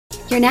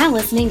You're now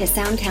listening to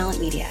Sound Talent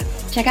Media.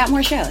 Check out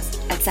more shows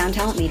at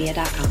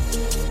soundtalentmedia.com.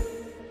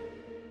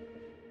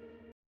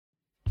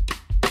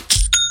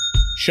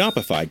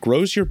 Shopify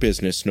grows your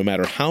business no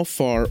matter how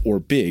far or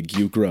big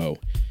you grow.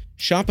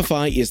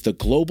 Shopify is the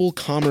global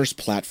commerce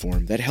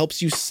platform that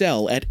helps you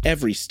sell at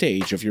every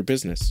stage of your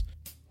business.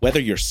 Whether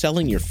you're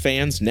selling your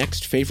fans'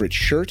 next favorite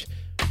shirt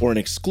or an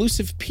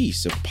exclusive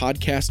piece of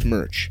podcast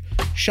merch,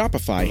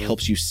 Shopify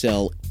helps you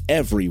sell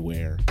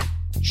everywhere.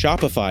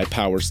 Shopify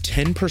powers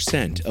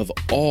 10% of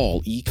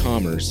all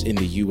e-commerce in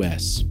the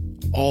U.S.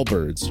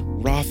 Allbirds,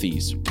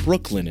 Rothy's,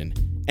 Brooklinen,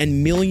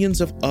 and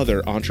millions of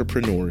other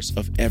entrepreneurs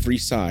of every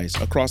size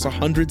across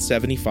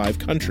 175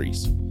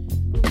 countries.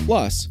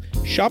 Plus,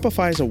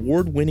 Shopify's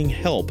award-winning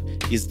help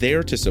is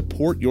there to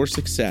support your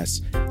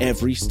success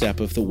every step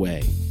of the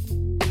way.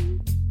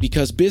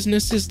 Because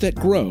businesses that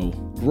grow,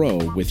 grow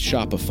with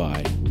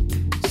Shopify.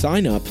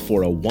 Sign up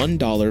for a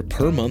 $1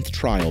 per month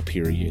trial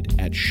period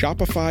at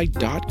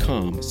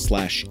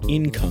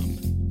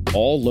shopify.com/income,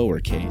 all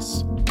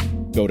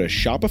lowercase. Go to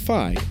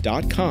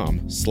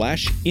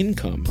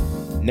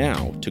shopify.com/income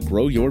now to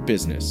grow your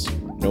business,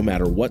 no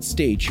matter what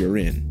stage you're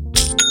in.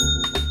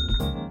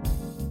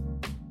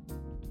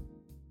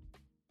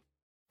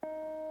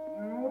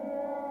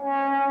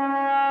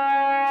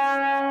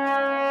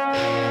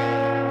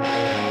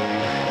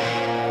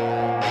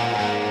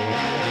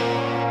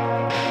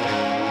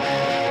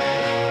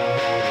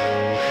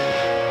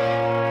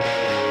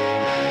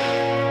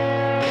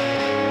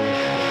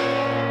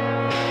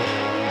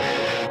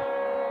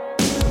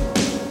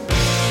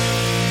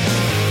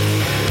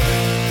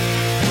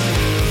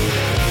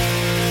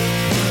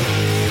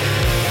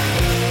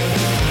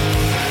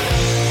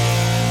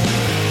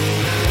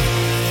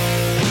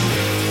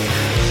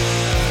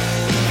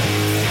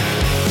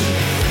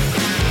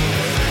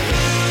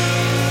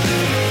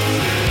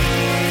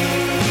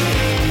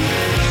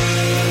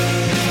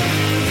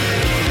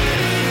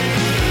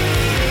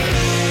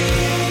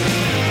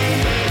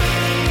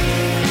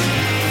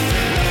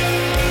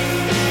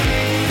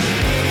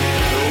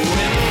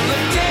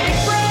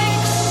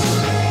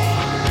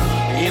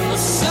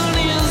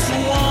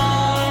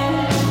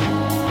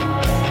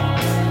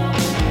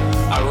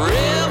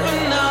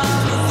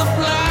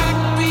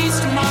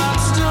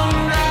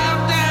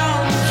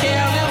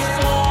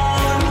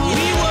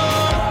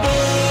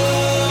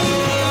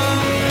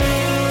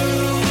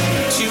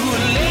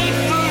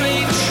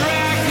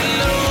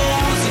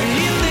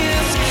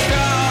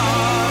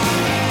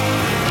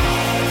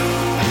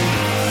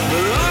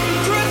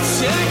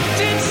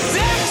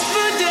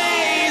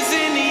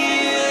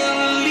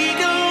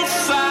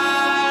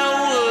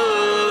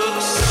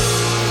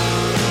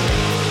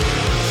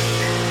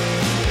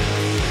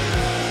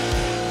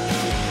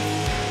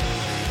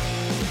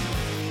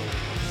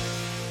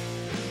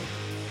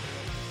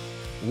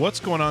 What's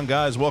going on,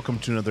 guys? Welcome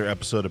to another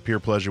episode of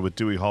Pure Pleasure with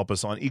Dewey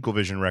Halpus on Equal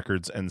Vision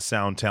Records and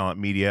Sound Talent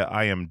Media.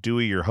 I am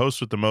Dewey, your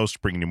host with the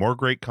most, bringing you more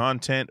great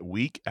content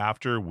week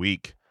after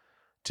week.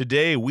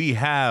 Today we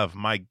have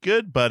my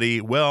good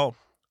buddy, well,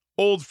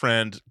 old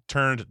friend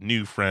turned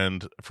new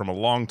friend from a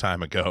long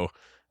time ago,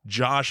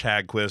 Josh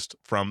Hagquist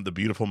from The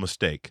Beautiful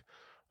Mistake.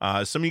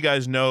 Some of you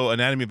guys know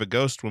Anatomy of a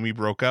Ghost. When we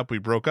broke up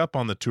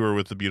on the tour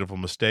with The Beautiful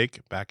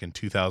Mistake back in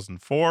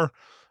 2004.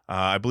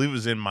 I believe it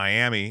was in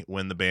Miami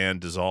when the band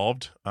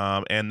dissolved.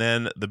 And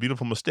then The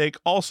Beautiful Mistake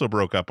also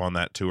broke up on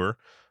that tour.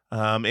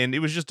 And it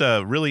was just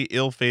a really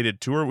ill-fated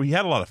tour. We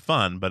had a lot of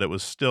fun, but it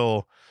was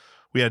still,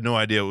 we had no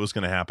idea what was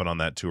going to happen on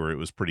that tour. It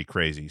was pretty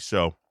crazy.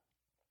 So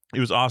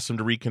it was awesome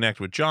to reconnect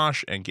with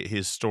Josh and get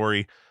his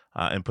story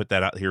and put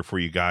that out here for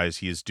you guys.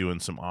 He is doing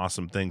some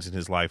awesome things in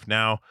his life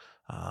now.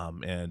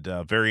 And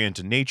very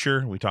into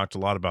nature. We talked a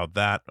lot about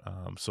that.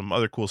 Some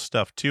other cool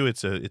stuff too.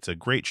 It's a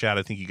great chat.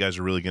 I think you guys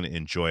are really going to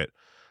enjoy it.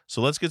 So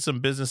let's get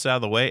some business out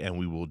of the way and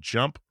we will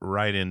jump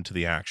right into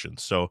the action.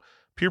 So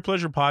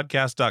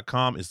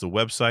purepleasurepodcast.com is the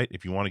website.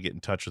 If you want to get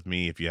in touch with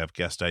me, if you have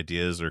guest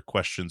ideas or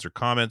questions or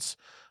comments,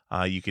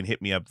 you can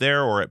hit me up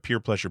there or at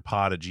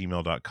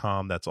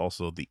purepleasurepod@gmail.com. That's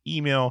also the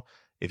email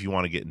if you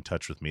want to get in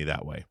touch with me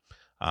that way.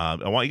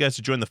 I want you guys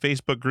to join the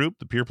Facebook group,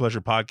 the Pure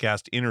Pleasure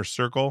Podcast Inner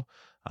Circle.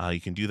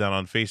 You can do that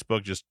on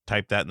Facebook. Just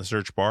type that in the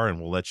search bar and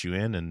we'll let you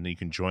in, and you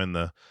can join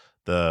the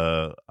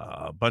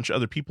bunch of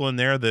other people in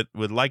there that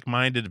with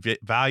like-minded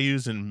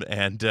values and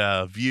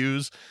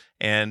views,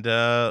 and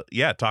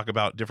talk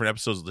about different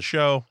episodes of the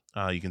show.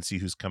 You can see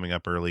who's coming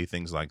up early,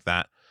 things like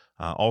that.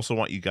 Also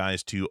want you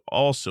guys to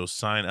also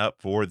sign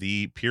up for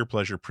the Pure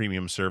Pleasure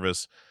Premium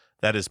service.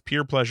 That is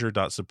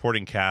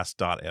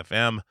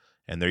purepleasure.supportingcast.fm.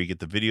 And there you get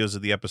the videos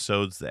of the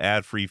episodes, the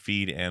ad-free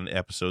feed, and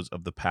episodes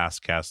of the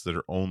past casts that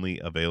are only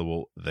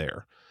available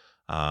there.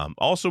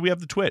 Also, we have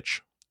the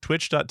Twitch,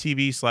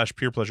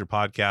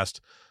 twitch.tv/purepleasurepodcast.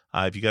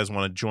 If you guys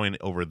want to join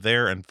over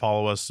there and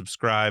follow us,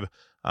 subscribe.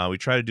 We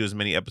try to do as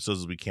many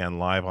episodes as we can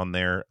live on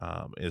there,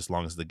 as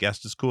long as the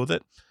guest is cool with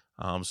it.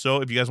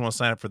 So if you guys want to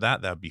sign up for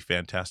that, that would be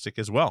fantastic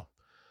as well.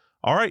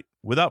 All right,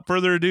 without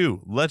further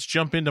ado, let's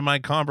jump into my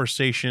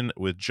conversation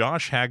with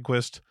Josh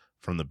Hagquist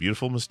from The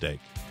Beautiful Mistake.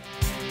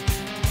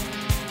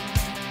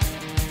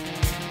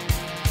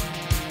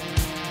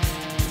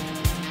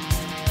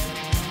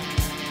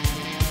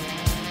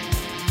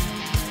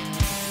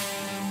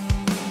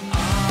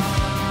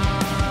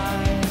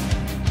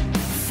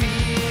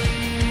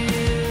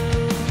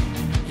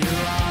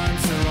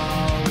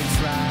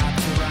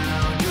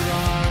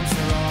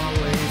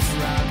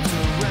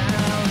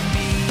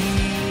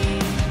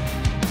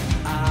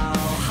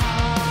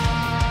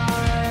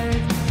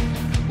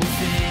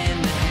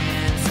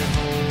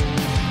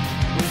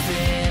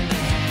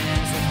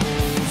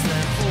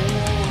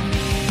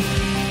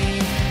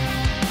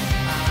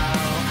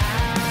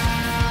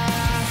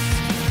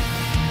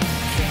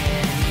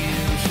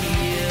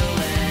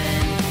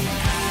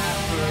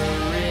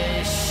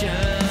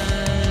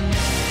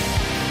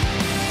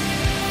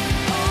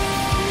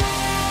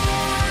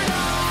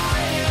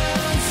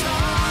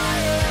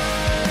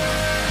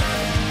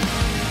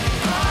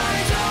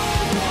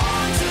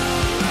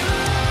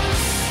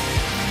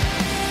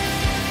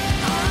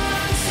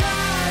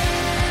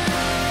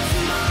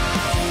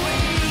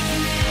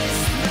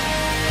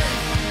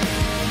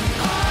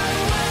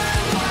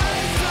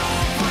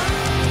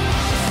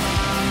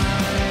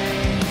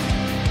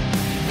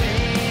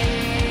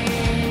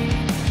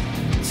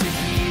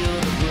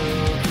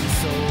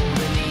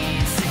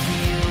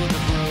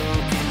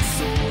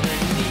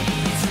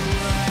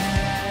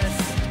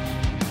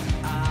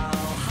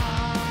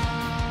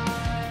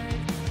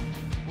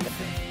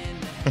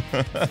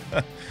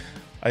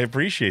 I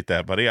appreciate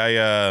that, buddy.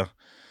 Yeah,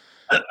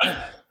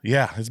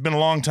 it's been a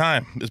long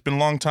time. It's been a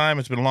long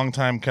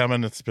time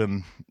coming. It's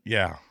been,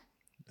 yeah.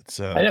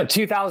 I know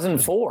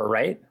 2004,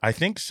 right? I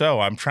think so.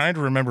 I'm trying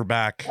to remember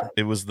back.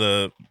 It was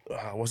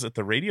was it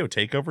the Radio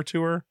Takeover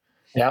tour?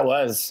 Yeah, it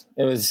was.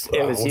 It was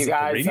you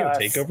guys, Radio us,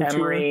 Takeover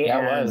Emery, tour?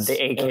 and the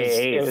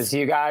AKAs. It was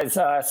you guys,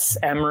 us,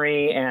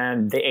 Emery,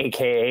 and the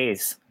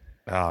AKAs.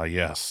 Oh,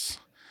 yes.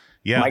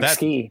 Yeah, Mike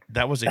Ski.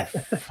 That was a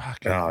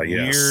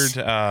fucking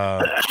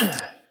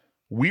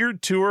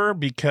weird tour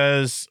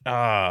because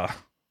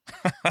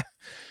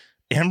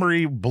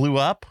Emery blew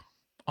up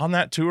on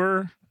that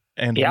tour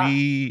and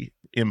we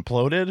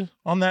imploded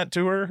on that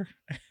tour.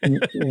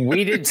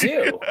 We did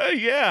too.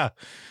 Yeah.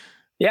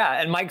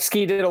 Yeah, and Mike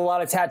Ski did a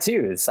lot of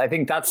tattoos. I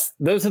think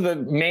those are the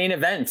main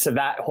events of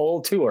that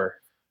whole tour.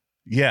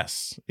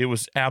 Yes, it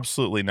was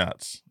absolutely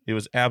nuts.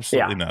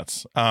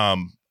 Nuts.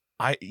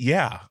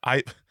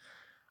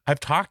 I've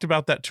talked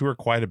about that tour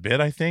quite a bit,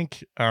 I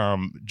think,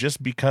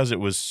 just because it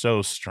was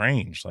so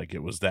strange. Like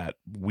it was that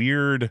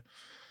weird,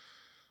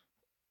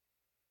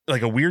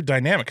 like a weird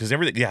dynamic because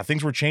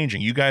things were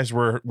changing. You guys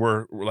were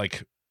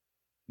like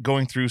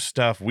going through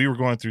stuff. We were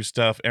going through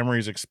stuff.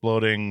 Emery's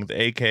exploding. The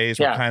AKs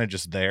were kind of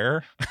just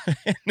there.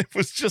 And it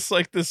was just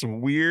like this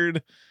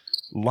weird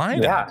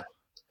lineup. Yeah.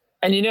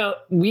 And,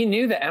 we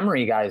knew the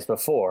Emery guys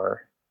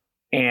before,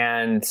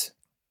 and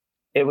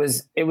it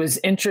was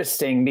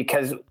interesting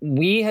because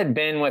we had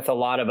been with a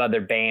lot of other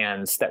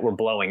bands that were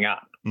blowing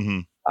up.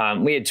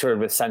 Mm-hmm. We had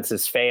toured with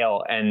Senses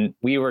Fail, and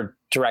we were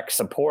direct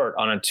support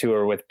on a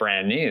tour with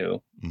Brand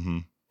New. Mm-hmm.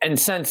 And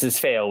Senses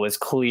Fail was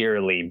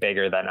clearly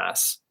bigger than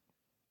us.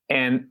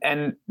 And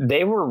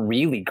they were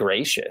really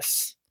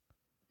gracious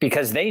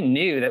because they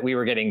knew that we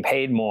were getting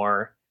paid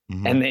more,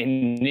 mm-hmm. and they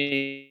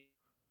knew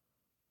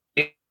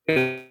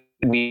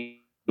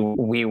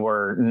we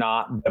were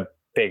not the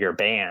bigger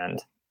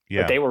band.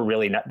 Yeah. But they were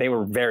they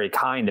were very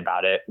kind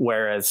about it.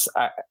 Whereas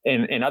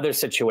in other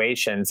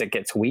situations, it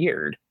gets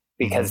weird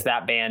because mm-hmm.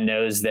 that band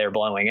knows they're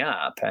blowing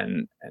up,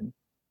 and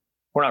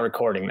we're not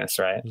recording this,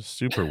 right?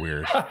 Super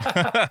weird.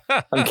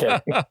 I'm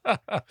kidding.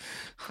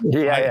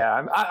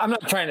 Yeah. I'm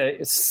not trying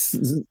to,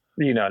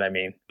 you know what I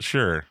mean?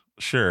 Sure.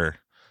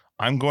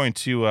 I'm going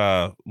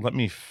to, let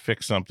me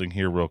fix something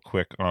here real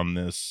quick on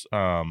this.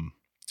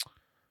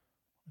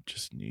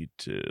 Just need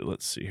to,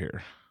 let's see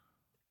here.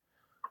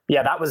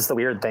 Yeah, that was the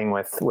weird thing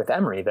with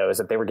Emery, though, is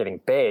that they were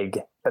getting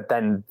big, but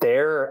then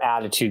their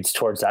attitudes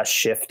towards us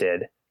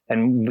shifted,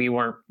 and we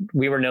were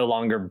no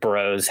longer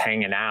bros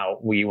hanging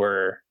out. We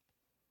were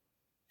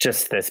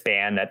just this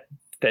band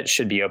that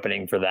should be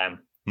opening for them.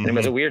 Mm-hmm. And it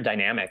was a weird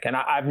dynamic. And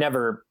I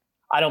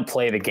don't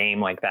play the game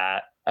like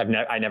that.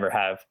 I never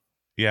have.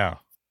 Yeah.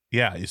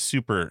 Yeah. It's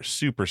super,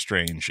 super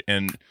strange.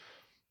 And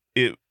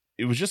it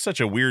was just such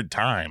a weird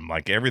time.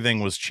 Like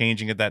everything was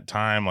changing at that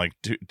time. Like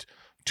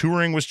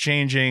touring was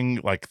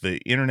changing. Like the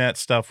internet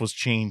stuff was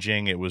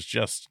changing. It was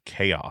just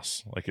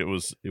chaos. Like it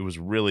was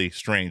really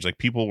strange. Like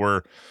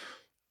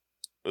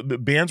the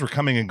bands were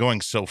coming and going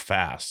so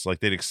fast.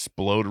 Like they'd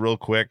explode real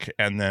quick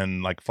and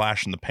then like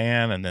flash in the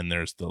pan. And then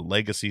there's the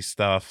legacy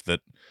stuff that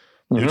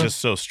mm-hmm. it was just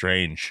so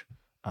strange.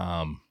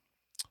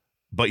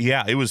 But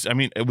yeah, it was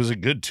a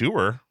good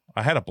tour.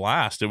 I had a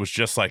blast. It was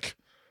just like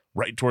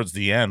right towards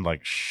the end,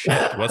 like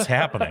shit, what's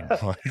happening?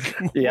 Like,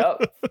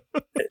 yep.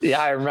 Yeah.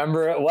 I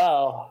remember it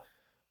well,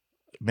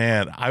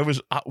 man.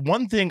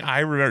 One thing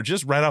I remember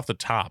just right off the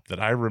top that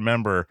I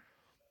remember,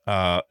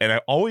 and I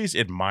always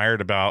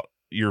admired about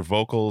your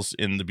vocals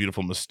in The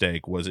Beautiful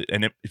Mistake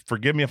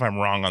forgive me if I'm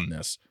wrong on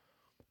this,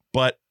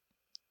 but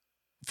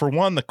for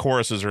one, the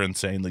choruses are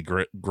insanely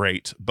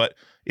great, but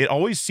it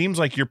always seems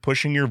like you're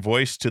pushing your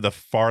voice to the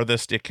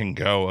farthest it can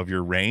go of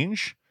your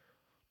range.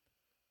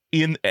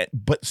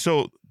 But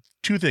so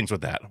two things with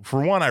that.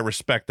 For one, I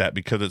respect that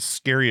because it's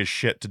scary as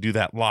shit to do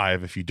that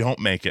live if you don't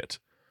make it.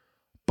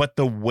 But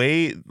the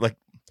way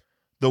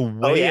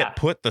it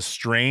put the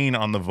strain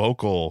on the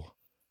vocal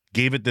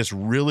gave it this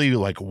really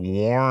like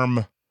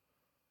warm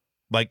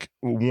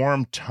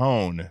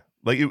tone.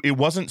 Like it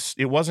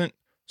wasn't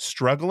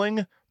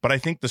struggling, but I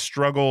think the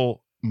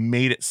struggle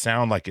made it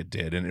sound like it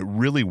did, and it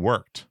really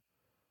worked.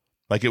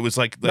 Like it was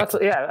like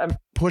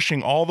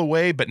pushing all the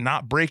way, but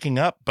not breaking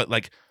up, but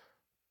like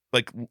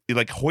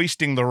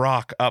hoisting the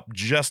rock up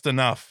just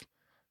enough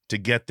to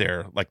get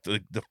there, like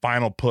the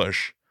final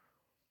push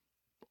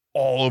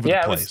all over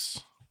the place.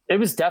 It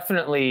was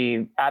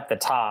definitely at the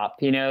top,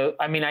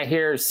 I mean, I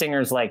hear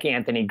singers like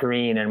Anthony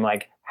Green and I'm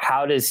like,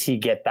 how does he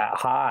get that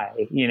high,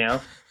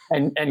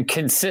 and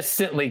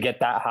consistently get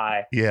that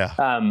high? Yeah.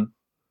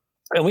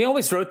 And we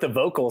always wrote the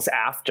vocals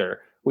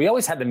after. We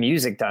always had the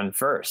music done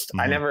first. Mm-hmm.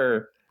 I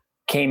never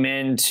came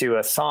into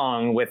a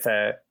song with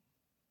a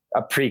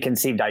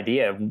preconceived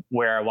idea of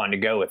where I wanted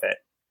to go with it.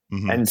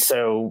 Mm-hmm. And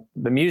so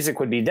the music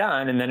would be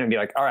done, and then it'd be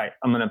like, all right,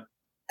 I'm going to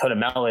put a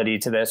melody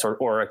to this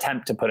or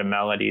attempt to put a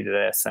melody to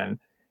this. And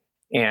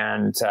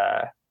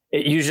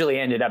it usually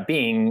ended up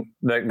being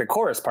the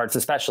chorus parts,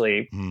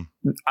 especially.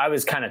 Mm-hmm. I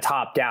was kind of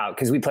topped out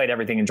because we played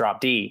everything in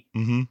drop D.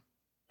 Mm-hmm.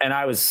 and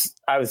I was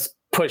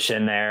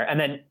pushing there. And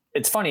then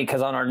it's funny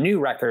because on our new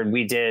record,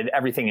 we did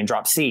everything in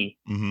drop C.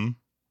 Mm-hmm.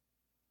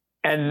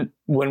 And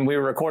when we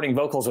were recording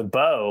vocals with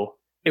Bo,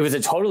 it was a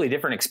totally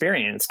different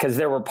experience because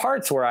there were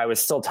parts where I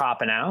was still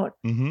topping out,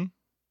 Mm-hmm.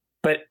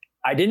 but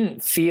I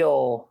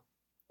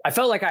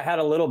felt like I had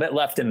a little bit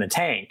left in the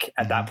tank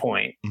at that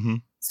point. Mm-hmm.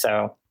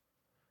 So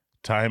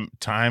time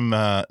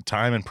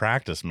and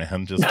practice,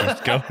 man.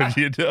 Just going,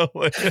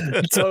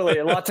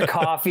 totally. Lots of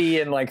coffee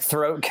and like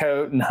throat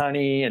coat and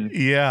honey. And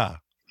yeah,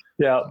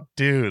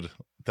 dude,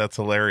 that's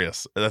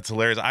hilarious.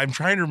 I'm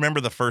trying to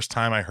remember the first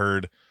time I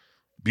heard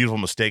Beautiful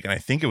Mistake, and I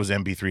think it was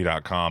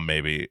mp3.com,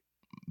 maybe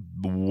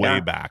way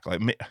back.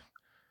 Like,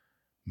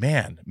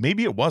 man,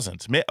 maybe it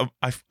wasn't.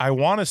 I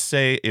want to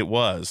say it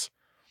was.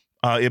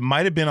 It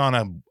might have been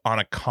on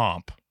a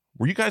comp.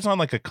 Were you guys on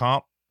like a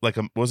comp? Like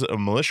was it a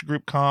militia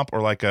group comp or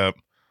like a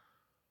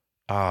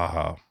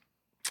I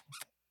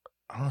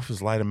don't know if it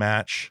was Light a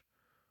Match.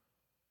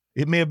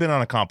 It may have been on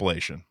a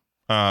compilation.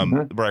 Where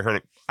I heard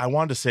it. I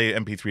wanted to say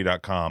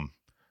mp3.com,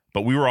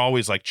 but we were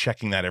always like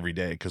checking that every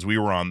day because we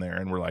were on there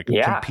and we're like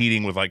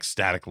competing with like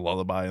Static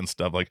Lullaby and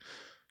stuff. Like,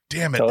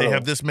 damn it, they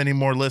have this many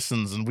more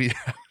listens, and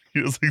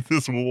it was like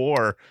this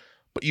war.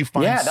 But you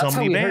find so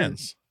many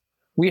bands.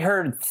 We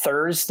heard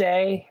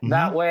Thursday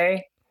that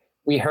way.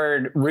 We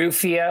heard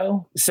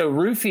Rufio. So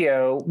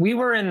Rufio, we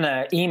were in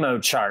the emo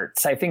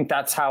charts. I think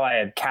that's how I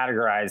had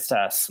categorized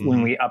us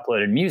when we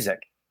uploaded music.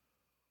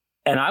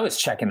 And I was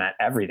checking that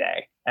every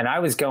day. And I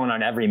was going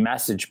on every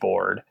message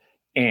board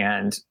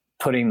and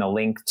putting the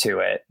link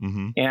to it.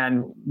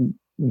 And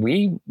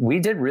we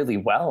did really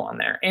well on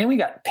there. And we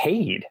got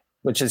paid,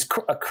 which is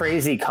a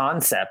crazy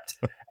concept.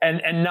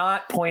 and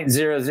not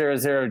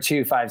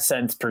 0.00025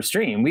 cents per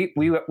stream.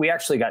 We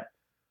actually got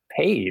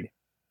paid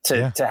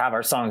to have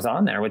our songs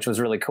on there, which was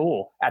really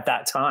cool at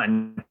that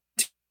time.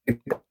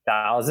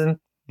 2000,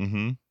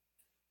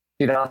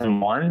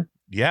 2001.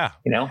 Yeah.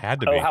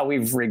 Had to be. How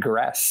we've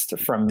regressed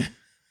from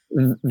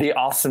the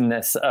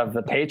awesomeness of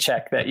the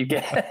paycheck that you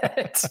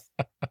get.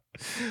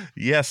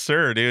 Yes,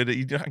 sir, dude.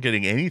 You're not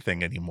getting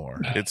anything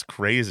anymore. It's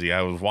crazy.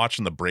 I was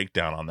watching the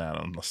breakdown on that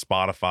on the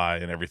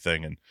Spotify and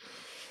everything. And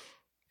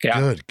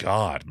good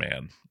God,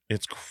 man,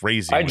 it's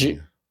crazy.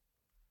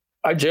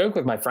 I joke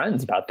with my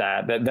friends about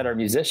that are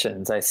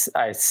musicians.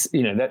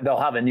 That they'll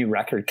have a new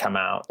record come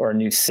out or a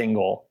new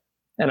single,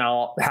 and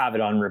I'll have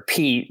it on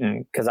repeat,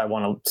 and because I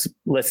want to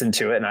listen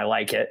to it and I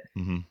like it,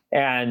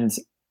 and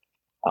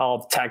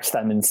I'll text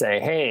them and say,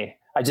 "Hey,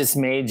 I just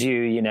made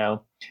you,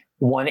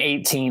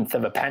 1/18th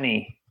of a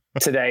penny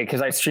today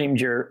because I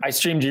streamed your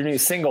new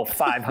single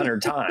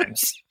 500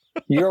 times.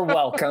 You're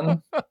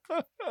welcome."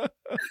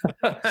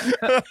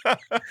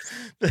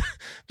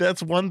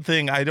 That's one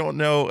thing. I don't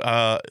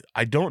know.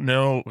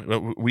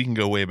 We can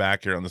go way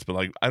back here on this, but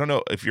like, I don't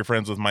know if you're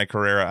friends with Mike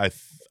Herrera.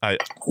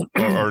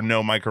 or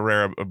know Mike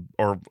Herrera,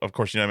 or of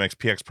course,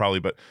 MXPX probably,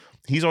 but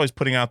he's always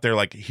putting out there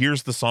like,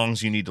 here's the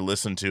songs you need to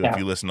listen to if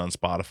you listen on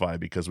Spotify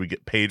because we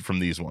get paid from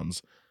these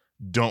ones.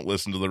 Don't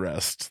listen to the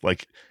rest.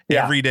 Like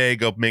every day,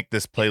 go make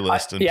this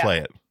playlist and play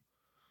it.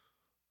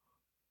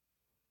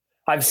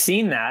 I've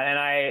seen that,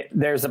 and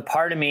there's a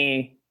part of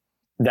me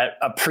that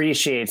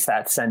appreciates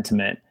that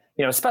sentiment,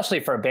 especially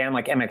for a band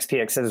like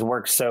MXPX that has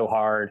worked so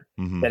hard,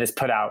 that has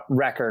put out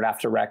record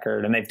after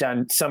record, and they've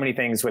done so many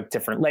things with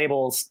different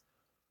labels.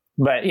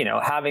 But,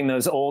 having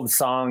those old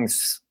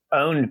songs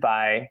owned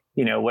by,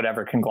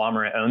 whatever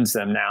conglomerate owns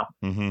them now,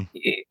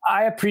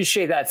 I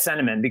appreciate that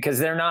sentiment because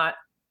they were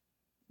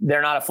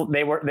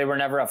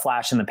never a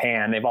flash in the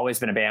pan. They've always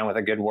been a band with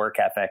a good work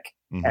ethic,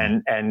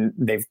 and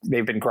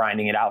they've been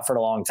grinding it out for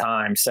a long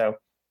time. So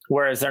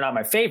whereas they're not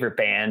my favorite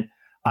band,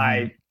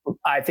 I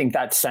think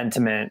that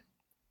sentiment,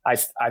 I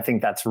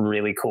think that's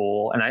really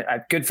cool, and I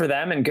good for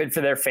them and good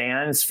for their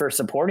fans for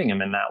supporting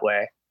them in that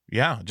way.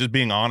 Yeah. Just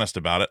being honest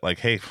about it. Like,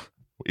 hey,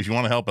 if you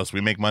want to help us,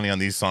 we make money on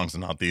these songs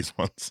and not these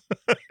ones.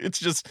 It's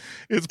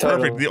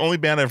perfect. The only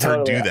band I've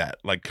heard do that,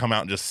 like come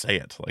out and just say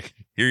it. Like,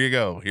 here you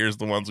go. Here's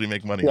the ones we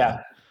make money on.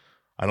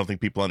 I don't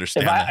think people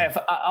understand that.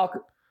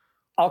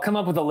 I'll come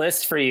up with a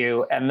list for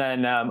you, and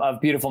then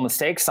of Beautiful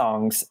Mistake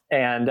songs,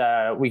 and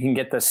we can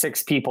get the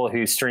 6 people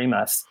who stream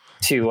us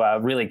to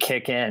really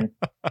kick in.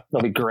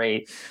 It'll be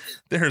great.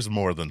 There's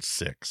more than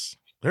 6.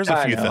 There's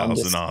a few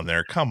thousand on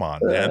there. Come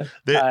on, man.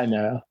 I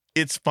know.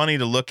 It's funny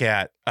to look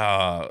at.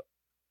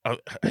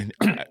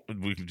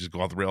 We can just go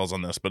off the rails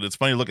on this, but it's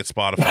funny to look at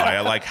Spotify. I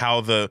like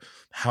how the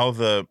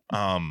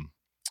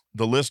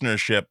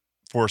listenership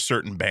for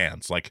certain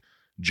bands, like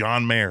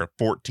John Mayer,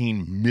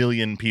 14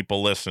 million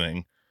people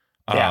listening.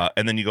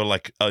 And then you go to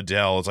like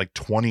Adele, it's like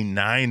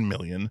 29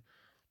 million.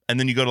 And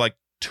then you go to like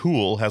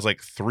Tool has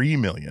like 3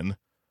 million.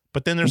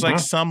 But then there's like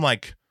some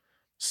like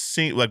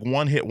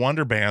one hit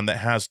wonder band that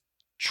has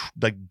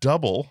like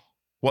double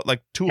what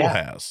like Tool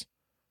has,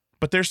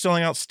 but they're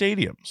selling out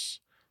stadiums.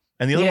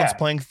 And the other one's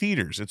playing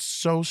theaters. It's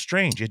so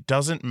strange. It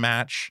doesn't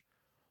match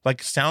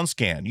like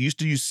SoundScan. You used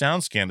to use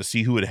SoundScan to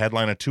see who would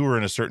headline a tour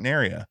in a certain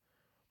area.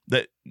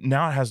 That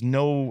now it has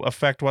no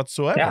effect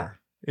whatsoever.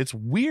 It's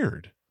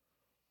weird.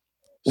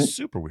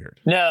 Super weird.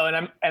 No,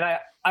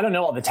 I don't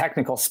know all the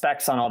technical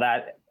specs on all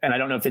that, and I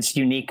don't know if it's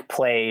unique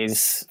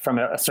plays from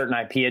a certain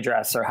IP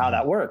address or how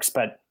that works.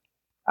 But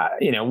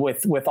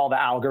with all the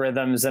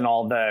algorithms and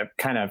all the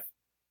kind of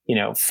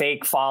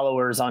fake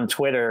followers on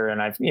Twitter,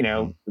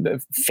 and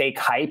the fake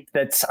hype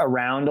that's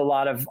around a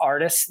lot of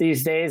artists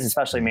these days,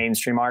 especially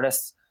mainstream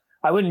artists,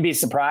 I wouldn't be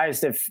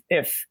surprised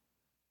if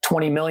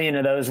 20 million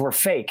of those were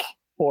fake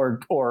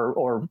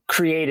or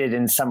created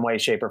in some way,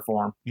 shape, or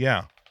form.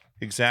 Yeah,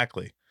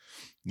 exactly.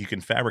 You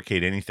can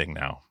fabricate anything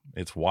now.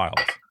 It's wild.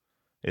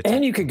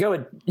 And you could go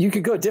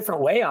a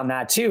different way on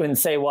that too, and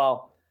say,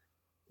 well,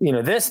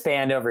 this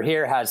band over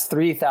here has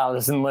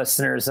 3,000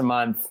 listeners a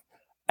month,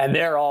 and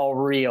they're all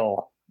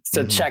real.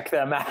 So check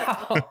them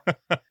out.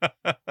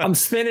 I'm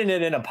spinning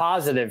it in a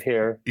positive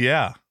here.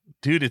 Yeah,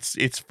 dude,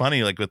 it's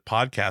funny. Like with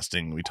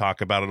podcasting, we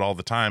talk about it all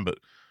the time, but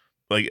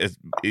like,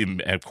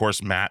 of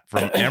course, Matt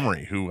from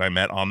Emory, who I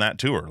met on that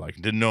tour, like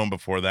didn't know him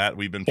before that.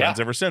 We've been friends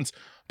ever since.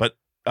 But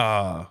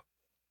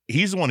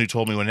he's the one who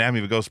told me when Anatomy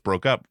of a Ghost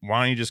broke up,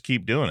 why don't you just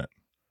keep doing it?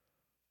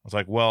 I was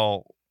like,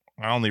 well,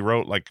 I only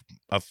wrote like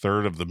a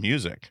third of the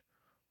music.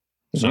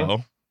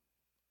 So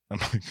I'm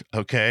like,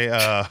 okay,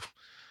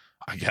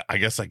 I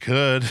guess I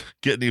could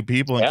get new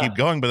people and keep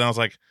going. But then I was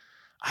like,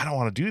 I don't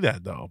want to do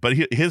that though. But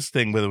his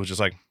thing with it was just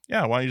like,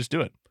 yeah, why don't you just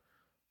do it?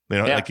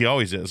 Like he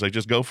always is, like,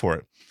 just go for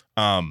it.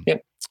 I'm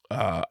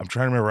trying to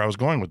remember where I was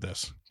going with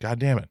this. God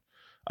damn it.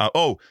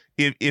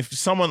 If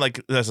someone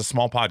like has a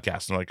small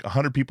podcast and like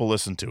 100 people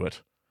listen to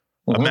it,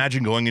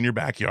 imagine going in your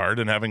backyard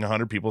and having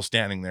 100 people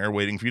standing there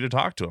waiting for you to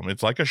talk to them.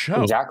 It's like a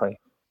show. Exactly.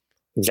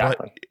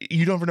 But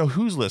you don't ever know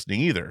who's listening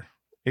either.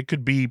 It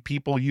could be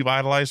people you've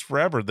idolized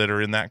forever that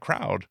are in that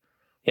crowd.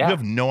 Yeah. You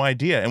have no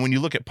idea. And when you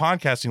look at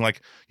podcasting,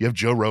 like you have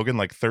Joe Rogan,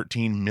 like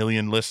 13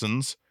 million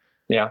listens.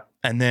 Yeah.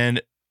 And then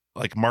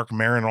like Mark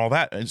Maron and all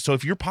that. And so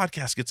if your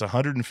podcast gets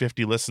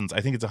 150 listens,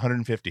 I think it's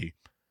 150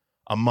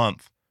 a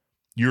month,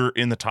 you're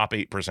in the top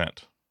 8%.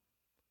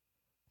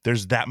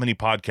 There's that many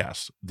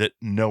podcasts that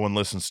no one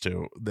listens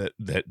to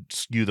that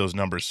skew those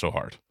numbers so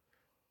hard.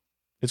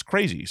 It's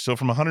crazy. So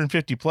from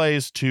 150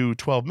 plays to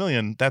 12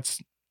 million,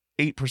 that's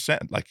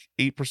 8%, like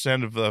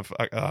 8%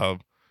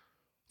 of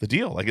the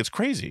deal. Like, it's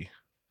crazy.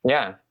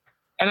 Yeah.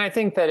 And I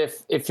think that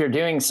if you're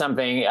doing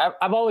something,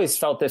 I've always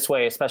felt this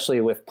way,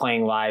 especially with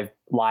playing live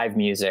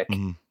music,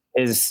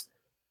 is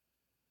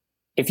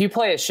if you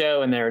play a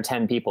show and there are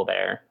 10 people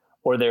there,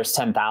 or there's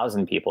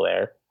 10,000 people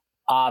there,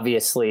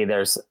 obviously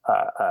there's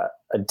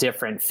a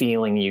different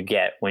feeling you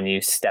get when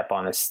you step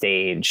on a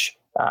stage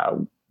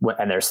and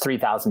there's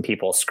 3,000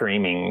 people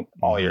screaming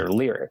all your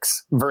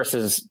lyrics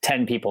versus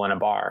 10 people in a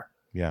bar.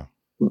 Yeah.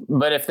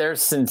 But if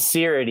there's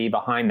sincerity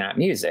behind that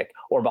music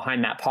or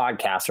behind that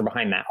podcast or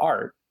behind that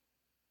art,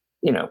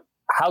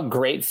 how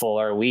grateful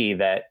are we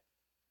that,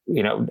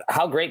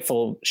 how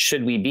grateful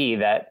should we be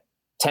that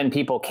 10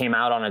 people came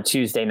out on a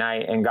Tuesday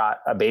night and got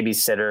a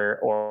babysitter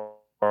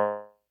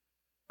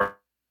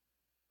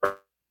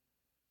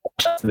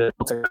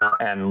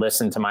and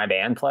listen to my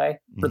band play.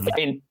 I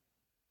mean,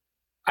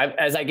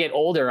 as I get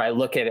older, I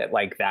look at it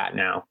like that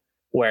now,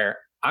 where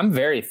I'm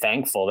very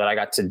thankful that I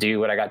got to do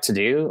what I got to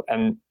do.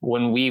 And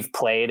when we've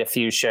played a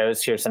few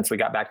shows here since we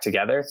got back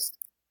together,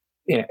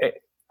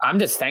 I'm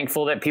just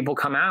thankful that people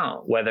come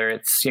out, whether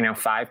it's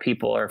 5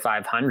 people or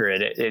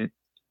 500.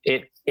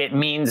 It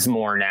means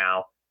more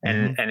now,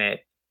 and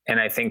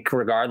I think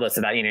regardless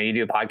of that, you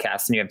do a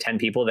podcast and you have 10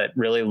 people that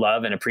really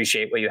love and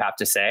appreciate what you have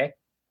to say,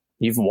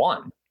 you've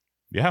won.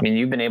 Yeah. I mean,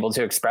 you've been able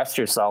to express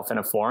yourself in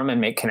a forum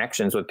and make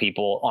connections with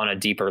people on a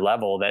deeper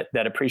level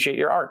that appreciate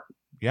your art.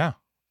 Yeah,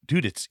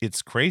 dude,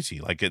 it's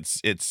crazy. Like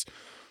it's,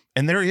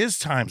 and there is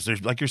times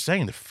there's, like you're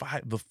saying, the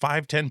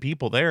 5-10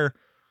 people there,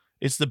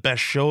 it's the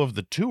best show of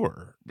the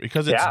tour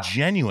because it's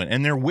genuine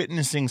and they're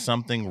witnessing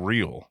something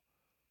real.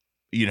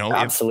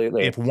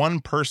 Absolutely. If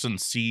one person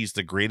sees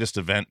the greatest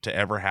event to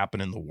ever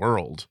happen in the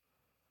world,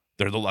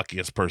 they're the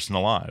luckiest person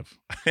alive.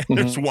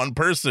 There's one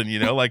person,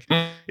 like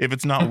if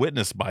it's not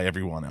witnessed by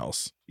everyone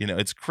else,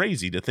 it's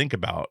crazy to think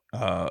about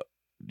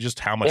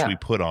just how much we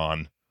put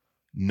on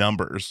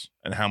numbers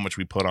and how much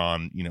we put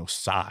on,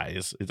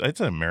 size. It's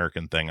an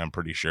American thing, I'm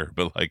pretty sure,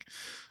 but like,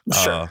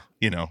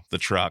 the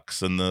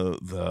trucks and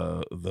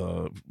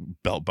the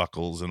belt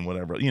buckles and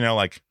whatever,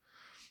 like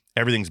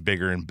everything's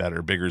bigger and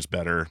better. Bigger is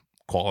better.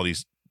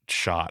 Quality's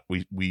shot.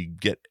 We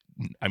get,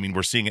 I mean,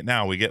 we're seeing it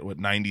now. We get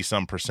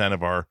 90%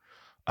 of our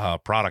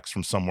products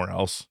from somewhere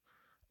else.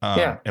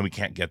 And we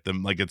can't get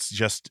them. Like, it's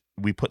just,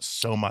 we put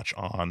so much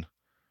on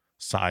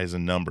size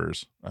and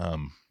numbers.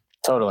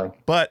 Totally.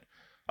 But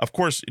of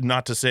course,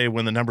 not to say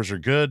when the numbers are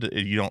good,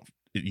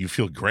 you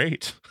feel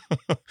great.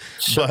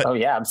 Sure. But oh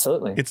yeah,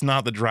 absolutely. It's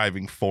not the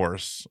driving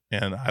force.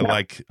 And I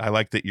like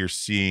that you're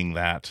seeing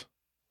that.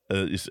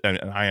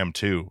 And I am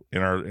too,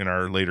 in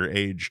our later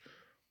age,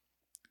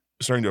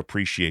 starting to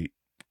appreciate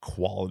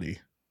quality.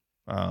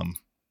 We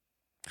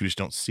just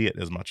don't see it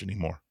as much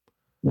anymore.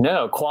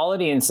 No,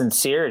 quality and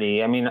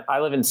sincerity. I mean,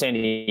 I live in San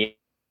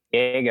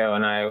Diego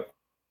and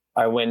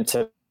I went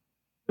to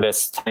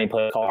this tiny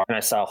place called, and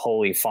I saw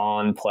Holy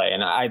Fawn play,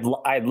 and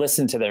I'd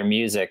listened to their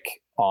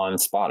music on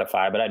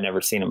Spotify, but I'd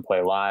never seen them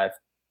play live.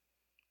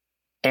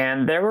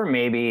 And there were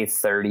maybe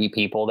 30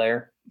 people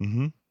there,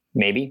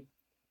 maybe.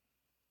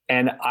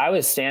 And I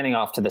was standing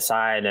off to the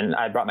side, and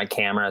I brought my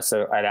camera,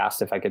 so I'd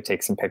asked if I could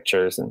take some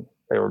pictures, and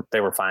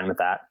they were fine with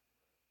that.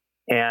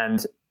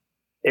 And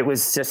it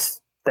was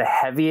just the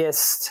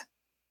heaviest,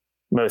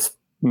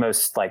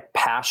 most like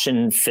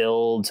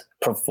passion-filled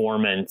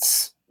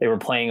performance. They were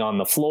playing on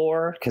the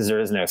floor because there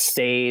was no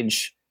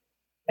stage.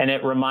 And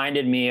it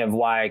reminded me of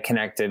why I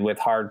connected with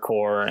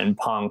hardcore and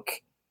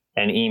punk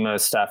and emo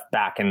stuff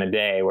back in the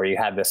day, where you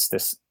had this,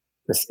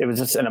 it was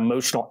just an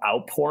emotional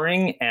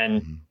outpouring,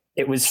 and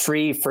it was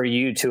free for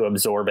you to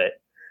absorb it.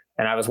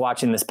 And I was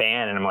watching this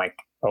band, and I'm like,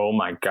 oh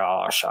my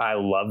gosh, I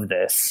love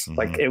this.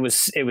 Like it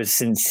was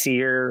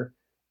sincere,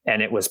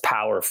 and it was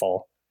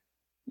powerful.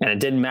 And it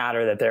didn't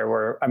matter that there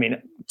were, I mean,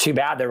 too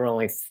bad there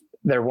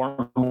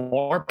weren't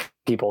more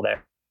people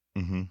there,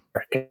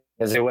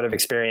 because they would have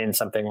experienced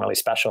something really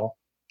special.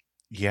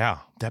 Yeah,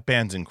 that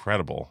band's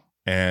incredible.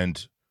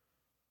 And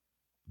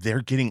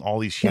they're getting all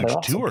these huge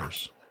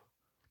tours.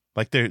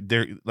 Like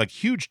they're like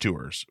huge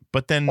tours,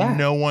 but then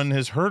no one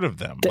has heard of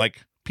them.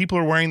 Like people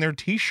are wearing their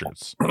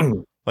t-shirts.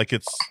 Like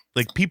it's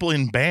like people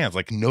in bands,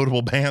 like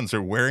notable bands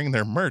are wearing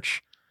their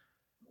merch.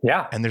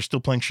 Yeah. And they're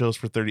still playing shows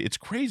for 30. It's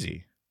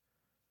crazy.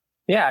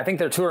 Yeah. I think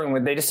they're touring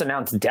with, they just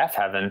announced Death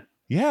Heaven.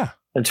 Yeah.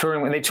 They're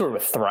touring when they toured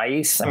with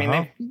Thrice. I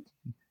mean,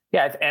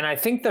 and I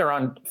think they're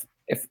on,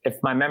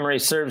 if my memory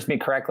serves me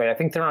correctly, I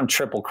think they're on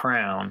Triple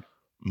Crown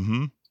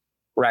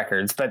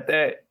Records. But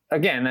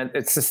again,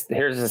 it's just,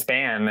 here's this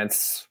band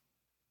that's,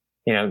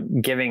 you know,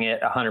 giving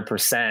it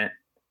 100%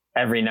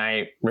 every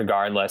night,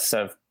 regardless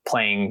of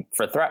playing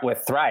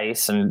with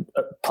Thrice and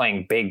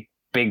playing big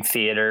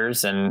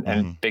theaters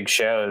and big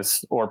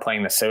shows, or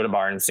playing the Soda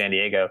Bar in San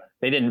Diego.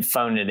 They didn't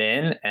phone it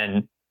in,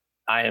 and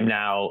I am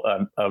now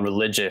a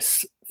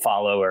religious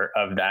follower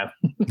of them.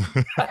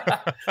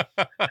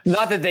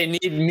 Not that they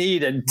need me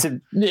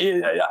to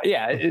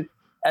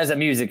as a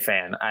music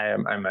fan,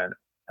 I'm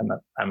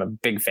a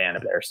big fan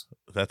of theirs.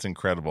 That's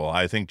incredible.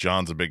 I think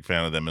John's a big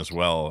fan of them as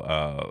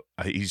well.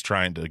 He's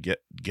trying to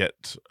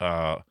get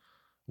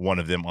one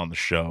of them on the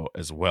show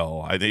as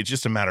well. It's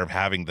just a matter of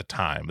having the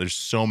time. There's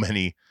so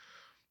many.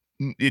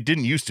 It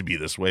didn't used to be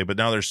this way, but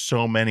now there's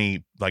so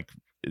many. Like,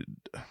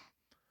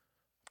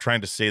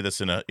 trying to say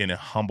this in a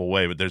humble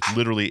way, but there's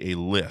literally a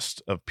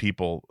list of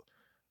people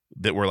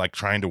that we're like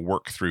trying to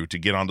work through to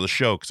get onto the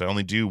show, because I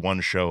only do one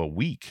show a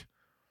week.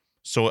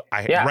 So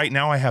right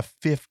now I have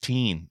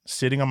 15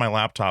 sitting on my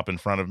laptop in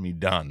front of me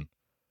done.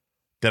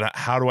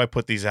 How do I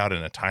put these out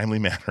in a timely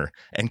manner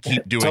and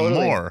keep doing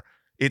more?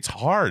 It's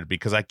hard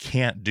because I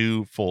can't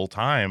do full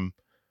time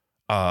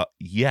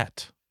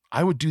yet.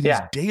 I would do these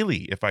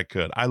daily if I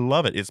could. I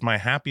love it. It's my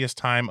happiest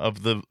time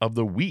of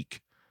the week,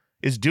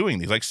 is doing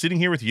these. Like sitting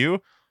here with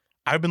you.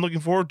 I've been looking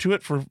forward to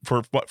it for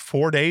what,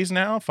 4 days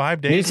now,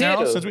 5 days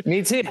now.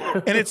 Me too.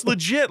 And it's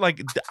legit.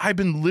 Like I've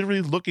been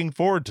literally looking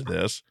forward to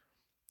this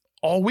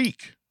all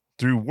week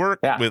through work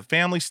with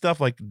family stuff,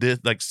 like this,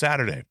 like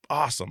Saturday.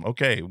 Awesome.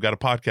 Okay. We've got a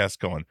podcast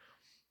going.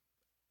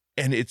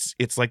 And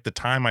it's like the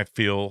time I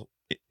feel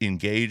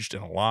engaged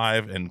and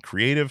alive and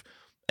creative.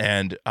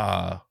 And,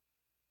 but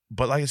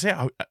like I say,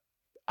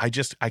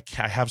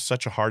 I have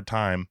such a hard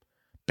time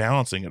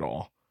balancing it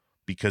all,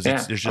 because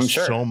there's just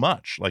so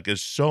much, like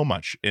there's so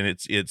much. And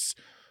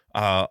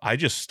I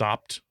just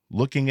stopped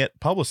looking at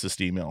publicist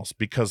emails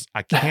because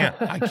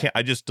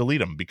I just delete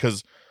them,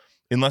 because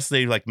unless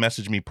they like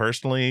message me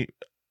personally,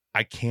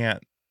 I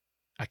can't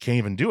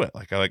even do it.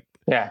 Like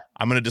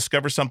I'm going to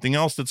discover something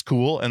else that's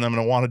cool, and I'm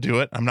going to want to do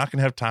it. I'm not going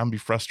to have time to be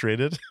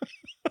frustrated.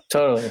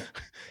 Totally.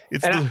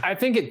 I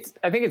think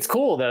it's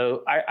cool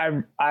though.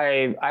 I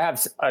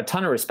have a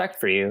ton of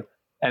respect for you.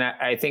 And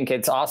I think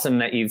it's awesome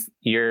that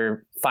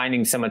you're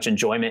finding so much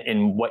enjoyment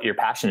in what you're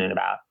passionate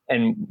about,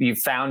 and you've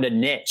found a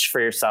niche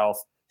for yourself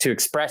to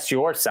express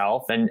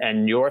yourself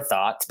and your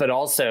thoughts, but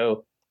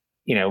also,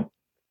 you know,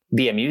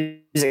 be a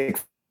music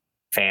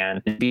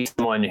fan, be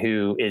someone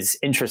who is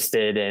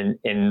interested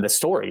in the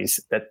stories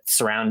that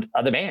surround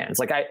other bands.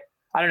 Like I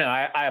don't know.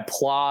 I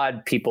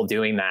applaud people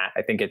doing that.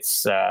 I think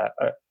it's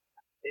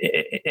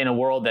in a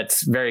world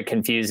that's very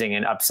confusing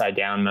and upside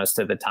down most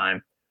of the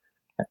time.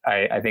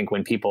 I think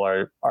when people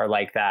are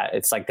like that,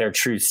 it's like their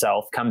true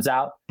self comes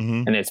out,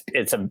 and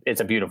it's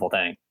a beautiful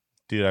thing.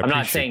 Dude, I'm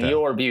not saying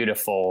you're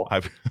beautiful,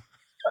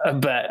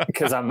 but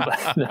because I'm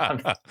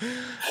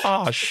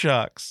oh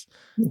shucks.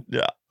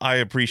 Yeah, I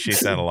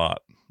appreciate that a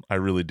lot. I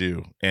really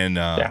do. And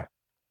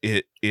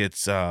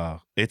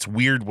it's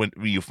weird when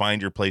you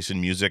find your place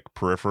in music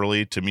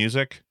peripherally to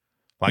music.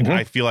 Like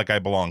I feel like I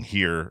belong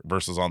here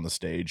versus on the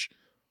stage.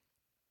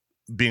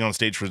 Being on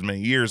stage for as many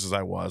years as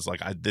I was,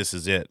 like this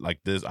is it. Like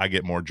this, I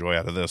get more joy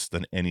out of this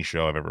than any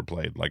show I've ever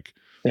played. Like,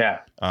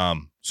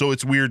 so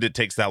it's weird it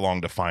takes that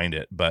long to find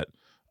it. But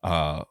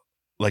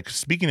like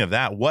speaking of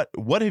that,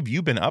 what have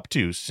you been up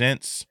to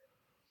since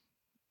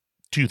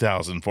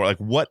 2004? Like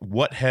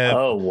what have,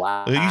 Oh,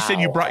 wow. you said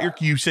you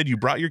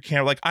brought your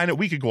camera. Like, I know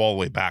we could go all the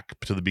way back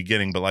to the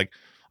beginning, but like,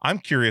 I'm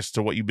curious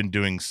to what you've been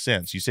doing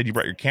since. You said you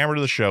brought your camera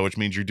to the show, which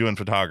means you're doing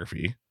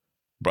photography,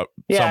 but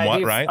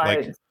somewhat,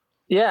 right?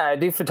 I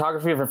do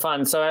photography for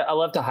fun. So I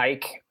love to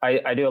hike.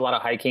 I do a lot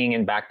of hiking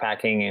and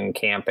backpacking and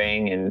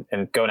camping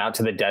and going out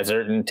to the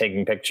desert and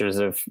taking pictures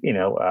of,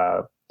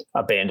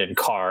 abandoned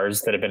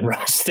cars that have been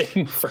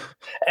rusting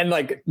and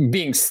like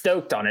being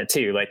stoked on it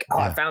too. Like,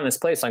 I found this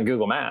place on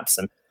Google Maps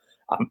and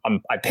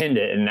I pinned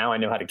it and now I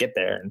know how to get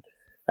there.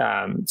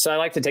 And so I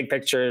like to take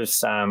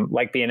pictures,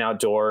 like being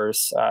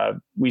outdoors.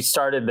 We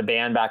started the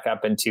band back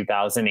up in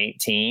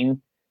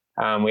 2018.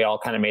 We all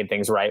kind of made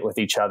things right with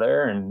each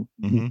other, and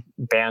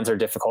bands are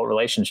difficult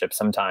relationships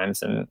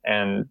sometimes.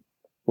 And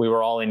we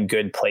were all in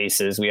good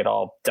places. We had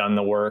all done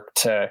the work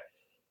to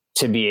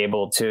be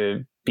able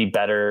to be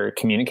better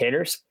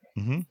communicators.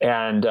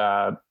 And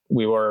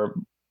we were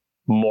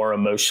more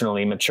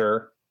emotionally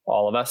mature,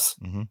 all of us.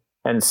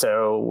 And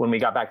so when we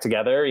got back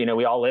together,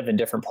 we all live in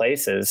different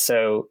places.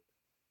 So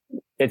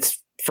it's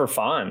for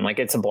fun. Like,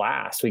 it's a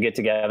blast. We get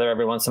together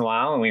every once in a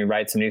while and we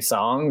write some new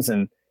songs,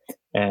 and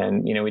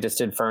we just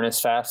did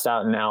Furnace Fest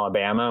out in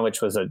Alabama,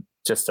 which was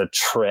just a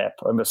trip.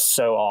 It was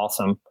so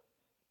awesome.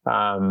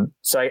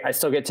 So I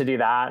still get to do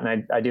that.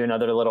 And I do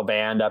another little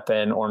band up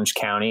in Orange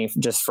County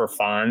just for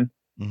fun.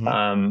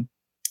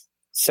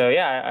 So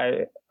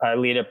yeah, I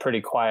lead a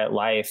pretty quiet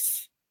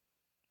life.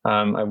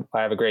 I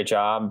have a great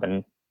job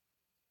and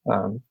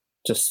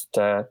just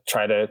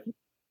try to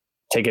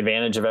take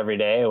advantage of every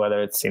day,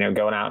 whether it's,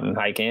 going out and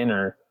hiking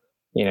or,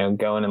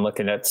 going and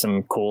looking at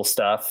some cool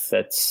stuff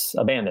that's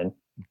abandoned.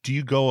 Do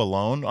you go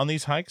alone on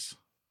these hikes?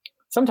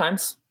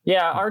 Sometimes.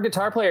 Yeah. Our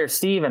guitar player,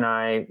 Steve,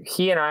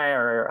 he and I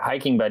are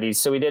hiking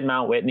buddies. So we did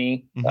Mount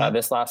Whitney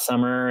this last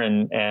summer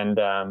and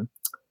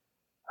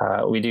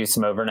we do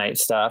some overnight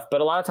stuff,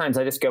 but a lot of times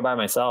I just go by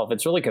myself.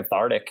 It's really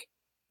cathartic.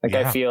 Like,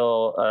 I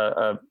feel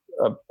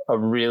a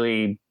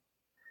really,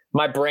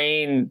 my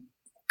brain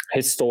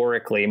has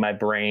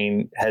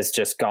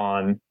just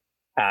gone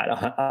at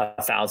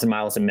 1,000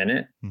 miles a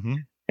minute.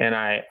 And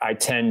I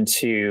tend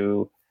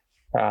to,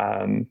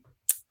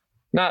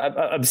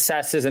 not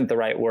obsess isn't the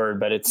right word,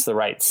 but it's the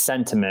right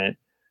sentiment.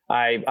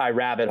 I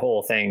rabbit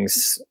hole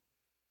things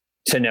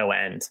to no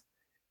end.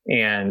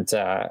 And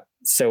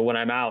so when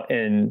I'm out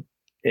in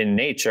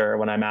nature,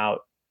 when I'm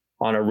out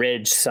on a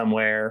ridge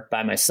somewhere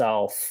by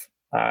myself,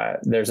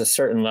 there's a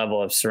certain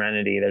level of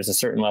serenity. There's a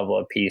certain level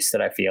of peace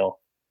that I feel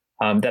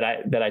that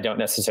I don't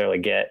necessarily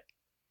get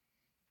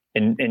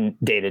in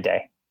day to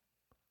day.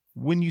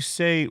 When you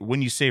say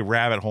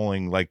rabbit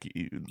holing, like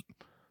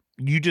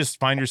you just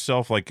find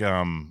yourself like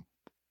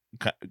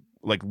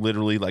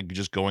literally like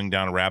just going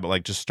down a rabbit,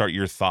 like just start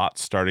your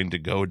thoughts starting to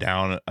go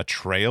down a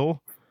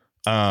trail,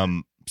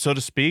 so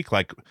to speak.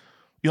 Like,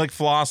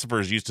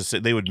 philosophers used to say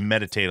they would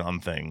meditate on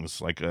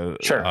things like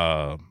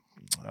sure.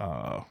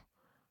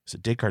 Is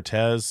it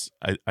Descartes?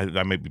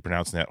 I might be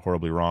pronouncing that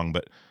horribly wrong,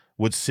 but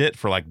would sit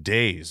for like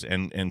days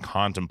and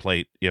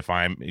contemplate if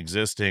I'm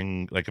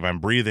existing, like if I'm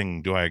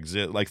breathing, do I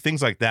exist? Like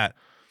things like that,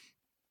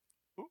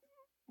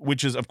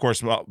 which is of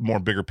course more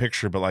bigger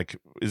picture, but like,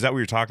 is that what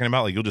you're talking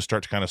about? Like, you'll just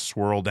start to kind of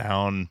swirl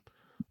down,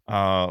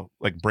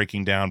 like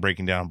breaking down,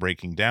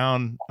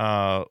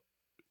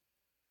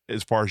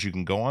 as far as you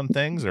can go on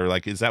things, or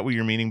like, is that what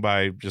you're meaning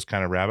by just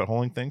kind of rabbit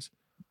holing things?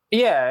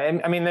 Yeah.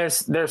 And I mean,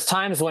 there's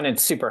times when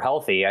it's super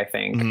healthy, I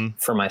think,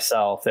 for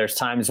myself. There's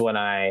times when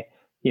I'm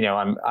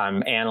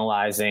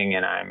analyzing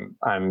and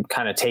I'm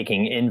kind of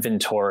taking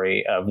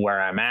inventory of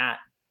where I'm at.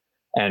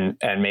 And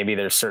maybe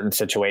there's certain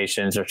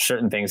situations or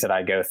certain things that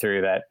I go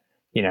through that,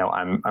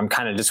 I'm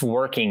kind of just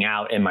working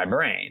out in my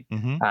brain.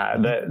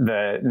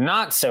 The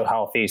not so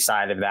healthy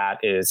side of that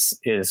is,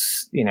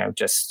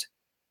 just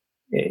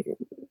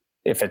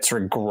if it's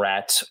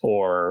regret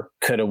or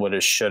coulda, woulda,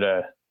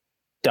 shoulda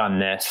done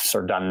this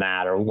or done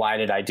that, or why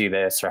did I do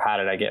this? Or how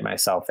did I get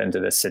myself into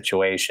this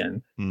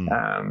situation?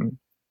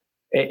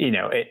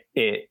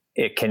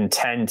 It can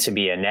tend to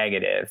be a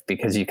negative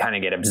because you kind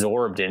of get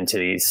absorbed into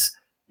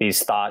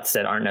these thoughts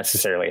that aren't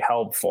necessarily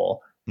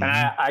helpful. And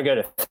I go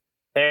to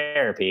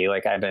therapy.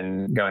 Like, I've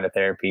been going to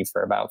therapy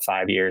for about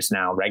 5 years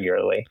now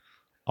regularly.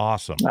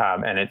 Awesome.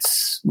 And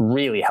it's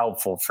really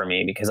helpful for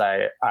me because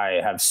I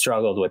have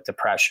struggled with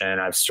depression.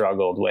 I've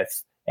struggled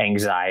with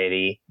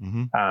anxiety.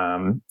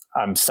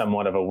 I'm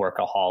somewhat of a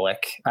workaholic.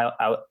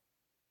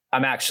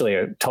 I'm actually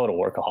a total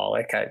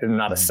workaholic. I'm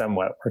not a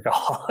somewhat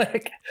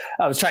workaholic.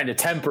 I was trying to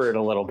temper it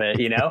a little bit,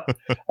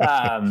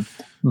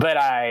 but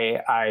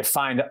I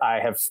find I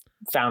have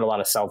found a lot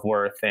of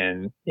self-worth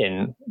in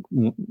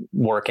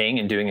working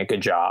and doing a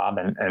good job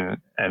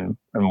and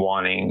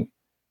wanting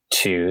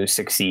to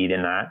succeed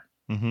in that.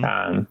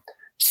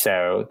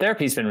 So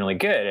therapy's been really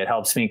good. It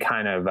helps me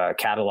kind of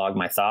catalog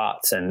my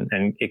thoughts and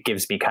it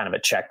gives me kind of a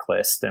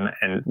checklist.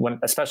 And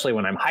especially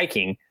when I'm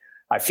hiking,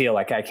 I feel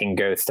like I can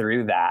go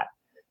through that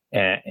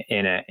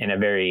in a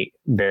very,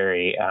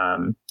 very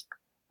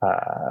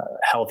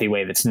healthy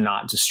way that's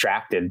not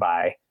distracted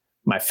by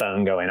my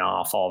phone going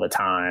off all the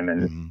time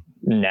and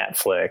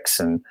Netflix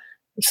and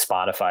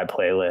Spotify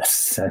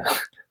playlists and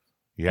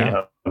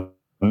Yeah.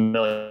 a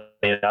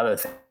million other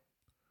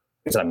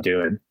things I'm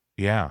doing.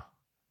 Yeah.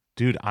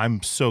 Dude,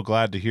 I'm so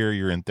glad to hear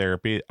you're in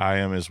therapy. I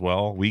am as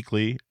well,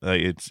 weekly.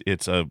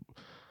 It's a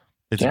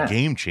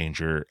game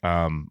changer.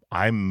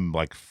 I'm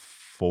like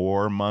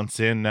 4 months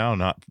in now,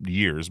 not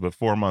years, but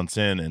 4 months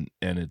in,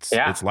 and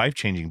it's life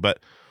changing. But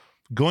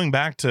going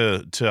back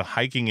to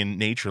hiking in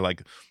nature,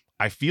 like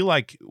I feel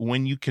like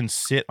when you can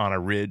sit on a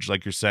ridge,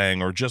 like you're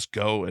saying, or just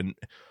go and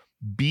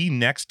be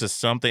next to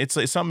something, it's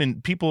like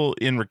something people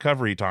in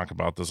recovery talk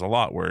about this a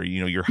lot, where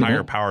your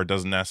higher power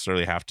doesn't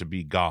necessarily have to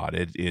be God.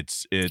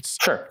 It's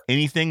Sure.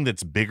 anything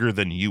that's bigger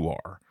than you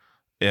are,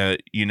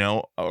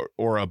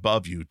 or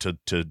above you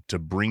to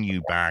bring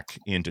you back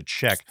into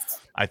check.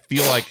 I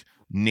feel like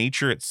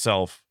nature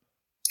itself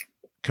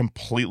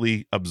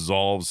completely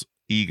absolves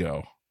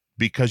ego,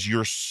 because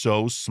you're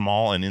so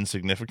small and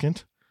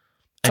insignificant,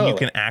 and you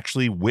can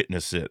actually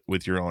witness it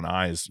with your own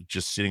eyes,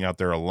 just sitting out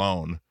there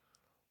alone.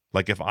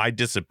 Like if I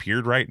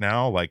disappeared right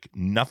now, like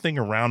nothing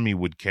around me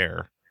would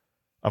care.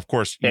 Of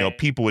course,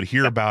 people would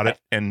hear about it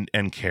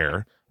and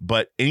care,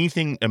 but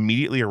anything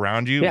immediately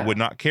around you would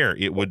not care.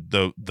 It would,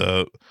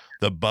 the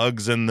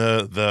bugs and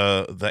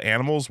the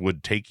animals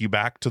would take you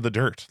back to the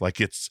dirt. Like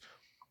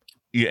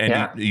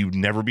you'd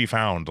never be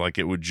found. Like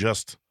it would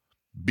just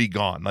be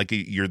gone. Like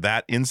you're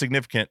that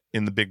insignificant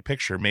in the big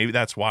picture. Maybe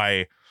that's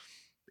why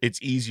it's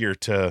easier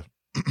to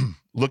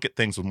look at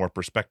things with more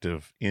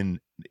perspective in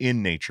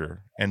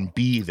nature and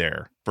be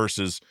there,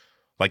 versus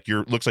like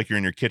looks like you're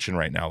in your kitchen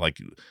right now. Like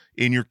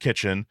in your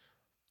kitchen,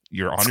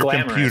 you're on your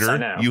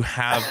computer, you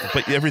have,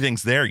 but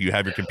everything's there. You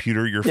have your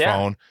computer, your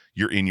phone,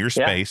 you're in your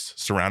space,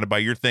 surrounded by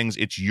your things.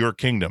 It's your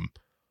kingdom.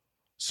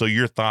 So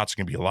your thoughts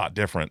can be a lot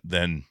different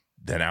than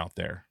out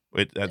there.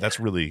 That's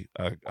really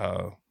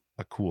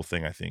a cool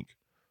thing, I think.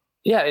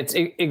 Yeah, it's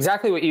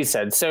exactly what you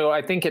said. So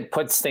I think it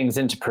puts things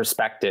into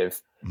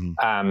perspective.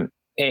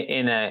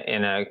 In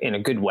a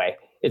good way.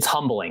 It's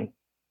humbling.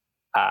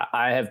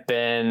 I have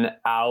been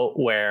out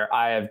where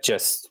I have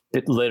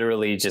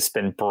literally just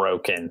been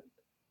broken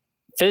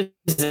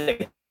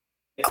physically,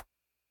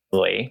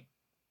 which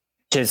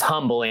is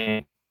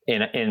humbling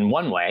in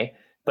one way.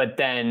 But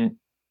then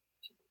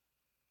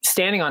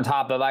standing on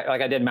top of,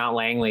 like I did Mount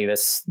Langley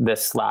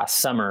this last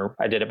summer,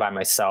 I did it by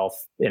myself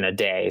in a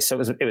day. So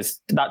it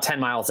was about 10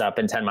 miles up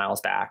and 10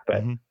 miles back,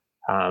 but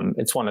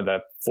it's one of the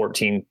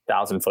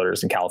 14,000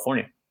 footers in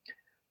California.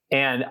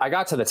 And I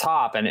got to the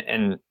top,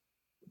 and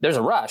there's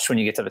a rush when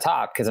you get to the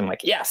top, because I'm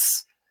like,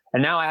 yes.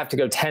 And now I have to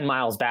go 10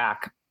 miles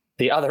back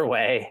the other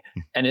way,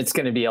 and it's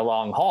going to be a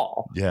long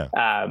haul. Yeah.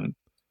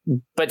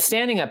 But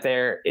standing up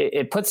there,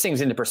 it puts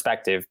things into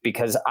perspective,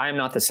 because I'm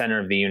not the center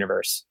of the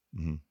universe.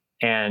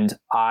 And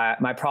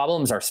my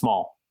problems are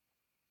small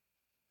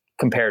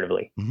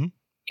comparatively.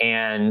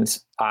 And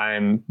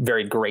I'm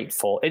very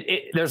grateful.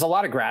 There's a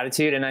lot of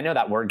gratitude. And I know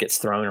that word gets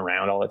thrown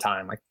around all the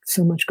time, like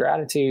so much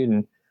gratitude.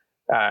 And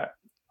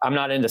I'm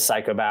not into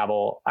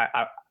psychobabble,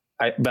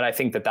 but I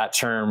think that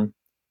term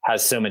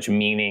has so much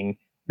meaning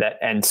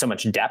and so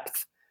much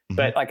depth.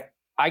 But like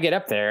I get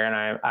up there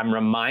and I'm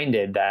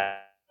reminded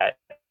that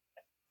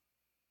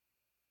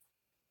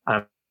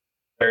I'm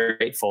very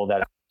grateful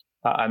that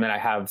I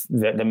have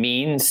the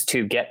means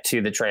to get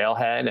to the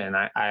trailhead, and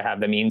I have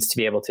the means to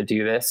be able to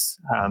do this.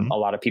 A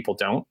lot of people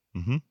don't.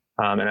 And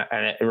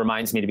it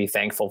reminds me to be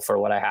thankful for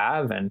what I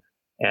have. And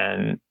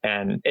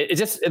it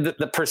just,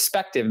 the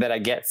perspective that I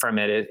get from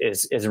it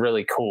is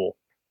really cool.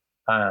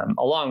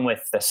 Along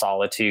with the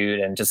solitude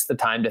and just the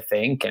time to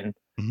think and,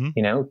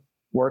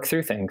 work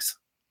through things.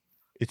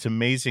 It's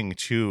amazing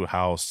too,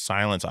 how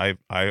silence,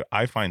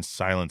 I find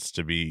silence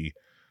to be,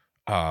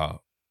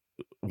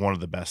 one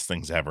of the best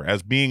things ever.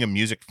 As being a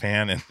music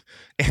fan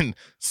and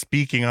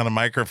speaking on a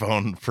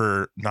microphone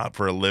not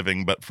for a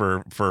living, but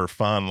for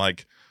fun,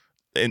 like,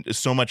 and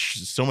so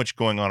much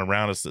going on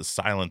around us, that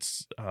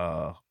silence,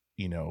 I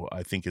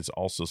think is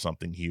also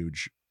something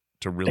huge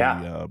to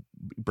really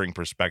bring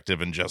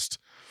perspective, and just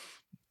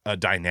a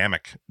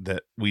dynamic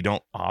that we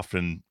don't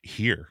often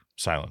hear.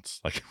 Silence,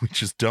 like we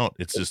just don't.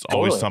 It's just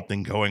always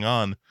something going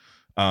on.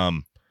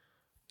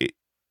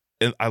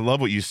 I love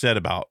what you said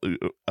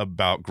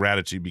about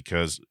gratitude,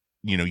 because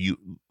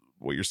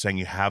what you're saying,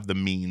 you have the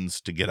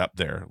means to get up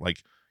there.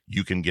 Like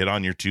you can get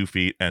on your 2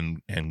 feet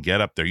and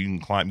get up there. You can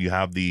climb. You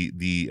have the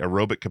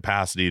aerobic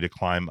capacity to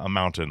climb a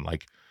mountain.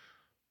 Like,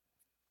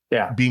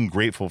 being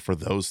grateful for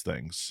those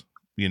things.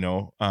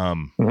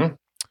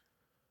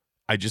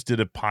 I just did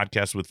a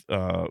podcast with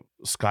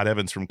Scott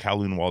Evans from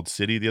Kowloon Walled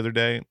City the other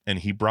day, and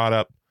he brought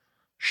up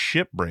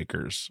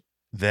shipbreakers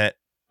that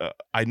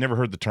I'd never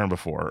heard the term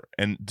before.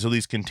 And so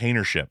these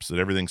container ships that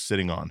everything's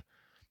sitting on,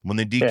 when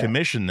they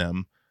decommission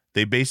them,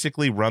 they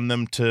basically run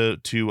them to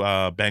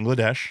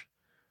Bangladesh,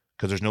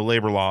 because there's no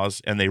labor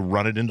laws, and they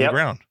run it into the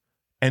ground.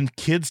 And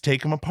kids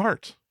take them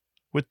apart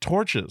with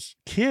torches.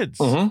 Kids.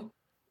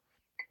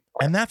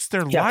 And that's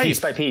their life.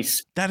 Piece by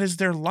piece. That is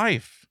their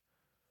life.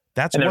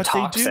 That's what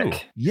they do.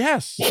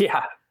 Yes.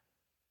 Yeah.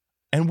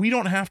 And we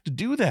don't have to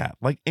do that.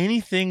 Like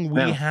anything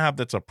we have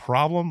that's a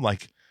problem,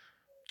 like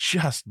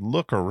just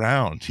look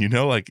around,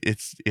 like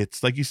it's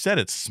like you said,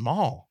 it's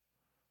small.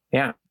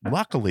 Yeah.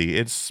 Luckily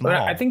it's small.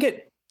 But I think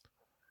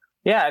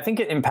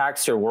it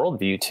impacts your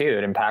worldview too.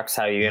 It impacts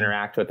how you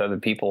interact with other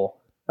people,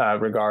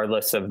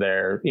 regardless of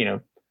their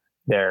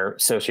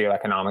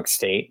socioeconomic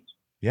state.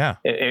 Yeah.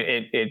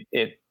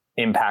 It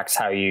impacts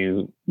how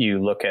you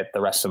look at the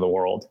rest of the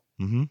world.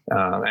 Mm-hmm.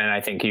 And I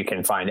think you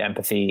can find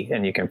empathy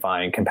and you can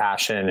find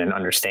compassion and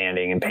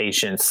understanding and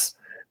patience.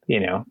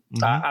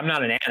 Mm-hmm. I'm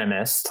not an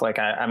animist. Like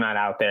I'm not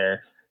out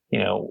there,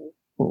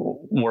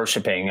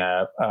 worshiping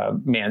a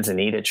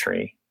manzanita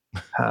tree.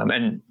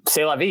 And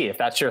c'est la vie, if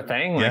that's your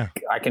thing.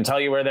 Like I can tell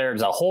you where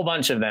there's a whole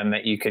bunch of them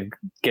that you could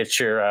get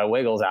your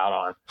wiggles out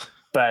on.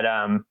 But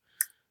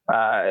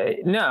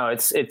no,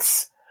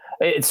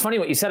 it's funny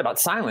what you said about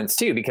silence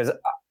too, because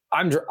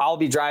I'll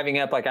be driving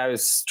up, like I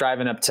was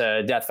driving up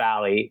to Death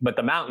Valley, but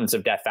the mountains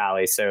of Death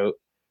Valley. So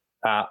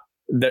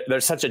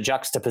there's such a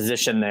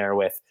juxtaposition there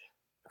with,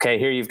 okay,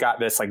 here you've got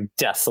this like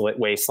desolate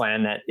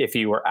wasteland that if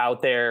you were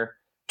out there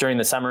during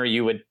the summer,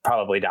 you would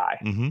probably die.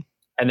 Mm-hmm.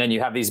 And then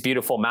you have these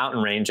beautiful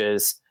mountain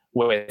ranges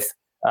with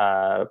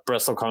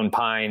bristlecone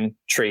pine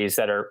trees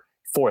that are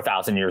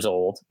 4,000 years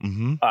old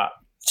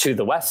to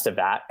the west of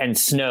that, and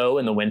snow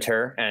in the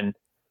winter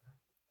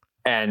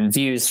and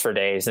views for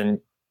days. And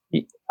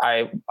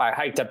I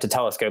hiked up to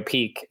Telescope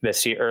Peak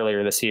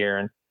earlier this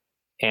year.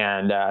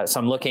 And so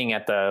I'm looking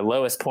at the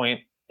lowest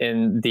point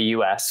in the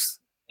US,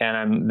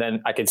 and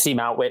then I could see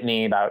Mount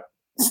Whitney about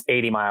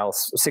 80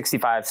 miles,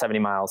 65, 70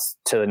 miles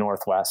to the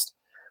northwest.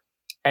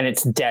 And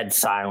it's dead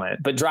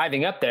silent. But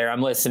driving up there,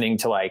 I'm listening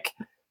to like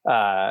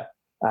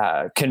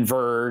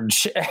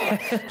Converge.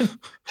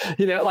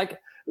 Like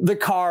the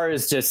car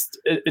is just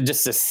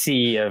a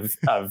sea of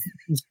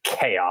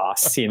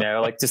chaos.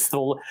 Like just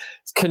the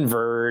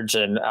Converge,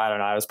 and I don't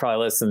know. I was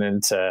probably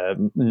listening to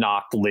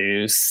Knock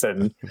Loose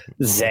and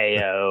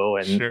Zayo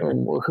and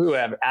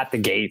whoever at the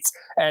Gates.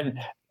 And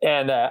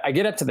I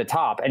get up to the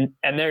top,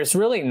 and there's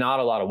really not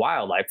a lot of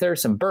wildlife. There are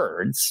some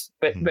birds,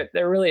 but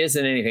there really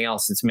isn't anything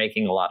else that's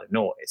making a lot of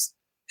noise.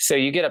 So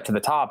you get up to the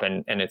top,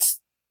 and it's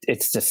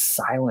just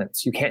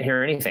silence. You can't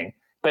hear anything.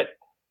 But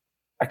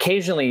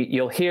occasionally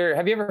you'll hear.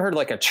 Have you ever heard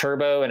like a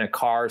turbo in a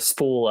car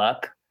spool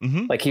up?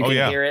 Mm-hmm. Like you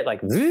can hear it,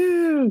 like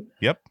woo.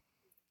 Yep.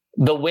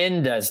 The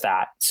wind does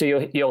that.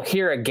 So you'll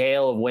hear a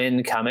gale of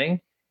wind coming,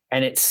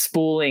 and it's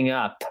spooling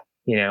up.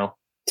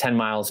 10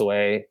 miles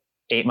away,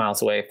 8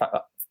 miles away.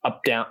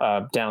 Up,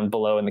 down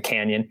below in the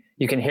canyon,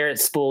 you can hear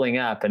it spooling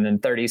up, and then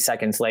 30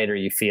 seconds later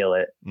you feel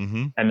it.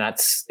 Mm-hmm. And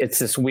it's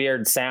this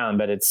weird sound,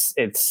 but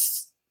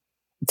it's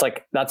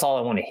like, that's all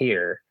I want to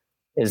hear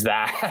is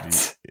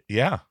that.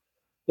 Yeah.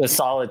 The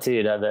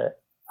solitude of it.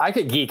 I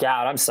could geek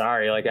out. I'm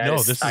sorry. Like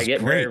I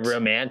get very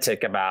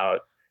romantic about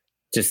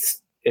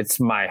just, it's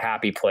my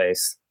happy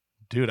place.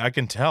 Dude, I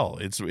can tell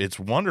it's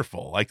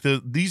wonderful. Like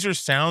these are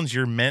sounds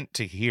you're meant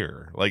to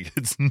hear. Like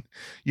it's,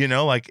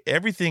 like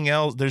everything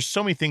else. There's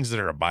so many things that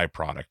are a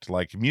byproduct.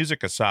 Like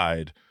music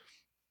aside,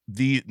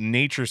 the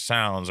nature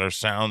sounds are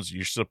sounds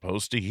you're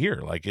supposed to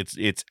hear. Like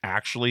it's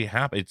actually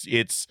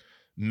it's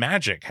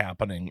magic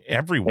happening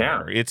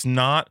everywhere. Yeah. It's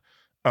not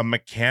a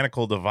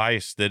mechanical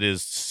device that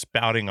is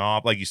spouting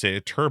off, like you say, a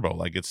turbo.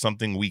 Like it's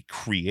something we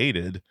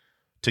created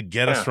to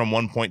get us from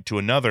one point to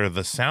another.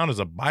 The sound is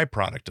a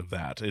byproduct of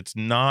that. It's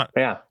not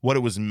what it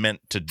was meant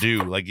to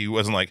do. Like it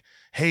wasn't like,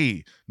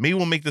 hey, maybe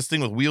we'll make this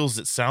thing with wheels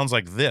that sounds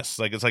like this.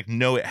 Like it's like,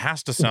 no, it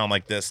has to sound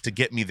like this to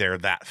get me there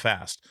that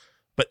fast.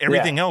 But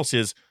everything else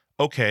is,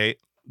 okay,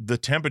 the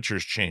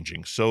temperature's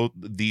changing. So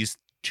these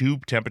two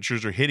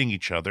temperatures are hitting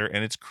each other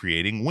and it's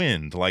creating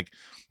wind. Like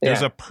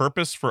there's a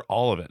purpose for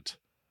all of it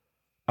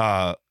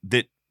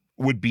that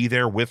would be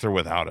there with or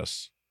without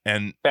us.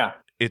 And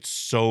it's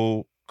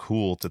so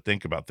cool to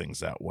think about things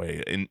that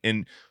way,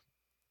 and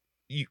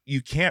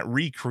you can't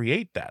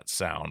recreate that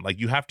sound. Like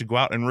you have to go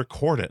out and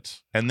record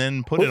it and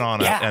then put it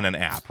on an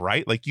app,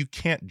 right? Like you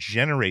can't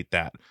generate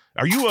that.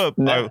 Are you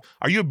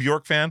a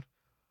Bjork fan?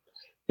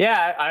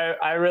 Yeah,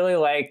 I really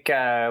like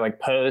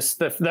Post.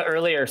 The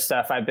earlier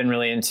stuff I've been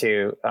really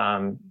into,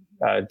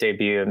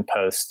 Debut and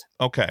Post.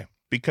 Okay,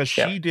 because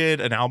she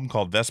did an album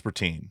called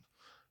Vespertine,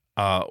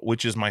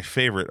 which is my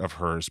favorite of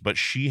hers. But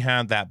she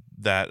had that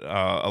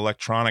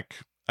electronic.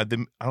 I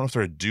don't know if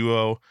they're a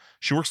duo.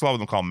 She works a lot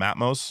with them called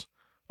Matmos.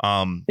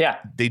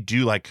 They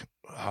do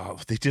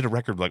they did a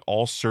record like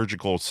all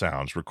surgical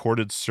sounds,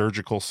 recorded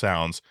surgical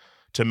sounds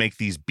to make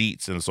these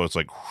beats, and so it's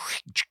like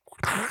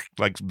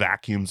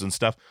vacuums and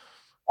stuff.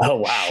 Oh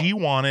wow! She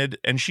wanted,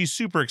 and she's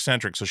super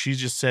eccentric, so she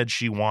just said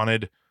she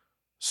wanted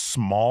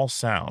small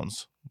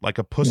sounds like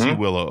a pussy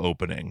willow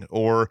opening,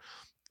 or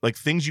like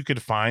things you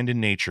could find in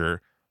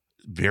nature,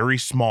 very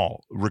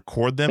small.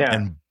 Record them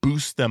and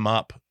boost them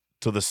up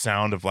to the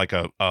sound of like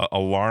a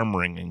alarm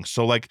ringing.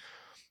 So like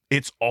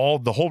it's all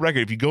the whole record.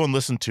 If you go and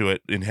listen to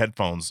it in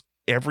headphones,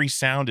 every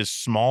sound is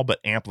small but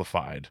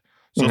amplified.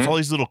 So it's all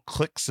these little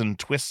clicks and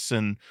twists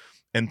and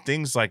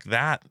things like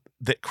that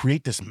that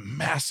create this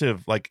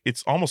massive, like,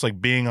 it's almost like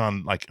being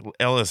on like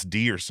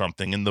LSD or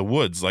something in the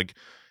woods. Like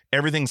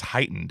everything's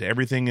heightened.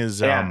 Everything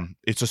is,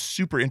 it's a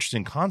super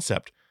interesting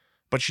concept,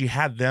 but she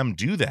had them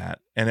do that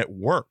and it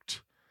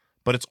worked.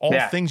 But it's all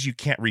things you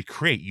can't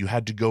recreate. You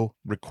had to go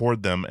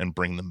record them and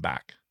bring them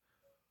back.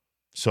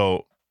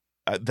 So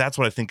that's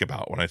what I think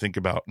about when I think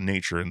about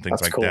nature and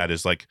things like that,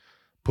 is like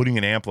putting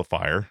an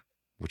amplifier,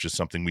 which is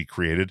something we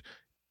created,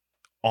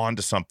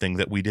 onto something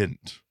that we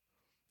didn't.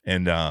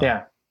 And,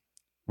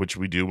 which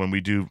we do when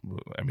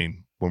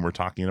when we're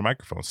talking in a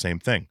microphone, same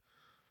thing.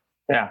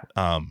 Yeah.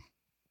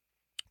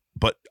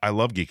 But I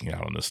love geeking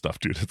out on this stuff,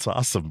 dude. It's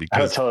awesome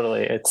because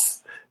totally.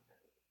 It's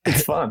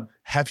fun.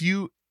 Have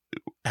you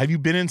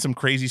been in some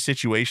crazy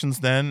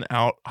situations then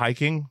out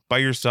hiking by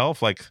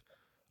yourself? Like,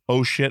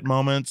 oh shit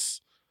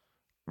moments.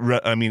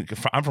 I mean,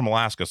 I'm from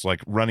Alaska, so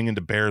like running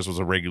into bears was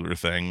a regular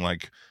thing,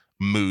 like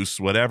moose,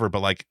 whatever,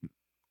 but like,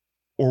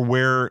 or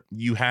where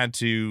you had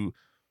to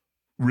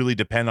really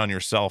depend on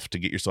yourself to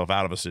get yourself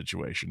out of a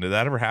situation. Did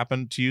that ever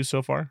happen to you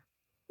so far?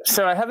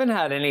 So I haven't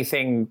had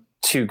anything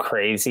too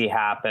crazy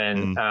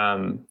happen.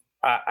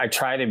 I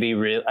try to be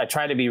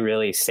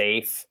really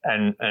safe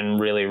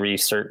and really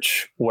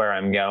research where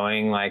I'm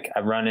going. Like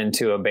I've run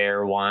into a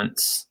bear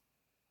once.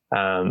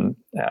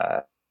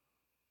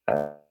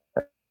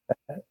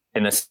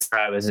 In this,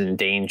 I was in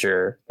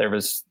danger. There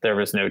was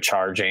no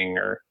charging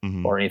or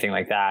anything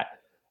like that.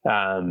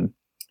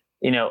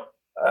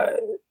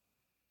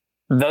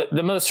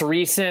 The most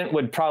recent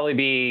would probably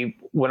be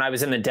when I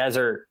was in the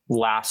desert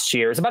last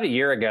year. It was about a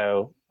year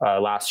ago,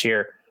 last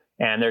year.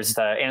 And there's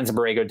the Anza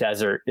Borrego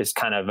Desert is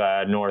kind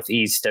of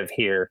northeast of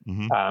here,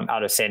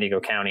 out of San Diego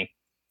County.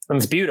 And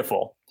it's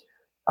beautiful,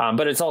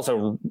 but it's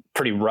also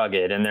pretty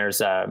rugged. And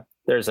there's a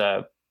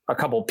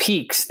couple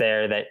peaks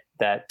there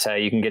that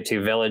you can get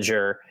to,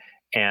 Villager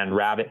and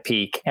Rabbit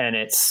Peak. And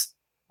it's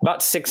about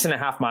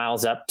 6.5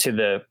 miles up to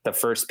the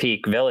first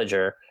peak,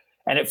 Villager.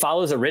 And it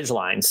follows a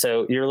ridgeline.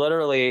 So you're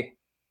literally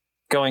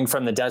going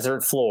from the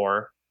desert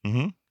floor,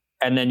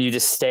 and then you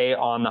just stay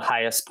on the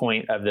highest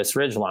point of this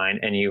ridgeline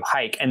and you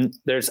hike. And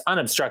there's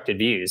unobstructed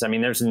views. I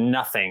mean, there's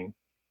nothing.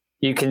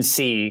 You can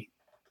see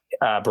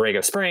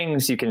Borrego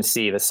Springs. You can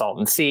see the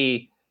Salton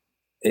Sea.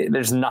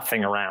 There's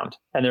nothing around.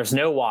 And there's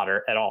no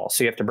water at all.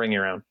 So you have to bring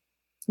your own.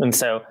 And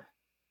so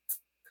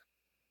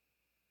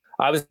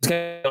I was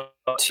going to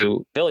go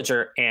to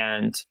Villager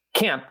and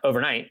camp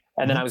overnight.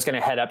 And then I was going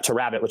to head up to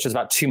Rabbit, which is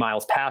about 2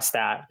 miles past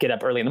that, get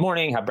up early in the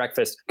morning, have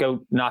breakfast,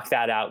 go knock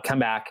that out, come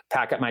back,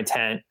 pack up my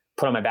tent,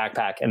 put on my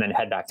backpack, and then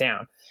head back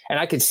down. And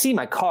I could see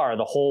my car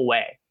the whole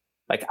way.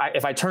 Like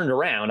if I turned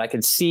around, I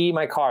could see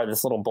my car,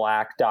 this little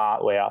black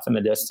dot way off in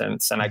the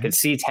distance. And I could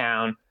see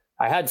town.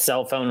 I had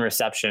cell phone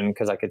reception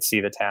because I could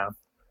see the town.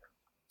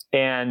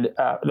 And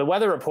the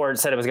weather report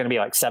said it was going to be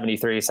like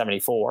 73,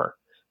 74.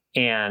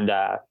 And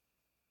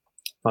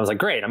I was like,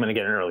 great, I'm going to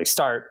get an early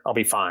start. I'll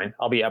be fine.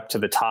 I'll be up to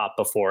the top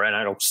before, and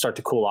it'll start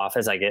to cool off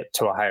as I get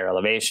to a higher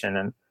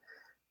elevation.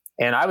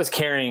 And I was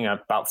carrying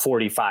about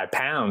 45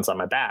 pounds on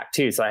my back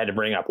too. So I had to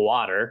bring up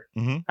water.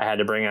 I had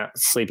to bring up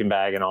sleeping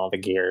bag and all the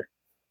gear.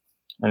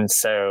 And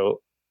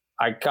so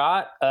I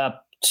got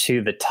up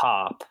to the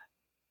top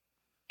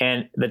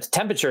and the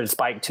temperature had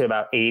spiked to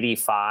about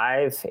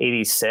 85,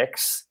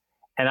 86.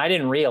 And I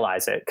didn't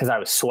realize it because I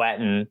was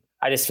sweating.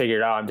 I just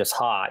figured, I'm just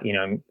hot,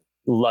 I'm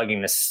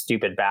lugging this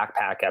stupid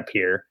backpack up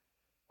here.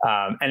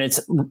 And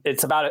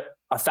it's about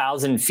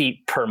 1,000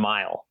 feet per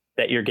mile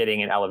that you're getting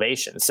in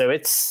elevation. So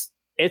it's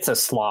a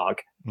slog,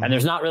 and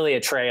there's not really a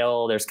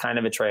trail. There's kind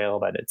of a trail,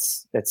 but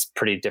it's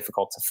pretty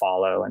difficult to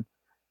follow. And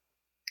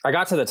I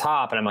got to the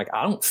top and I'm like,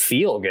 I don't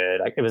feel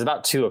good. It was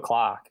about 2:00,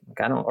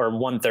 or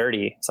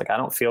 1:30. It's like, I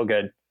don't feel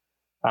good.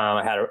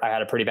 I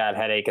had a pretty bad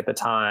headache at the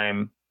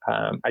time.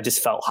 I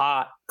just felt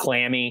hot,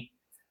 clammy.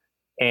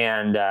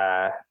 And,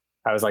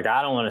 I was like,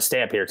 I don't want to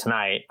stay up here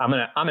tonight. I'm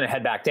going to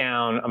head back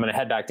down. I'm going to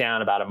head back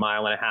down about 1.5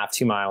 miles,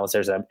 2 miles.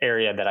 There's an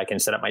area that I can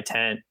set up my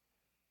tent.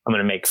 I'm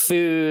going to make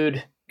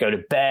food, go to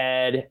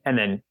bed, and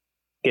then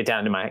get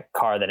down to my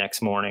car the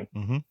next morning.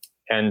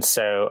 And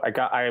so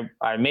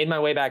I made my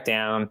way back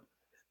down,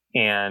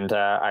 and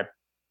I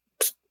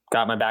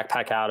got my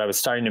backpack out. I was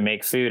starting to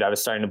make food. I was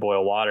starting to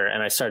boil water,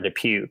 and I started to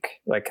puke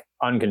like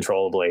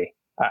uncontrollably.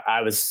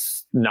 I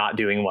was not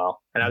doing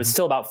well. And I was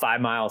still about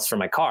 5 miles from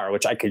my car,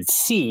 which I could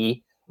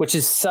see, which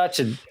is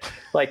such a,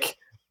 like,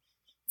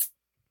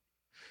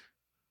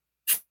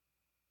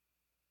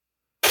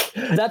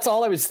 that's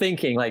all I was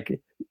thinking. Like,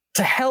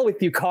 to hell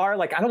with you, car.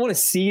 Like, I don't want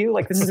to see you.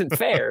 Like, this isn't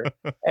fair.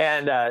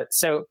 And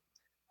so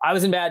I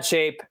was in bad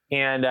shape,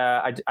 and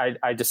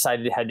I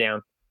decided to head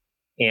down,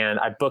 and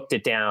I booked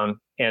it down,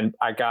 and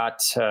I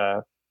got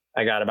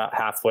about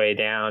halfway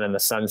down, and the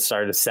sun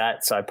started to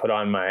set. So I put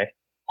on my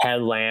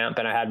headlamp,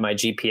 and I had my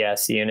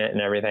GPS unit and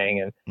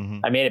everything,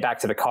 and I made it back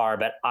to the car,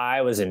 but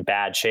I was in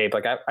bad shape.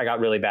 Like I got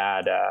really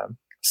bad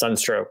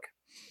sunstroke,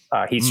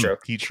 heat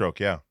stroke.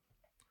 Yeah.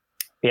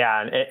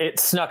 And it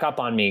snuck up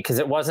on me because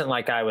it wasn't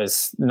like I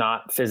was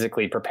not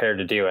physically prepared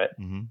to do it.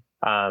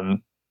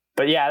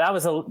 But yeah, I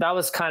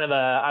was kind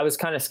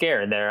of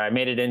scared there. I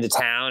made it into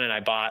town and I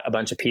bought a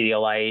bunch of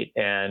Pedialyte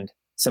and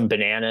some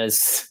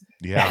bananas.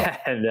 Yeah.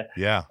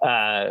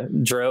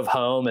 And drove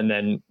home. And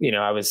then,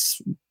 I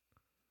was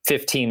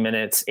 15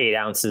 minutes, 8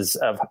 ounces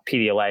of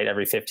Pedialyte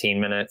every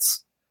 15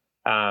 minutes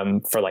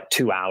for like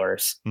 2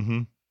 hours.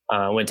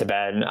 Went to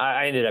bed and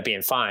I ended up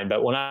being fine.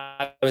 But when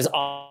I was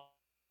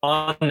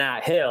on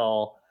that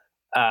hill,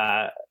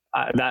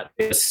 that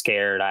was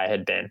scared I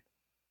had been.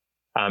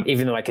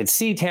 Even though I could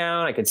see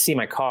town, I could see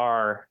my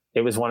car.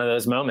 It was one of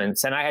those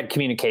moments, and I had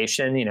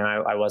communication.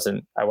 I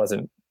wasn't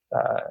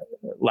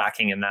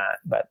lacking in that.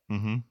 But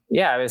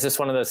yeah, it was just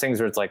one of those things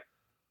where it's like,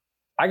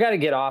 I got to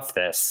get off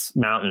this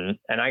mountain,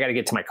 and I got to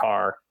get to my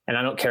car, and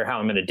I don't care how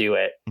I'm going to do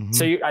it.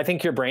 So I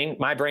think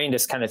my brain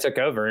just kind of took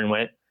over and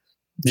went,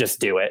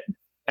 just do it.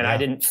 And I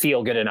didn't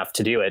feel good enough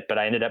to do it, but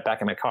I ended up back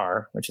in my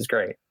car, which is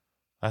great.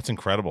 That's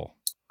incredible.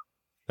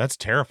 That's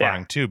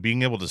terrifying too.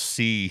 Being able to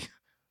see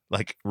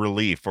like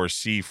relief or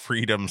see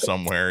freedom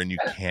somewhere and you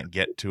can't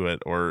get to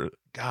it, or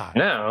God,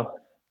 no,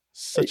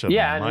 such a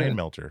mind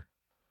melter.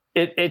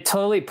 It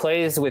totally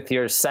plays with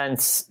your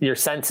senses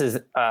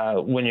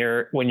when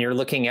you're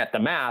looking at the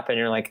map and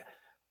you're like,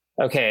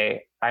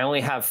 okay, I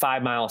only have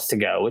 5 miles to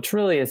go, which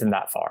really isn't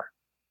that far.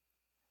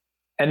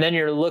 And then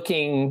you're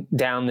looking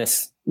down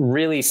this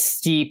really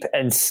steep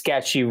and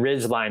sketchy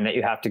ridgeline that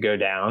you have to go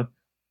down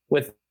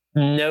with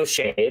no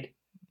shade.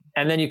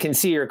 And then you can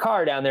see your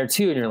car down there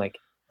too. And you're like,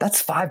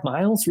 that's 5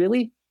 miles,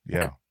 really?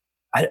 Yeah.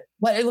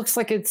 It looks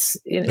like it's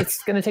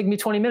going to take me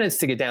 20 minutes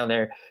to get down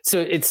there. So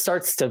it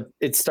starts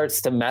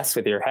to mess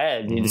with your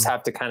head. You just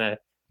have to kind of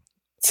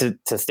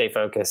to stay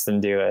focused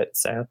and do it.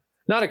 So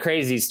not a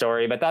crazy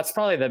story, but that's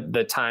probably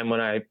the time when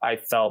I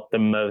felt the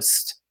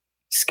most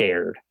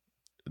scared.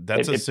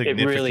 That's a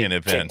significant really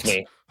event.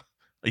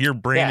 Your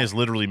brain is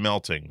literally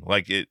melting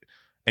like it,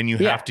 and you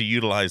have to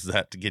utilize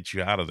that to get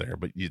you out of there,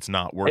 but it's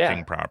not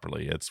working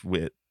properly. It's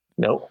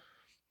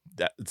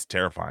it's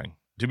terrifying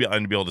to be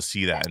able to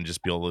see that and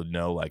just be able to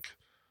know, like,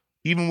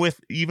 even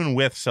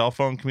with cell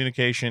phone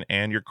communication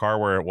and your car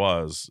where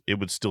it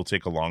would still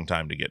take a long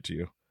time to get to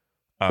you.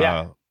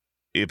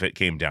 If it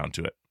came down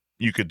to it,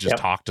 you could just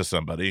talk to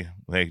somebody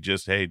like,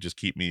 hey, just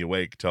keep me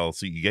awake till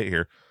you get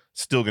here.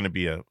 Still going to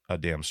be a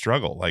damn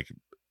struggle. Like,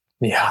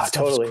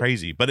 totally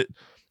crazy, but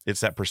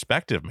it's that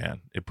perspective,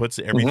 man. It puts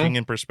everything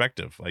in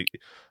perspective. Like,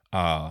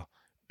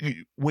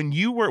 when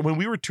we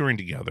were touring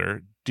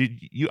together,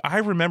 I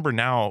remember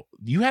now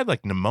you had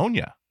like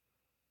pneumonia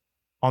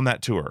on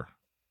that tour.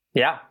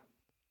 Yeah.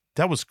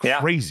 That was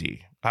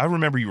crazy. I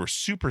remember you were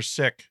super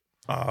sick.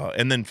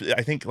 And then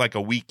I think like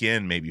a week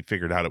in, maybe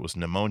figured out it was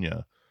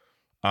pneumonia.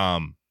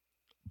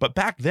 But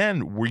back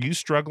then, were you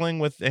struggling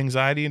with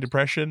anxiety and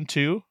depression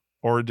too?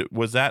 Or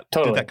was that,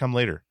 did that come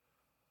later?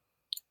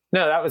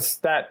 No, that was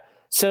that.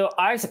 So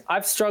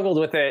I've struggled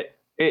with it.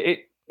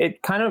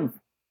 It kind of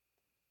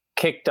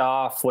kicked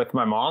off with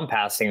my mom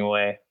passing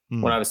away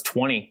when I was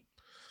 20.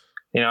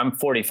 I'm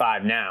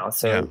 45 now,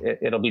 so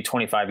it'll be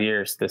 25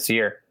 years this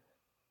year.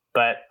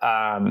 But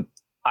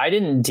I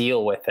didn't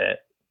deal with it,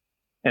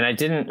 and I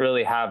didn't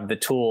really have the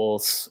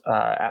tools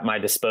at my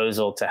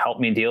disposal to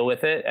help me deal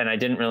with it. And I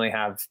didn't really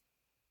have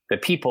the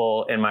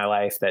people in my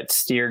life that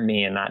steered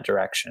me in that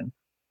direction.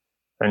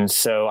 And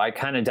so I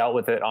kind of dealt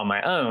with it on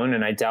my own,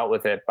 and I dealt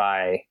with it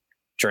by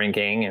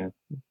drinking and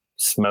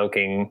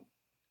smoking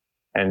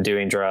and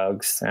doing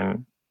drugs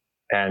and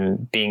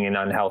being in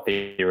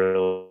unhealthy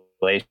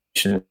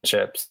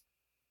relationships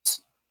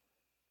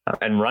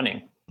and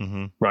running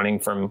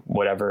from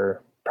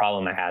whatever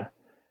problem I had.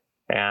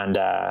 And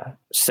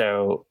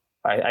so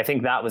I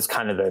think that was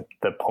kind of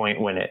the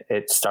point when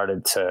it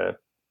started to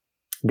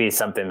be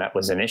something that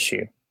was an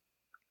issue.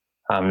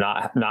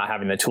 Not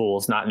having the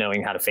tools, not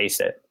knowing how to face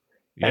it.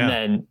 Yeah. And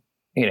then,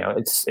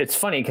 it's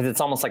funny because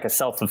it's almost like a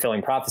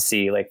self-fulfilling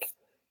prophecy. Like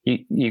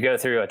you go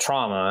through a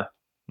trauma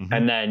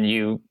and then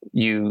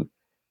you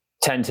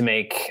tend to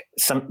make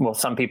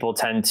some people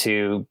tend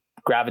to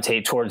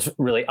gravitate towards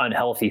really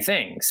unhealthy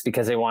things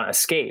because they want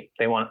escape.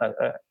 They want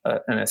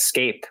an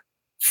escape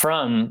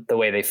from the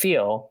way they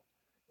feel,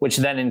 which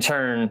then in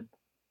turn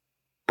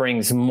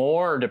brings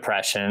more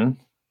depression.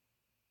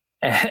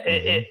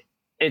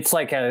 It's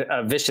like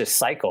a vicious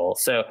cycle.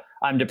 So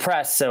I'm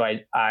depressed. So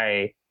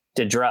I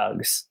did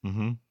drugs,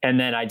 and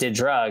then I did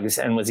drugs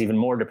and was even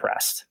more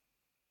depressed.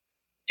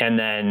 And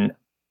then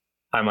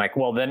I'm like,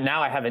 well, then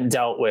now I haven't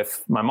dealt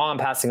with my mom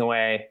passing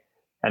away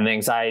and the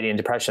anxiety and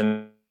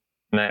depression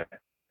that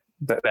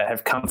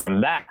have come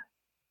from that.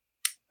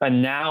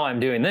 And now I'm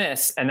doing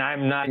this, and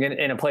I'm not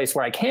in a place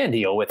where I can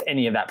deal with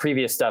any of that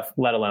previous stuff,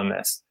 let alone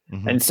this.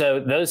 And so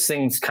those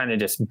things kind of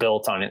just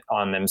built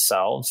on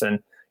themselves. And,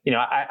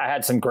 I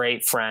had some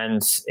great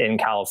friends in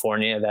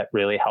California that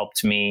really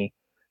helped me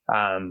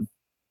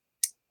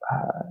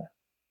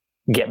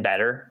get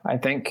better, I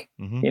think,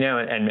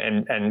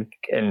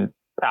 and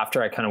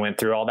after I kind of went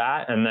through all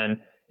that. And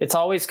then it's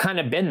always kind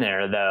of been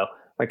there though.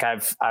 Like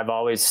I've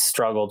always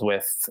struggled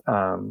with,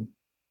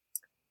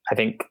 I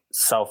think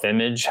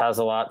self-image has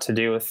a lot to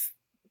do with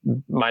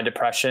my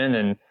depression,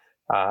 and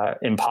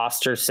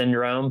imposter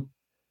syndrome.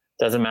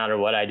 Doesn't matter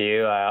what I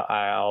do.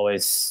 I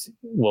always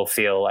will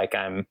feel like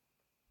I'm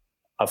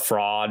a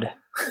fraud.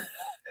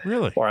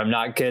 Really? Or I'm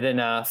not good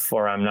enough,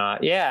 or I'm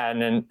not. Yeah.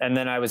 And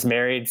then I was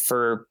married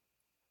for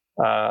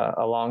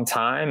a long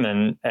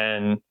time,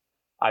 and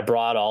I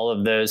brought all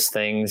of those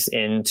things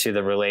into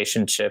the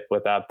relationship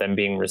without them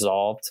being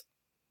resolved.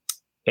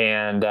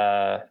 And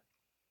I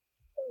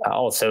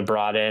also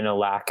brought in a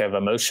lack of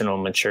emotional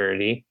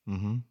maturity,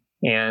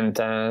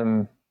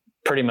 and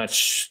pretty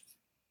much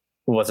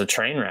was a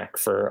train wreck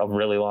for a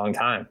really long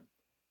time.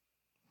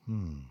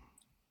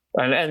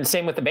 And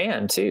same with the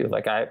band too.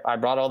 Like I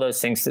brought all those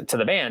things to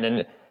the band,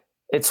 and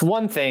it's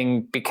one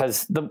thing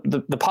because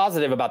the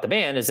positive about the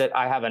band is that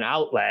I have an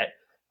outlet.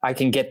 I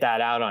can get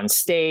that out on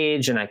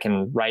stage, and I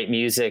can write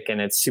music,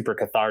 and it's super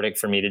cathartic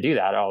for me to do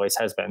that. It always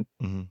has been.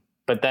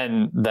 But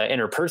then the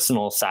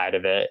interpersonal side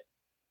of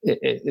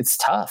it's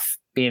tough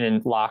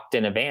being locked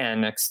in a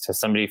van next to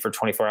somebody for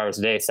 24 hours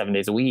a day, 7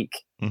 days a week.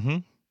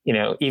 You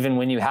know, even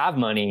when you have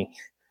money.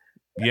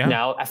 Yeah.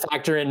 Now, I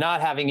factor in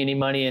not having any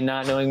money and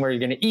not knowing where you're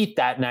going to eat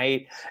that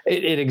night.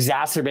 It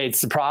exacerbates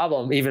the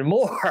problem even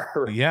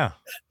more. Yeah.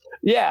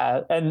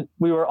 Yeah. And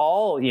we were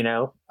all, you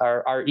know,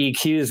 our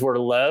EQs were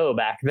low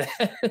back then.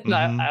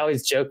 I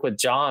always joke with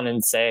John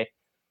and say,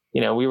 you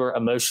know, we were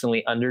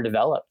emotionally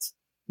underdeveloped.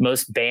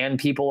 Most band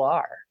people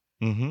are.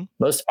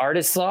 Most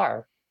artists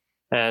are.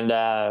 And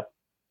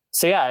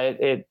so, yeah,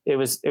 it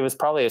was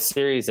probably a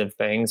series of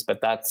things, but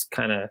that's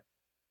kind of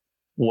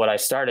what I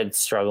started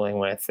struggling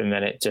with, and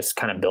then it just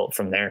kind of built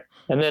from there.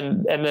 And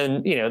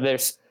then you know,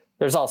 there's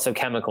also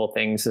chemical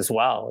things as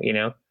well, you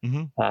know.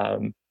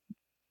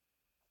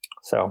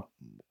 So,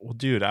 well,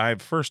 dude,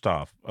 first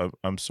off,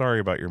 I'm sorry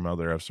about your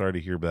mother. I'm sorry to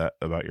hear that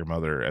about your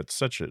mother at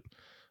such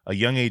a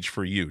young age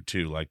for you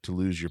too, like to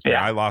lose your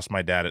parent. I lost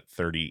my dad at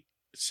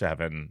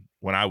 37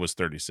 when I was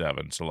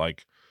 37, so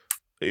like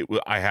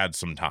I had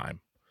some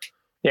time.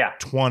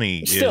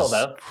 20 still is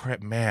though.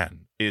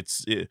 Man,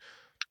 it's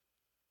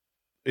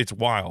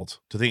wild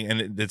to think.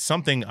 And it's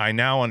something I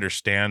now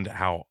understand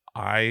how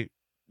I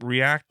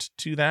react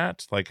to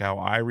that, like how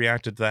I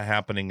reacted to that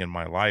happening in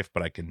my life,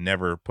 but I can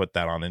never put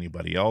that on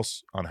anybody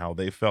else on how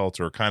they felt,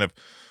 or kind of,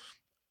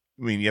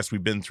 I mean, yes,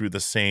 we've been through the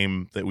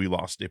same, that we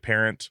lost a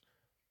parent.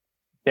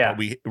 But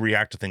we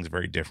react to things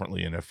very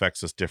differently, and it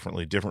affects us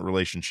differently, different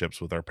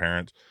relationships with our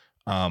parents.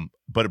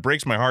 But it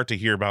breaks my heart to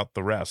hear about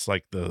the rest,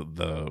 like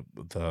the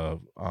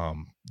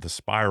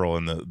spiral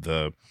and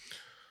the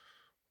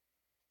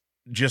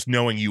just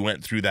knowing you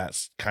went through that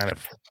kind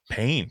of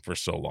pain for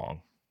so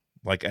long.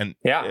 Like, and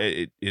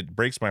it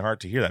breaks my heart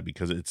to hear that,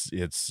 because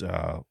it's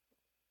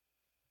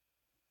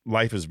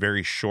life is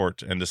very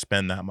short, and to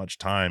spend that much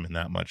time and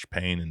that much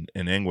pain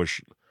and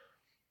anguish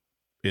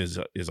is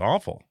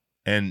awful.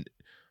 And,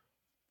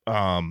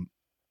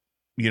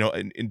 you know,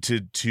 and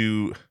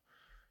to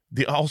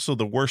also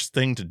the worst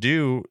thing to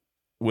do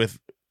with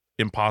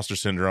imposter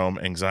syndrome,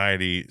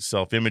 anxiety,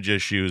 self-image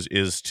issues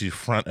is to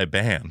front a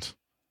band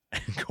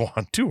and go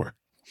on tour,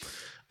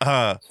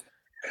 to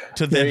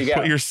then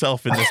put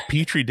yourself in this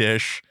petri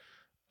dish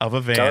of a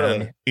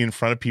van in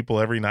front of people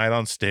every night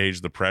on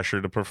stage, the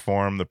pressure to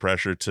perform, the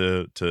pressure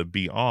to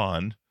be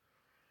on.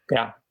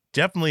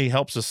 Definitely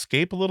helps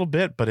escape a little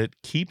bit, but it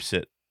keeps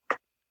it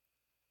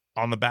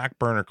on the back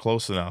burner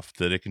close enough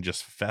that it can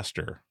just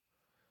fester.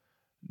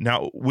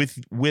 Now, with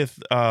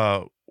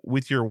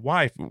your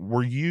wife,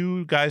 were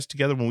you guys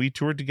together when we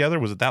toured together?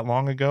 Was it that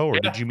long ago, or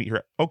did you meet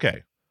her?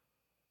 Okay.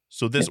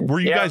 So were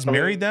you guys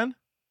married then?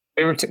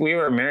 We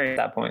were married at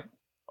that point.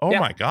 Oh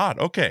my God.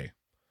 Okay.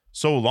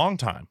 So a long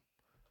time.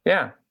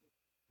 Yeah.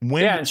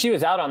 And she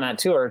was out on that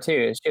tour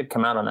too. She had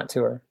come out on that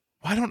tour.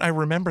 Why don't I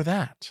remember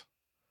that?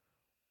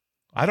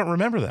 I don't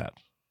remember that.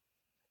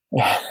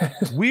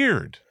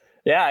 Weird.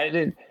 Yeah, I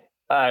did.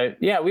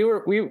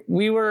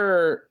 We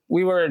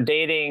were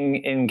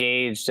dating,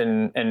 engaged,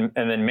 and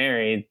then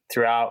married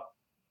throughout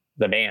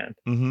the band.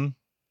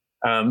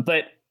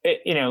 But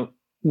you know,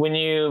 when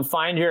you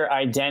find your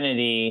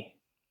identity.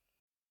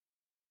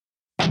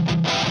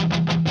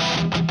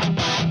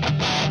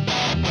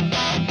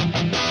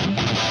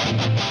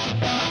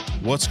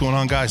 What's going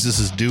on, guys? This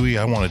is Dewey.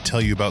 I want to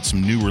tell you about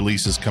some new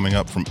releases coming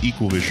up from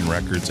Equal Vision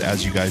Records.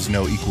 As you guys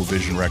know, Equal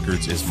Vision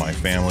Records is my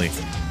family,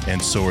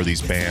 and so are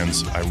these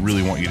bands. I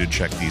really want you to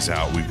check these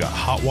out. We've got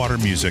Hot Water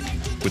Music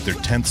with their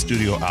 10th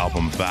studio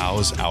album,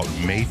 Vows, out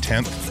May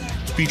 10th,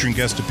 featuring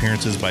guest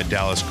appearances by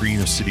Dallas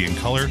Green of City and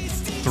Color,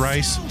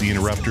 Thrice, The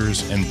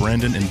Interrupters, and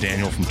Brendan and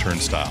Daniel from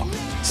Turnstile.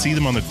 See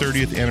them on their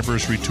 30th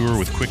anniversary tour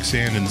with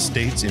Quicksand in the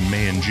States in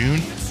May and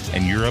June,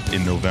 and Europe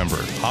in November.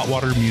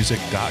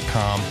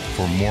 Hotwatermusic.com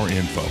for more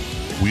info.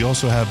 We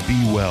also have Be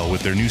Well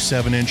with their new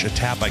 7-inch A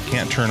Tap I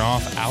Can't Turn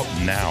Off, out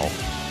now.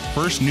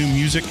 First new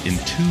music in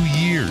 2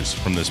 years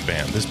from this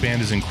band. This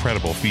band is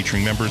incredible,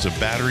 featuring members of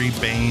Battery,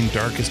 Bane,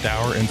 Darkest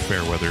Hour, and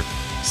Fairweather.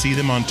 See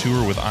them on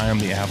tour with I Am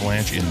the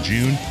Avalanche in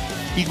June.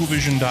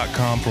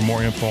 EqualVision.com for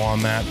more info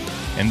on that.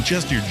 And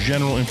just your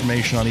general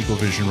information on Equal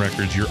Vision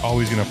Records, you're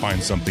always going to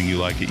find something you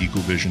like at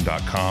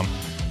EqualVision.com.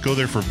 Go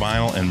there for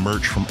vinyl and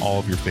merch from all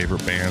of your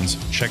favorite bands.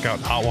 Check out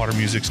Hot Water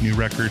Music's new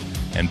record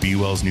and Be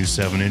Well's new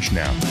 7-inch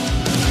now.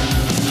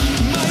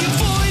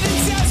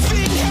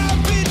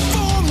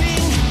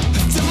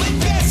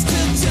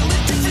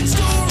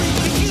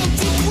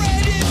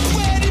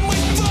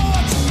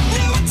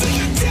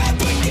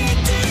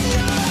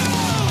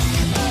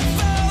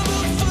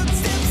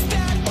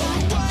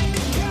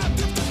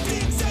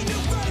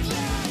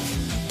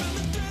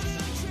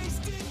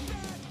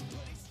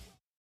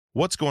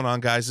 What's going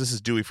on, guys? This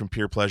is Dewey from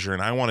Peer Pleasure,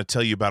 and I want to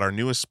tell you about our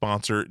newest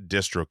sponsor,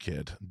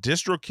 DistroKid.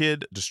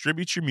 DistroKid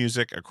distributes your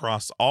music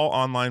across all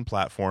online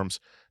platforms.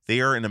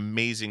 They are an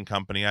amazing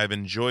company. I've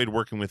enjoyed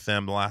working with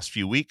them the last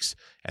few weeks,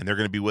 and they're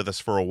going to be with us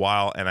for a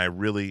while, and I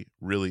really,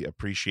 really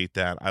appreciate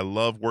that. I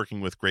love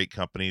working with great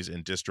companies,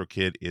 and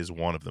DistroKid is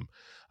one of them.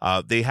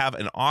 They have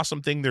an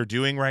awesome thing they're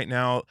doing right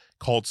now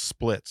called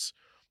splits.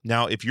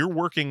 Now, if you're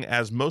working,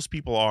 as most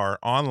people are,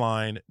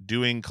 online,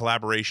 doing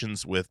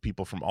collaborations with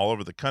people from all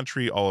over the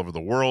country, all over the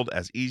world,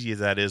 as easy as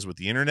that is with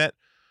the internet,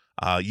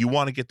 you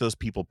want to get those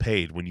people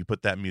paid when you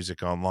put that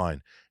music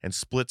online. And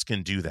splits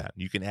can do that.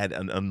 You can add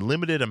an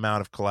unlimited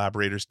amount of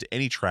collaborators to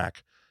any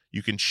track.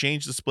 You can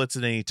change the splits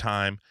at any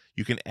time.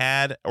 You can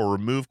add or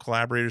remove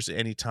collaborators at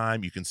any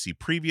time. You can see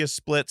previous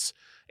splits.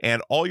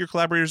 And all your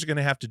collaborators are going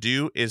to have to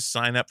do is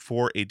sign up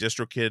for a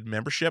DistroKid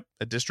membership,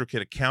 a DistroKid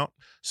account,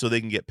 so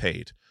they can get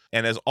paid.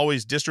 And as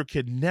always,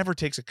 DistroKid never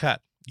takes a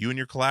cut. You and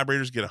your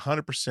collaborators get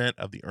 100%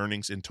 of the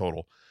earnings in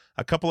total.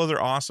 A couple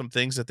other awesome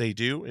things that they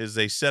do is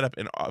they set up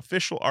an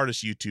official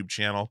artist YouTube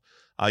channel.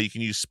 You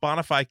can use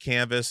Spotify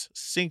Canvas,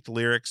 synced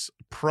lyrics,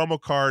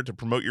 promo card to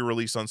promote your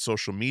release on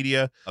social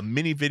media, a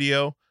mini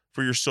video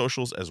for your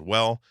socials as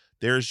well.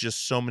 There's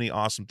just so many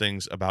awesome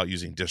things about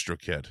using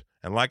DistroKid.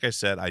 And like I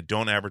said, I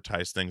don't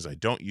advertise things I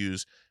don't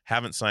use,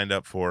 haven't signed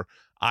up for.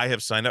 I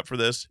have signed up for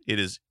this. It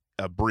is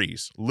a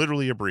breeze,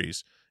 literally a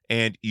breeze.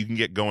 And you can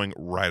get going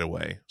right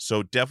away.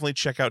 So definitely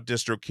check out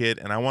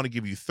DistroKid, and I want to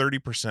give you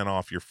 30%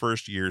 off your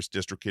first year's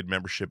DistroKid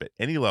membership at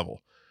any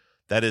level.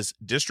 That is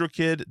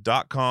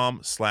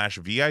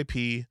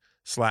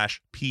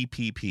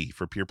distrokid.com/VIP/PPP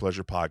for Peer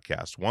Pleasure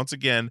Podcast. Once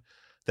again,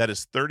 that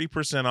is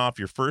 30% off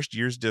your first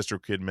year's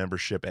DistroKid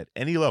membership at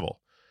any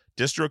level.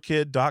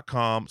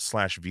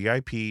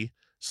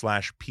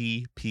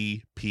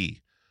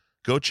 distrokid.com/VIP/PPP.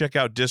 Go check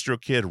out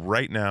DistroKid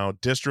right now,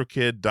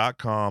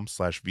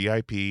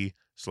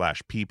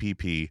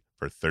 distrokid.com/VIP/PPP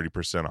for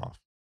 30% off.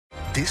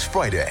 This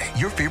Friday,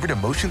 your favorite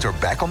emotions are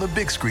back on the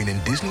big screen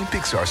in Disney and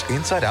Pixar's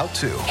Inside Out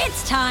 2.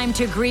 It's time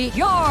to greet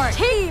your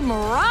Team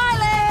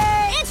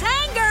Riley. It's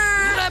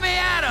anger. Let me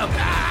at him.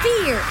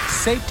 Fear.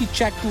 Safety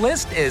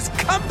checklist is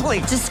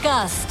complete.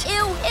 Disgust. Ew,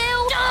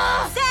 ew.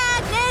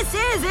 Sadness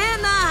is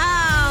in the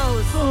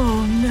house.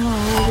 Oh, no.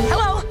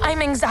 Hello,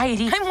 I'm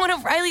anxiety. I'm one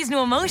of Riley's new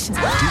emotions.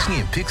 Disney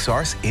and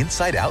Pixar's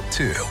Inside Out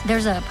 2.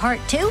 There's a part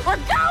 2? We're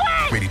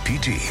going! Rated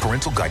PG.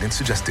 Parental guidance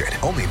suggested.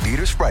 Only in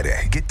theaters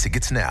Friday. Get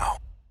tickets now.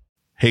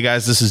 Hey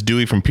guys, this is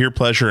Dewey from Peer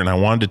Pleasure, and I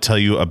wanted to tell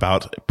you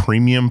about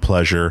Premium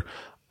Pleasure,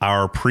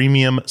 our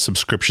premium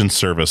subscription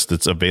service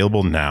that's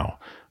available now.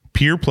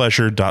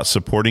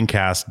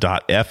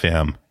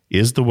 peerpleasure.supportingcast.fm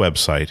is the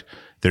website.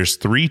 There's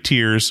 3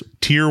 tiers,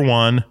 Tier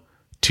 1,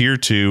 Tier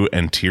 2,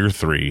 and Tier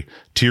 3.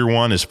 Tier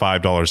 1 is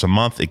 $5 a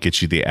month. It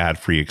gets you the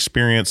ad-free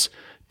experience.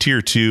 Tier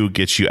 2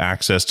 gets you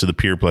access to the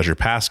Peer Pleasure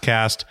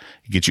Passcast.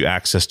 It gets you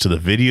access to the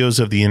videos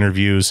of the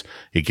interviews.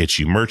 It gets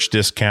you merch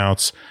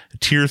discounts.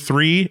 Tier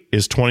 3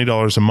 is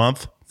 $20 a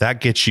month. That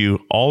gets you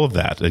all of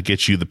that. It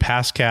gets you the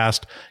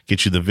Passcast,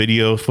 gets you the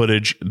video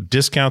footage,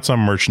 discounts on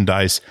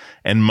merchandise,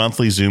 and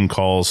monthly Zoom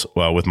calls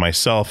with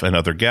myself and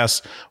other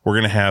guests. We're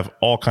going to have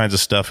all kinds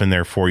of stuff in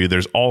there for you.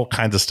 There's all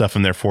kinds of stuff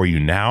in there for you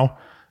now.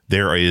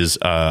 There is,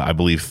 I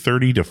believe,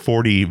 30 to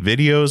 40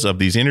 videos of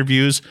these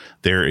interviews.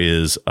 There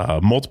is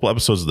multiple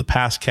episodes of the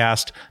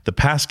Passcast. The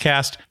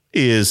Passcast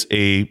is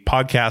a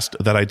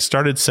podcast that I'd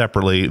started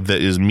separately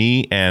that is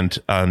me and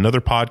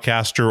another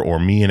podcaster or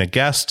me and a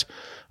guest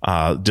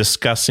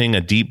discussing a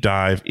deep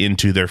dive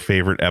into their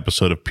favorite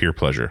episode of Peer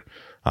Pleasure.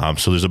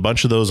 So there's a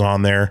bunch of those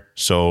on there.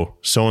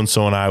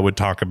 So-and-so and I would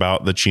talk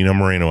about the Chino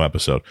Moreno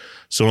episode.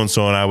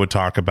 So-and-so and I would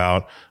talk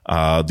about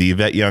the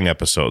Yvette Young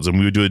episodes. And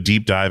we would do a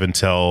deep dive and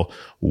tell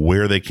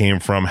where they came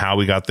from, how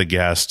we got the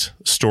guest,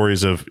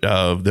 stories of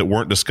that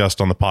weren't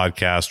discussed on the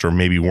podcast or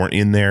maybe weren't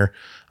in there.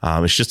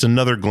 It's just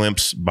another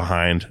glimpse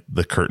behind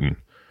the curtain.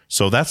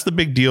 So that's the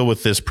big deal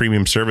with this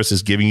premium service,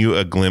 is giving you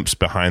a glimpse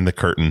behind the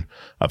curtain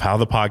of how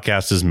the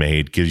podcast is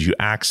made, gives you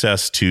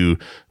access to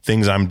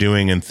things I'm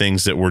doing and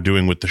things that we're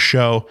doing with the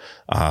show,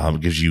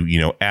 gives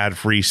you,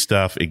 ad-free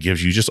stuff. It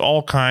gives you just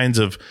all kinds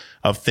of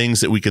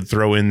things that we could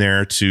throw in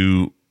there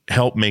to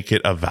help make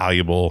it a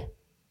valuable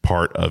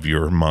part of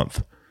your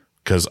month.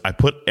 Because I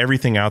put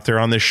everything out there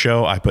on this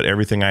show. I put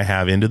everything I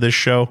have into this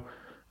show.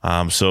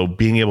 So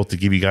being able to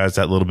give you guys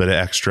that little bit of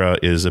extra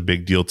is a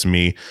big deal to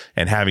me,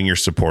 and having your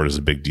support is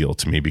a big deal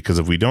to me, because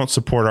if we don't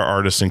support our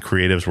artists and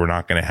creatives, we're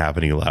not going to have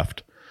any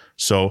left.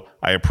 So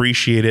I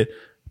appreciate it.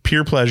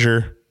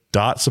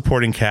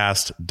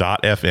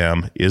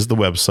 peerpleasure.supportingcast.fm is the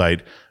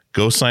website.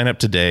 Go sign up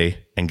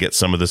today and get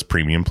some of this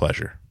premium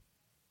pleasure.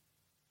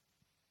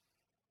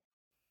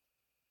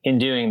 In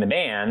doing the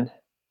band,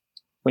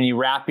 when you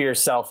wrap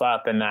yourself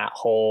up in that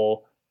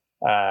whole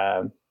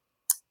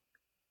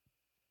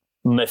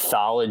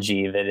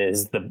mythology that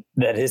is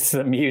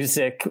the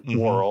music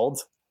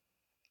world,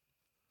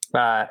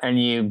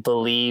 and you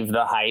believe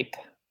the hype,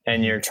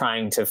 and you're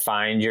trying to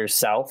find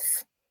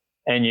yourself,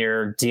 and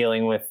you're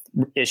dealing with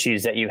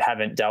issues that you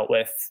haven't dealt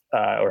with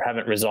or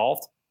haven't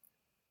resolved,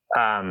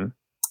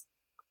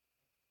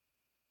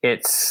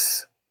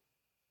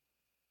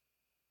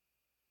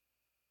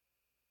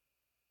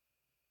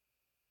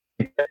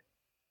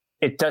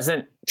 it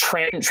doesn't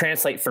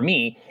translate for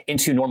me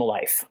into normal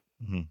life.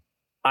 Mm-hmm.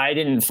 I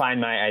didn't find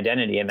my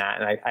identity in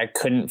that, and I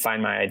couldn't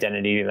find my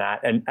identity in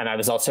that, and I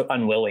was also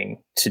unwilling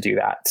to do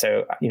that.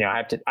 So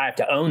I have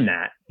to own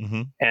that.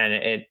 Mm-hmm.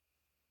 And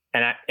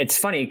it's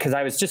funny because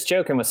I was just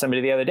joking with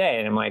somebody the other day,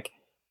 and I'm like,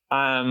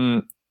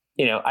 I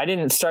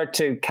didn't start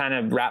to kind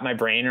of wrap my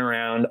brain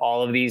around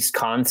all of these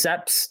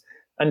concepts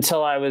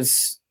until I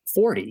was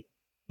 40,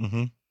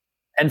 mm-hmm.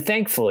 and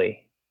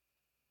thankfully.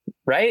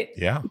 Right.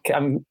 Yeah.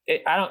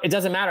 It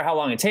doesn't matter how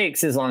long it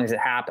takes as long as it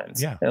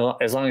happens. Yeah.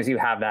 As long as you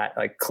have that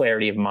like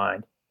clarity of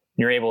mind,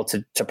 you're able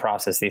to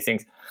process these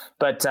things.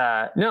 But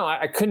no,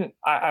 I couldn't,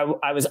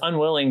 I was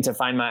unwilling to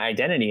find my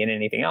identity in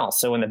anything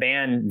else. So when the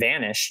band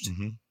vanished,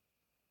 mm-hmm.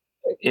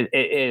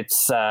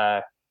 it's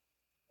oh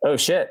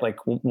shit. Like,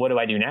 what do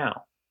I do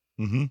now?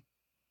 Mm-hmm.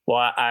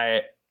 Well,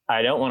 I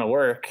don't want to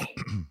work.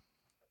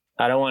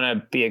 I don't want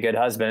to be a good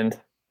husband.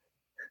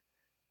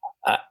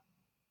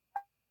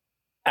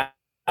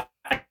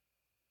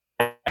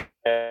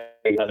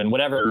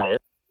 Whatever it is.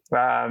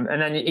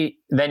 And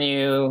then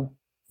you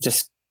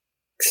just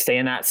stay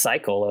in that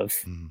cycle of,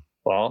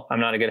 well, I'm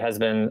not a good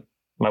husband.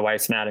 My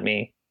wife's mad at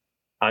me.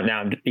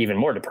 Now I'm even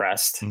more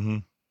depressed, mm-hmm.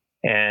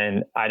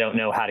 and I don't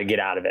know how to get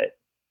out of it.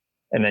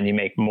 And then you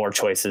make more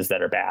choices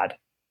that are bad,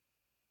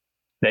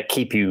 that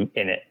keep you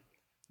in it.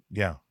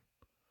 Yeah.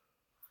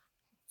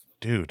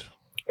 Dude.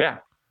 Yeah.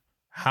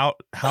 How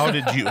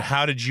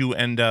did you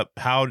end up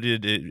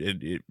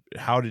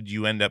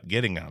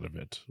getting out of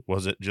it?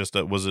 Was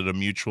it a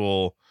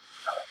mutual,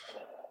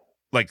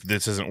 like,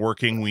 this isn't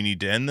working, we need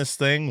to end this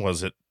thing?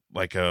 Was it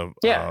like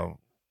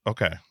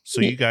okay.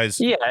 So you guys,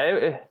 yeah,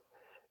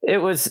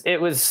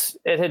 it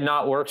had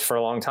not worked for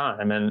a long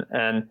time.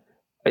 And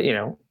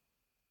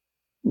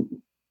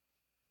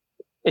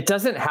it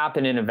doesn't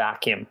happen in a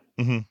vacuum.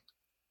 Mm-hmm.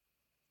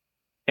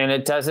 And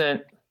it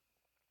doesn't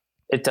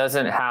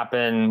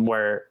happen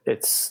where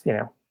it's,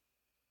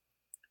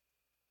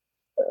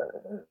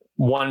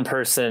 one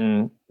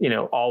person,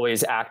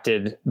 always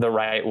acted the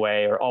right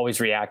way or always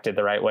reacted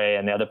the right way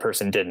and the other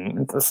person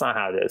didn't. That's not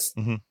how it is.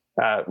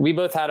 Mm-hmm. We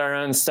both had our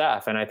own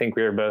stuff, and I think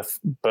we were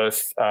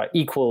both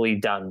equally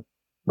done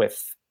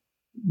with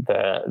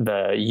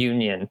the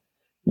union.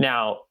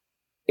 Now,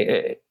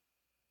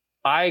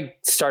 I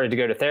started to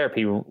go to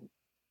therapy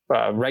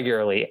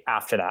regularly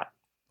after that.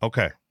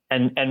 Okay.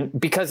 And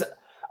because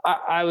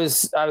I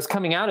was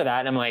coming out of that,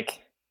 and I'm like,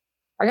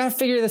 I got to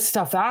figure this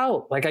stuff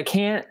out. Like,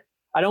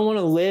 I don't want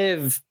to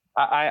live.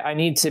 I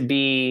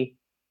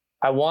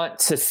want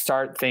to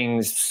start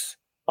things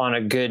on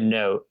a good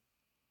note,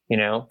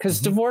 because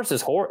mm-hmm. divorce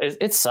is horrible.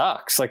 It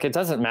sucks. Like, it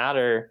doesn't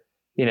matter,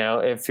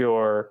 if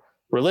you're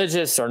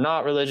religious or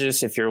not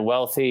religious, if you're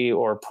wealthy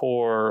or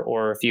poor,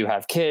 or if you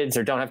have kids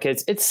or don't have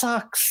kids, it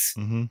sucks.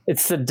 Mm-hmm.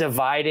 It's the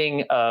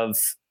dividing of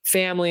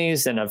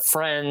families and of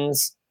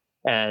friends,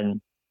 and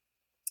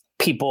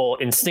people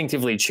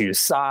instinctively choose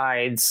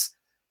sides,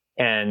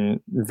 and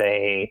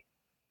they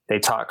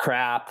talk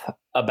crap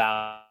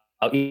about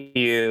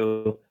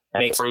you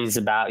and make stories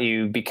about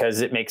you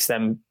because it makes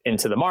them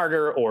into the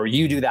martyr, or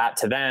you do that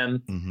to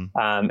them.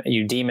 Mm-hmm.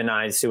 You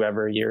demonize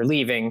whoever you're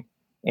leaving.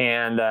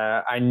 And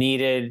I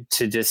needed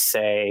to just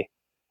say,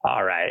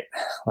 all right,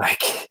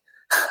 like,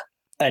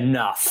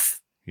 enough.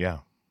 Yeah.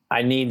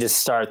 I need to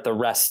start the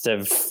rest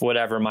of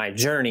whatever my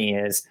journey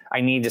is. I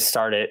need to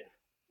start it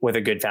with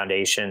a good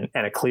foundation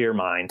and a clear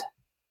mind,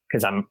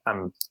 because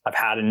I've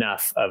had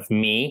enough of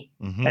me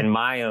mm-hmm. and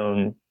my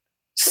own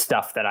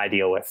stuff that I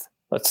deal with.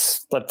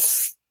 Let's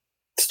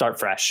start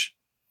fresh.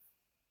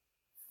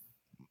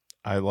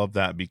 I love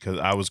that, because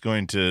I was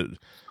going to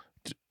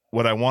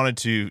what I wanted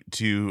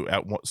to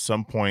at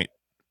some point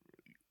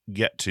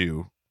get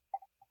to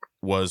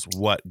was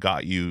what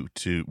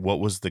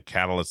was the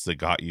catalyst that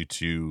got you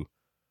to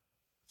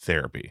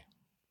therapy,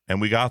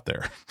 and we got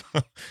there.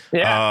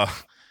 Yeah.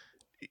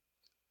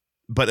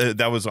 But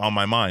that was on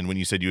my mind when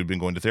you said you had been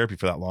going to therapy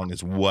for that long,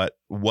 is what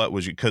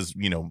was you, because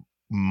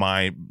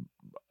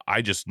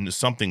I just,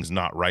 something's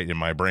not right in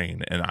my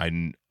brain,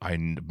 and I've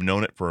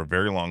known it for a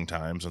very long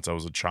time, since I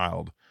was a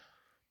child,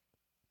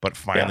 but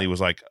finally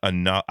was like,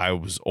 enough. I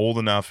was old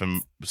enough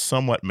and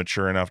somewhat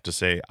mature enough to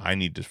say, I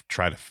need to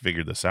try to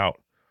figure this out.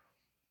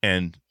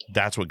 And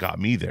that's what got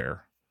me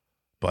there.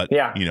 But,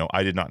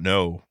 I did not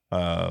know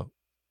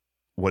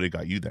what it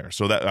got you there.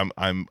 So that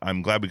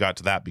I'm glad we got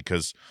to that,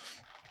 because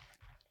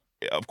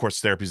of course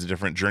therapy is a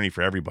different journey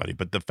for everybody.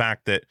 But the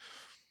fact that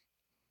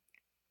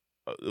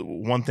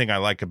one thing I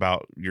like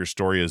about your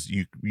story is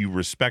you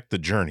respect the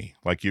journey.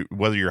 Like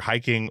whether you're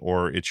hiking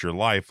or it's your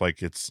life,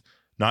 like it's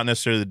not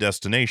necessarily the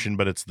destination,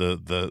 but it's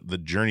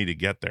the journey to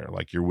get there.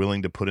 Like you're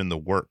willing to put in the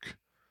work.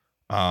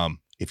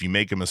 If you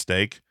make a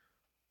mistake,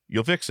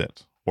 you'll fix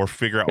it or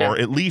figure out, or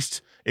at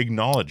least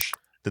acknowledge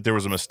that there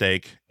was a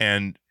mistake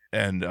and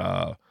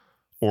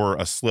or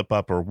a slip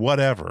up or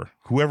whatever,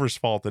 whoever's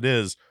fault it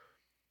is,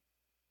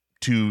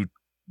 to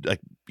like,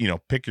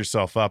 pick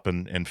yourself up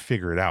and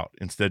figure it out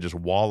instead of just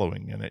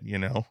wallowing in it,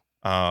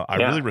 I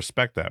really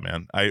respect that,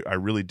 man. I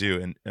really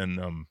do.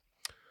 And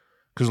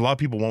because a lot of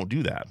people won't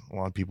do that. A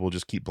lot of people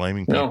just keep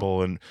blaming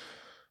people and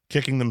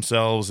kicking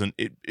themselves. And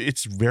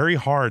it's very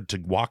hard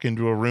to walk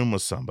into a room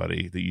with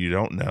somebody that you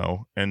don't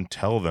know and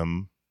tell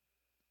them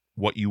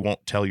what you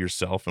won't tell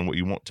yourself and what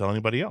you won't tell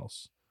anybody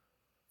else.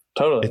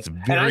 Totally. It's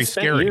very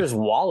scary. I spent years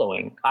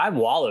wallowing. I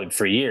wallowed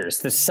for years.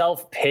 The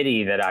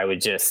self-pity that I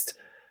would just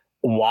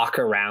walk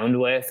around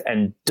with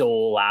and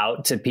dole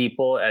out to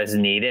people as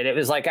needed. It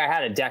was like I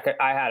had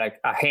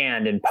a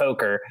hand in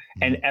poker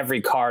and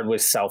every card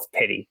was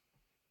self-pity.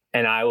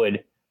 And I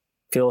would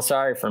feel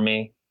sorry for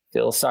me,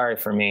 feel sorry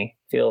for me,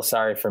 feel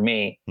sorry for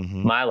me.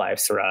 My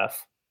life's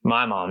rough.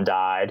 My mom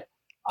died.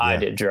 I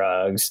did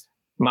drugs.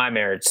 My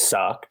marriage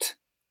sucked.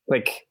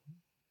 Like,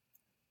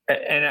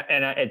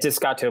 and it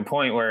just got to a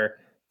point where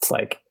it's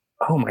like,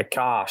 oh my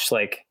gosh,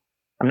 like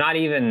I'm not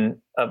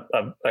even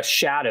a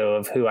shadow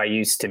of who I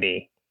used to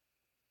be.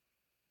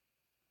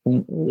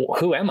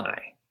 Who am I?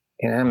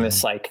 And I'm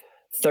this like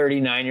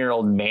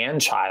 39-year-old man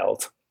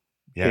child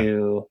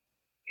who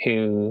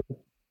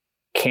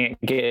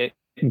can't get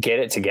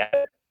it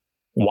together.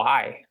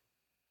 Why?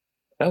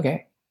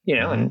 Okay.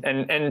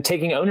 And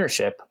taking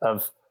ownership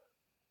of,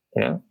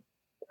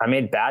 I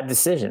made bad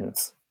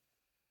decisions.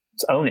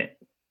 Let's own it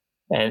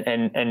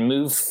and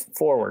move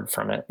forward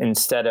from it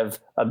instead of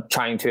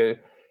trying to,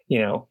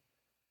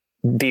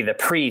 be the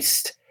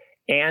priest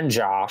and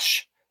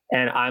Josh,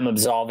 and I'm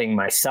absolving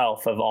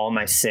myself of all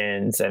my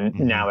sins, and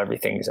now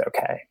everything's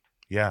okay.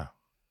 Yeah,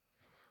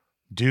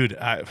 dude,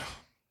 I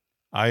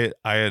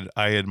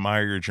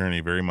admire your journey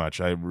very much.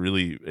 I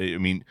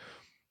mean,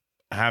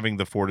 having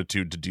the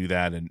fortitude to do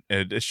that, and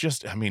it's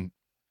just, I mean,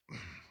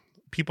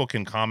 people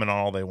can comment on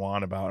all they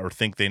want about or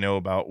think they know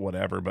about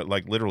whatever, but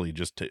like literally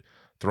just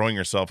throwing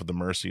yourself at the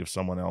mercy of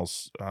someone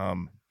else,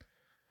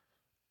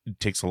 it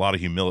takes a lot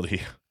of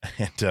humility.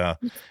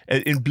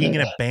 And being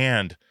in a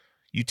band,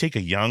 you take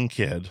a young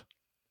kid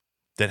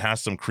that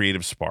has some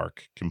creative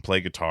spark, can play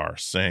guitar,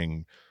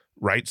 sing,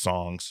 write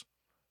songs,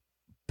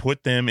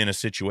 put them in a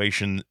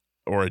situation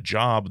or a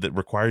job that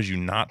requires you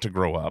not to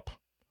grow up.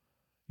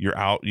 You're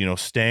out,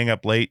 staying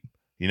up late,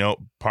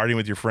 partying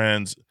with your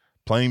friends,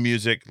 playing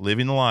music,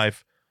 living the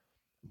life.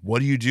 What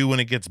do you do when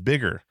it gets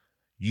bigger?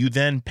 You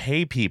then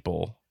pay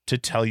people to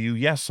tell you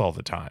yes all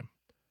the time.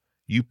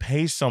 You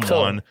pay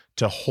someone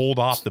to hold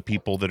off the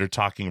people that are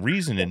talking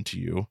reason into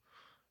you,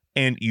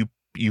 and you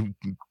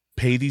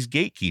pay these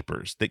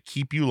gatekeepers that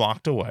keep you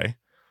locked away.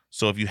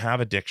 So if you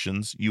have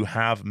addictions, you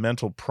have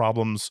mental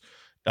problems,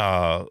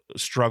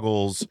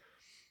 struggles,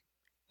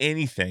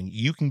 anything,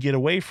 you can get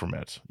away from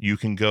it. You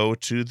can go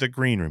to the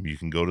green room, you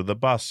can go to the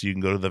bus, you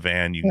can go to the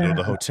van, you can go to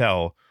the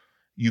hotel.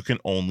 You can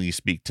only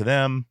speak to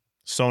them.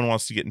 Someone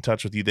wants to get in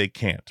touch with you, they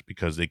can't,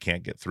 because they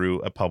can't get through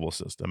a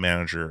publicist, a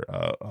manager,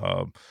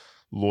 a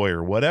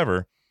lawyer,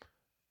 whatever.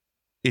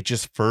 It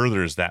just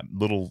furthers that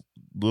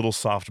little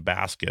soft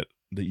basket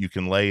that you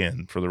can lay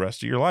in for the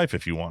rest of your life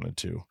if you wanted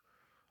to,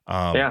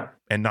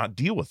 and not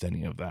deal with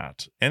any of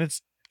that. And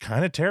it's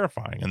kind of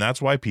terrifying. And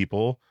that's why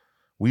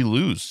we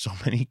lose so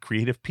many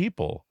creative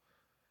people,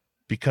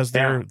 because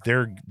they're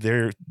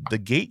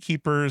the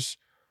gatekeepers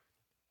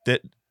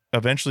that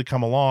eventually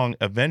come along,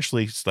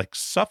 eventually like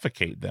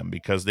suffocate them,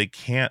 because they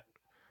can't.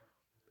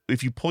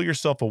 If you pull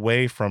yourself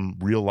away from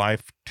real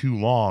life too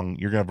long,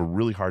 you're going to have a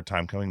really hard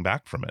time coming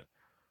back from it.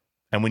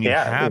 And when you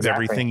have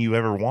everything you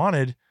ever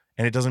wanted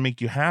and it doesn't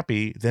make you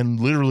happy, then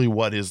literally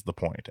what is the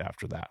point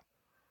after that?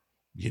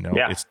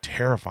 It's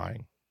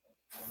terrifying.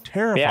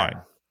 Terrifying.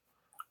 Yeah.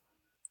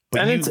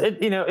 But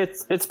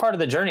it's part of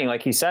the journey.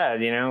 Like you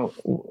said,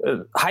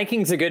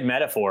 hiking's a good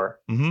metaphor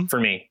for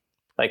me.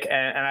 Like,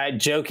 and I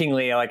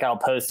jokingly, like, I'll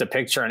post a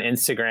picture on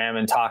Instagram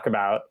and talk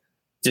about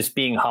just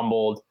being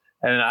humbled.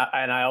 And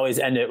I always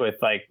end it with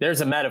like,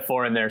 there's a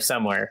metaphor in there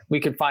somewhere.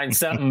 We could find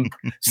something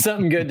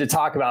good to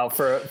talk about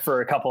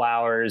for a couple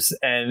hours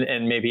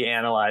and maybe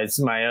analyze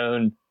my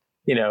own,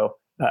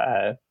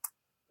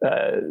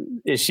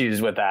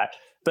 issues with that.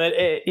 But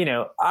I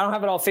don't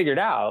have it all figured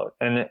out,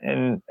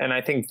 and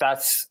I think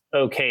that's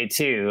okay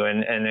too.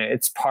 And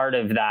it's part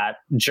of that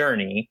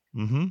journey,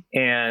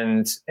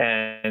 and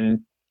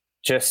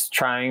just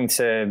trying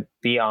to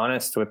be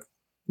honest with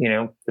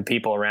the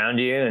people around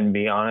you, and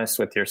be honest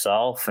with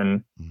yourself,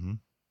 and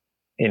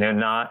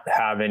not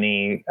have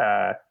any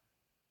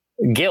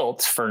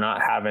guilt for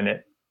not having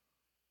it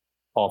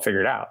all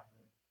figured out.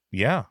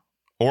 Yeah,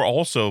 or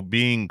also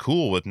being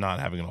cool with not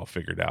having it all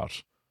figured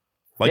out.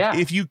 Like,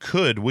 if you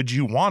could, would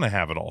you want to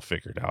have it all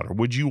figured out, or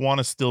would you want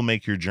to still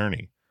make your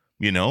journey?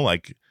 You know,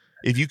 like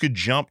if you could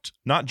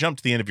not jump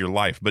to the end of your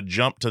life, but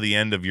jump to the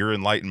end of your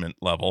enlightenment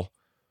level.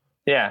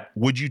 Yeah.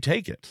 Would you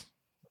take it?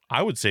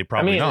 I would say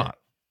probably not.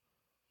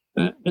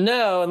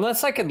 No,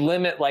 unless I could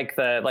limit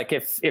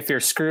if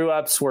your screw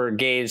ups were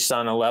gauged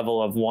on a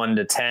level of 1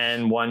 to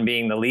 10, 1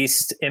 being the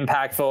least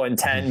impactful and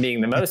 10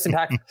 being the most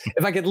impactful.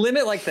 If I could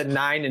limit like the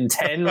 9 and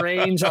 10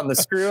 range on the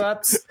screw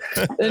ups,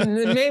 then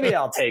maybe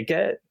I'll take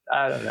it.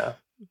 I don't know.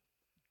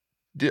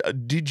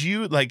 Did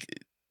you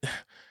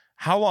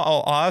how long?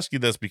 I'll ask you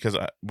this because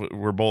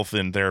we're both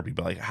in therapy,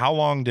 but like, how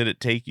long did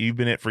it take? You've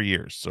been in it for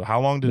years. So how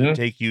long did it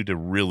take you to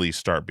really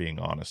start being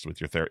honest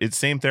with your therapist? It's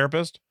same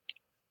therapist?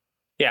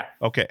 Yeah.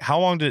 Okay. How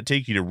long did it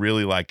take you to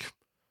really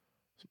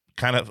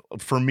kind of,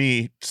 for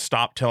me,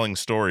 stop telling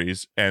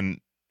stories and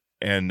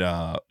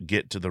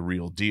get to the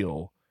real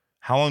deal?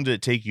 How long did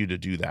it take you to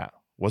do that?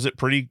 Was it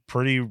pretty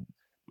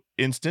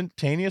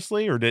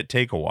instantaneously, or did it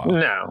take a while?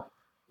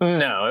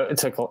 No, it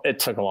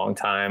took a long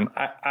time.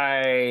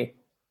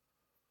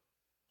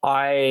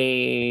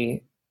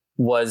 I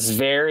was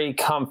very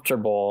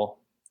comfortable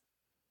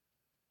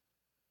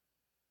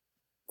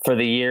for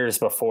the years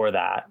before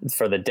that,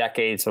 for the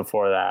decades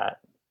before that,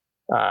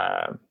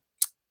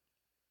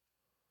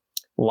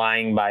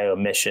 lying by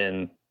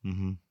omission,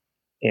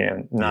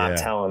 not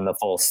telling the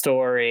full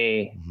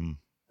story,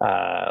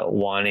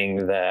 wanting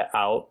the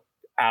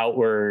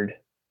outward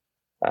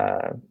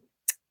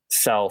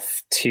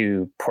self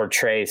to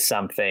portray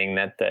something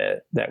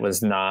that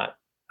was not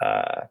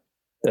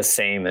the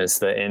same as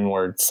the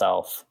inward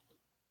self.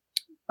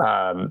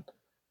 And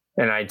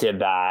I did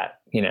that,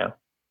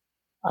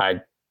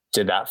 I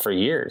did that for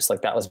years.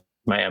 Like that was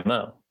my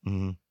MO.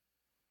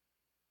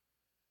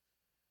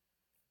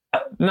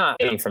 Not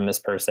any from this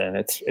person.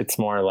 It's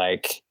more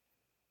like,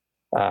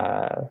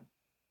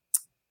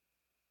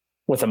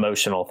 with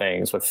emotional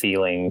things, with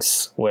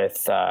feelings,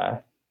 with,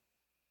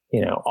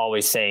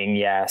 always saying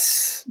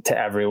yes to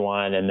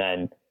everyone. And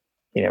then,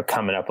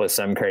 coming up with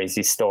some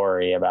crazy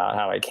story about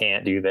how I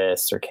can't do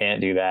this or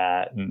can't do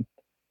that. And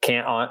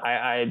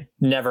I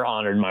never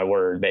honored my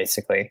word,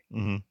 basically.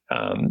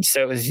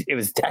 So it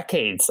was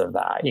decades of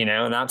that,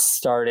 and that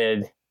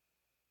started,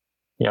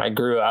 I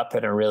grew up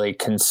in a really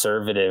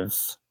conservative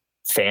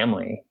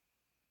family,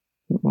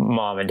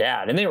 mom and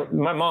dad, and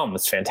my mom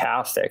was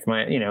fantastic.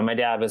 My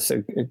dad was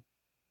a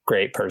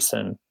great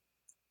person,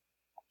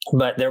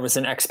 but there was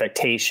an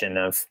expectation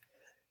of,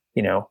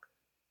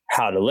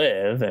 how to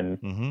live.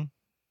 And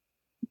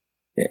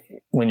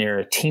when you're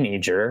a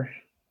teenager,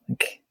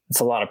 it's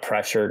a lot of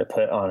pressure to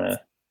put on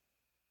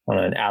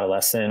an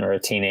adolescent or a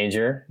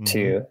teenager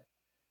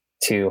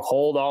to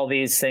hold all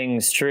these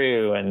things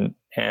true and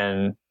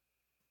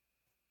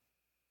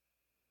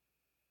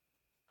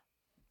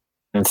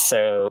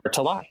so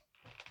to lie.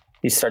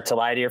 You start to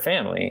lie to your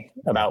family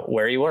about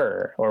where you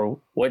were or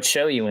what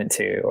show you went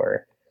to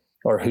or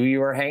who you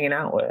were hanging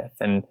out with.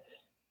 And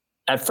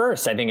at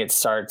first, I think it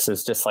starts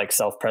as just like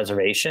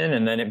self-preservation,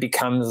 and then it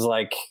becomes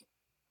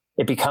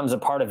a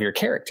part of your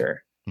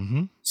character.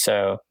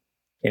 So,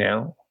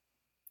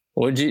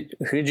 who'd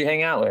you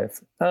hang out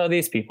with? Oh,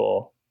 these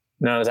people.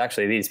 No, it was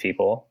actually these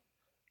people.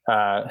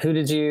 Who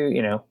did you,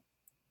 do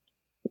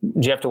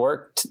you have to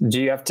work?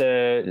 Do you have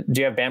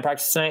band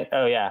practice tonight?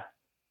 Oh yeah.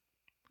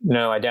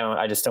 No, I don't.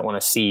 I just don't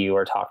want to see you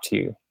or talk to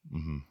you.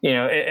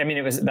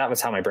 That was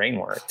how my brain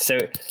worked. So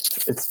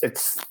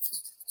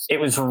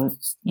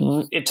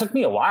it took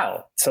me a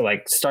while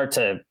to start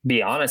to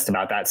be honest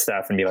about that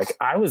stuff and be like,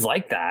 I was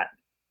like that.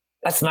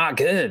 That's not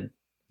good.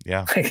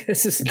 Yeah.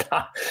 This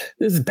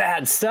is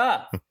bad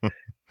stuff.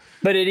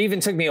 But it even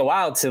took me a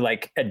while to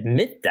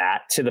admit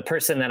that to the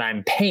person that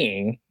I'm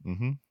paying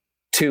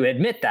to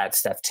admit that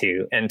stuff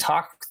to and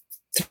talk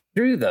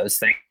through those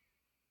things.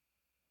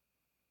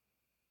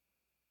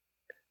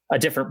 A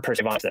different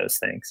person on those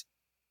things.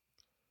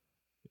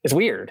 It's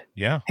weird.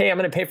 Yeah. Hey, I'm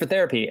going to pay for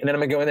therapy, and then I'm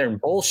going to go in there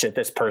and bullshit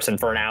this person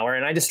for an hour,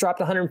 and I just dropped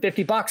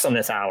 $150 on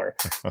this hour.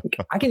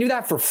 I can do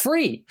that for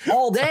free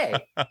all day.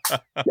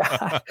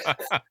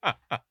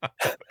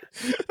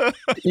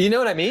 You know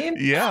what I mean?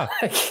 Yeah.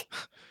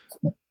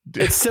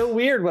 It's so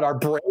weird what our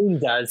brain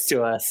does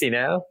to us,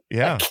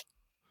 Yeah.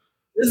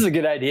 This is a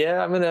good idea.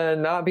 I'm going to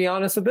not be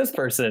honest with this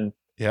person.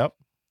 Yep.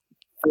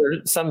 For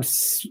some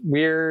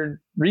weird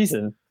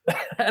reason.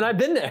 And I've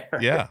been there.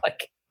 Yeah.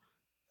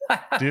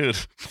 Dude,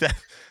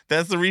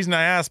 that's the reason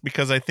I asked,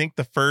 because I think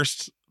the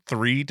first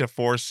 3 to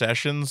 4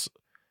 sessions,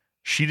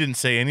 she didn't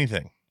say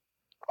anything.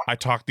 I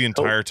talked the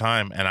entire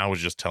time, and I was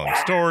just telling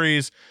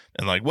stories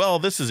and well,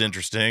 this is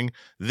interesting.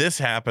 This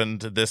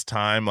happened this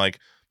time,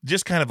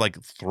 just kind of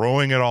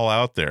throwing it all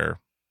out there.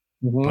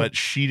 But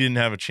she didn't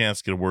have a chance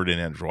to get a word in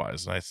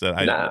edgewise. And I said,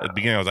 at the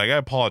beginning, I was like, I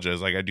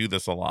apologize. I do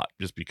this a lot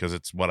just because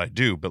it's what I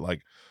do. But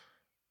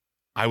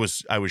I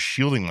was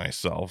shielding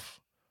myself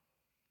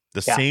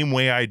the same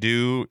way I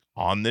do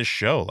on this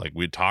show.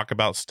 We talk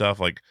about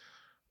stuff,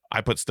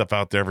 I put stuff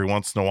out there every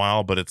once in a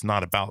while, but it's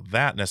not about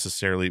that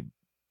necessarily.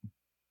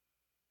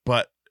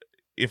 But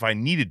if I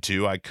needed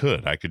to, I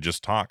could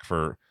just talk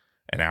for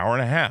an hour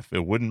and a half.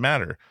 It wouldn't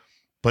matter.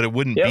 but it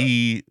wouldn't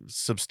be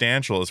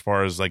substantial as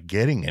far as like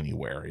getting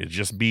anywhere. It'd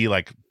just be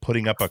like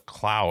putting up a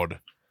cloud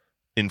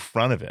in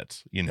front of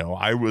it. You know,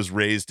 I was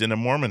raised in a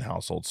Mormon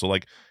household. So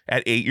like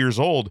at 8 years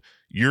old,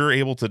 you're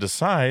able to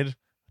decide,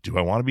 do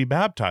I want to be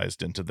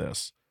baptized into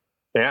this?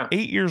 Yeah.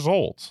 8 years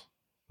old.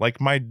 Like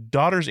my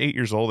daughter's 8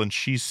 years old and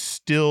she's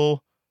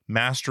still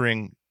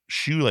mastering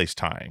shoelace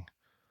tying.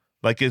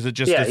 Like, is it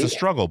just, it's a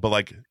struggle, but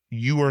like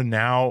you are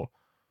now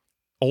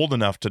old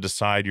enough to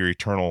decide your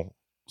eternal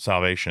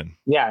salvation.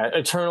 Yeah.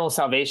 Eternal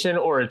salvation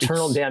or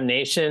eternal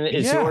damnation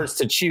is yours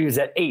to choose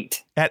at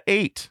 8. At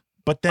 8.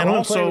 But then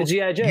also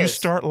you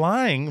start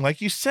lying. Like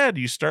you said,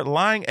 you start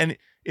lying and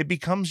it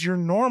becomes your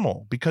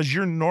normal because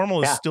your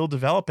normal is still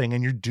developing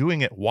and you're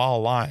doing it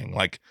while lying.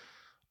 Like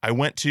I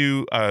went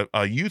to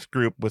a youth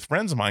group with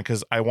friends of mine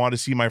because I want to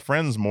see my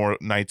friends more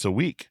nights a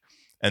week.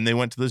 And they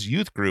went to this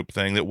youth group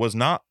thing that was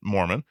not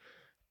Mormon.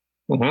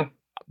 Mm-hmm.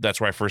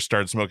 That's where I first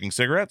started smoking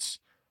cigarettes.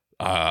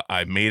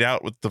 I made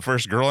out with the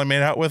first girl I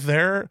made out with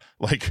there.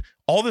 Like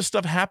all this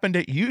stuff happened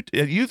at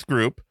youth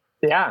group.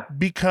 Yeah.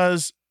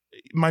 Because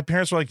my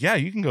parents were like, yeah,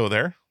 you can go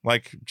there.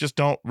 Like, just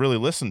don't really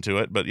listen to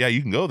it. But yeah,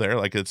 you can go there.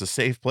 Like, it's a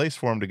safe place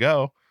for him to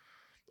go.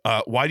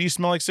 Why do you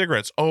smell like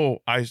cigarettes? Oh,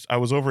 I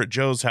was over at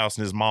Joe's house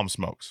and his mom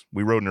smokes.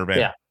 We rode in her van.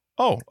 Yeah.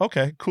 Oh,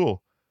 okay,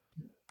 cool.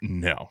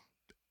 No.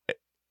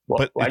 Well,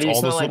 but why do you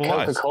smell like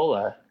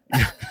Coca-Cola?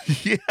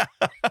 Yeah.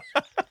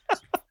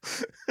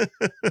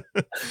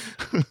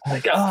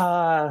 Like,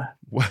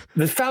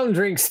 the fountain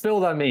drink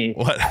spilled on me.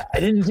 What? I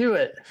didn't do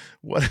it.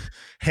 What?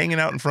 Hanging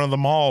out in front of the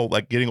mall,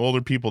 like getting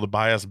older people to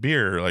buy us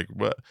beer. Like,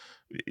 what?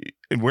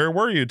 And where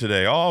were you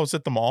today? Oh, I was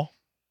at the mall.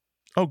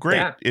 Oh, great.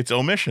 Yeah. It's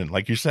omission,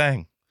 like you're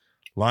saying.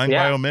 Lying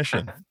by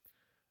omission.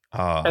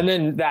 And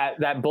then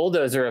that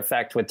bulldozer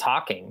effect with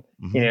talking,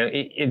 mm-hmm. you know,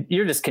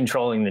 you're just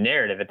controlling the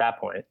narrative at that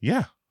point.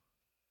 Yeah.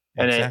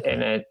 And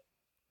exactly.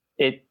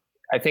 it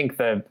I think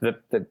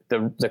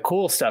the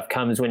cool stuff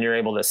comes when you're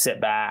able to sit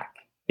back.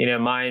 You know,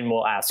 mine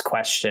will ask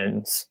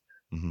questions,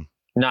 mm-hmm.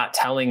 not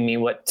telling me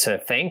what to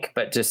think,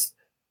 but just,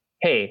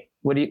 hey,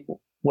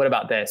 what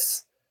about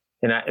this?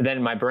 And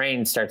then my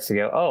brain starts to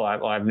go, oh,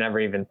 I've never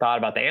even thought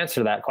about the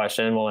answer to that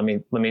question. Well,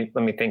 let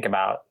me think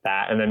about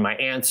that. And then my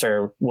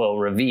answer will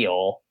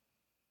reveal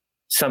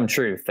some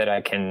truth that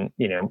I can,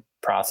 you know,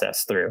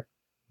 process through.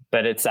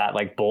 But it's that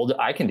like bold,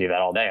 I can do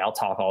that all day. I'll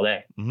talk all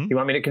day. Mm-hmm. You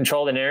want me to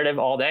control the narrative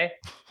all day?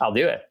 I'll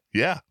do it.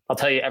 Yeah. I'll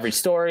tell you every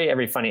story,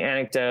 every funny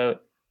anecdote.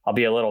 I'll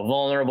be a little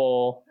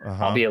vulnerable.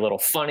 Uh-huh. I'll be a little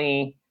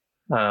funny.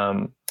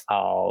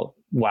 I'll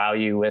wow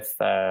you with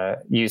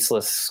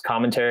useless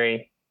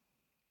commentary.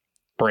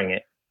 Bring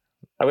it.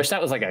 I wish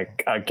that was like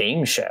a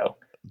game show.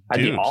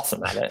 I'd be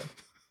awesome at it.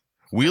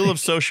 Wheel of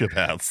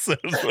Sociopaths.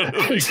 That's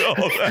what we call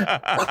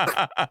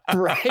that.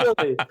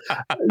 Right.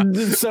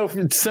 So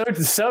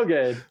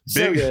good.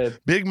 So good.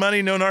 Big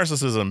money, no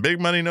narcissism. Big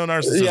money, no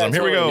narcissism. Yeah, here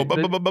totally.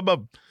 We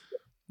go.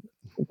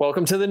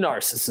 Welcome to the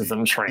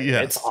narcissism train.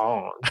 Yes. It's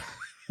on.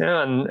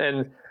 Yeah,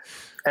 and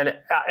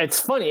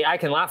it's funny. I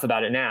can laugh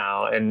about it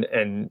now,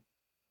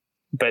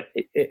 but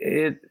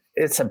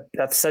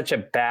that's such a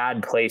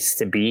bad place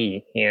to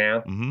be. You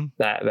know, mm-hmm.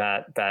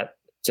 that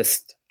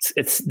just.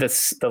 It's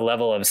the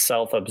level of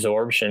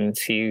self-absorption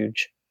is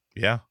huge.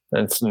 Yeah.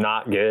 It's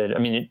not good. I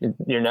mean,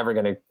 you're never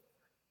going to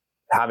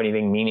have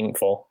anything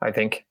meaningful, I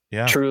think.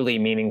 Yeah. Truly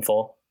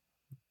meaningful.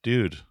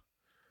 Dude,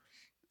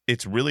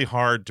 it's really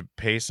hard to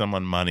pay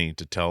someone money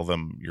to tell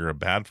them you're a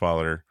bad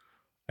father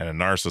and a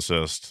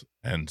narcissist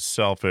and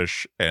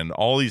selfish and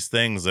all these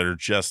things that are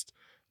just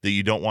that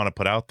you don't want to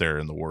put out there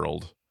in the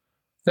world.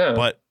 Yeah.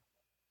 But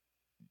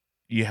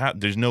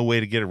there's no way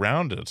to get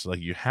around it. It's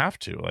like you have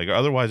to, like,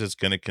 otherwise it's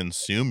going to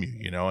consume you,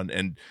 you know,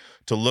 and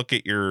to look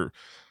at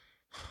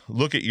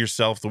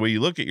yourself the way you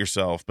look at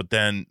yourself. But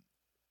then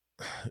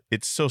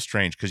it's so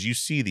strange because you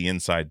see the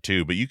inside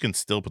too, but you can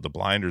still put the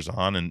blinders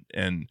on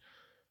and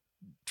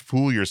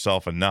fool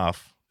yourself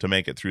enough to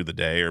make it through the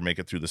day or make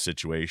it through the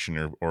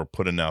situation or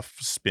put enough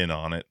spin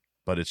on it.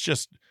 But it's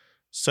just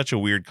such a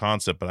weird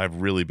concept, but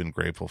I've really been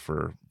grateful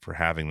for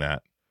having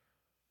that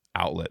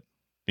outlet.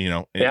 You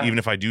know, even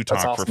if I do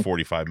talk for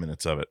 45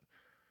 minutes of it,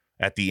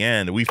 at the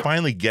end, we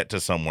finally get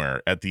to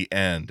somewhere at the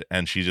end.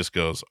 And she just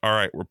goes, all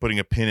right, we're putting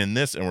a pin in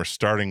this and we're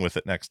starting with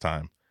it next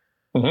time.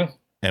 Mm-hmm.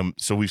 And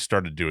so we've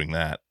started doing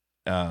that.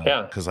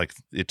 Because like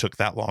it took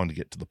that long to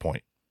get to the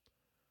point.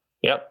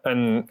 Yep.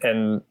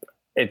 And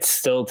it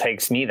still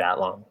takes me that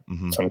long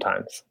mm-hmm.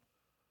 sometimes,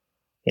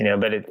 you know,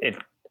 but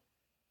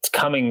it's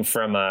coming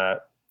from a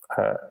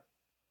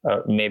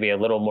maybe a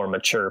little more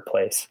mature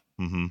place.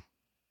 Mm-hmm.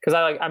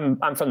 Because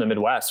I'm from the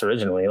Midwest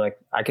originally. Like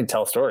I can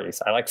tell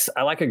stories. I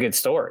like a good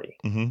story.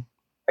 Mm-hmm.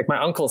 Like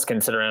my uncles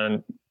can sit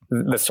around.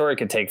 The story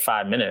could take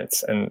 5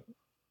 minutes, and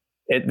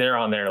they're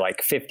on their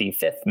like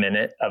 55th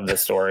minute of the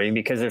story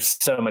because there's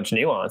so much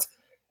nuance.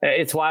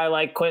 It's why I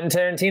like Quentin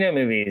Tarantino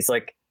movies.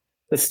 Like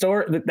the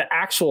story, the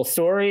actual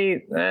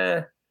story,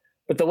 but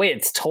the way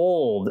it's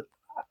told,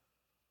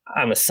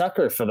 I'm a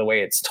sucker for the way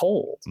it's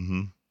told.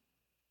 Mm-hmm.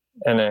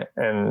 And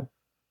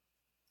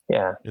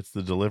yeah, it's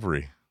the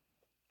delivery.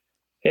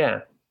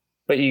 Yeah.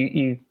 but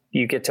you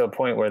get to a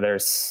point where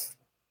there's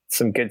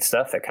some good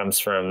stuff that comes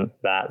from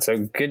that. So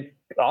good,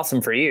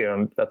 awesome for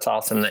you. That's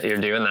awesome that you're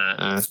doing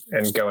that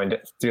and going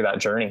through that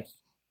journey.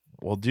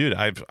 Well, dude,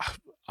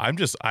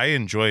 I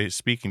enjoy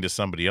speaking to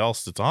somebody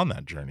else that's on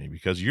that journey,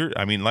 because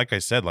like I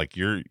said, like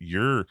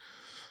your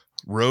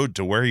road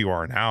to where you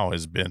are now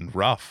has been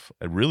rough,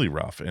 really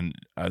rough. And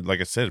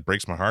like I said, it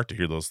breaks my heart to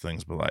hear those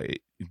things, but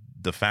like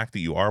the fact that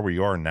you are where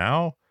you are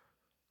now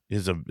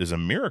is a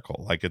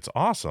miracle. Like, it's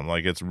awesome.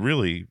 Like, it's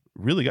really,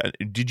 really good.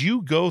 Did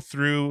you go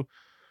through,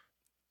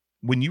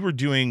 when you were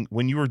doing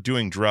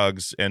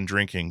drugs and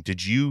drinking,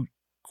 did you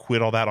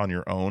quit all that on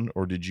your own,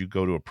 or did you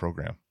go to a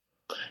program?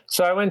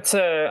 So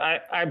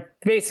I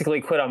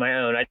basically quit on my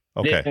own. I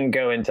didn't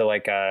go into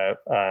like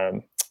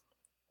an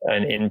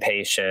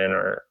inpatient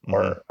or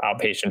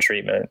outpatient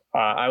treatment.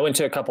 I went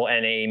to a couple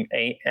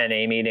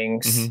NA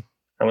meetings.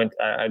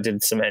 I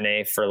did some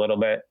NA for a little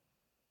bit.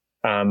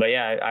 But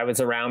yeah, I was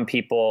around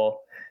people.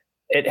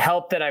 It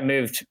helped that I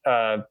moved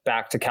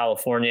back to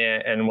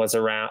California and was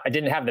around. I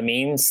didn't have the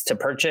means to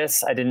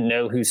purchase. I didn't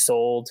know who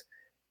sold.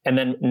 And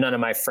then none of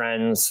my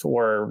friends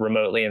were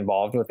remotely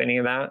involved with any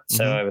of that.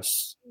 So I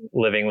was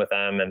living with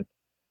them. And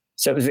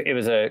so it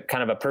was a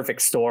kind of a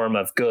perfect storm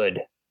of good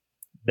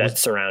that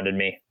surrounded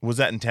me. Was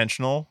that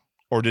intentional,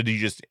 or did you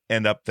just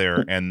end up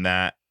there and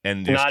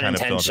just not kind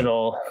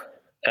intentional?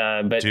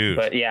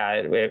 But yeah,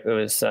 it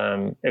was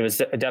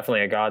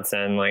definitely a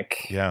godsend.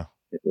 Like, yeah,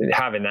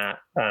 having that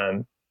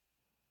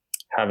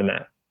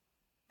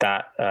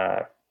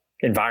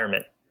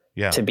environment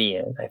to be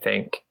in, I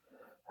think.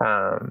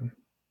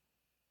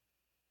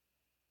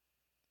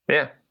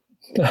 Yeah.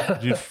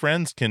 Dude,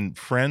 friends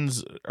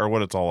are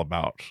what it's all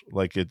about.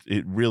 Like,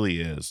 it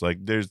really is. Like,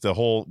 there's the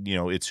whole,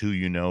 it's who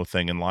you know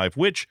thing in life,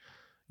 which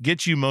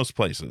gets you most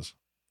places.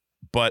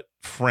 But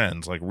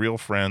friends, like real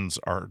friends,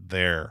 are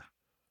there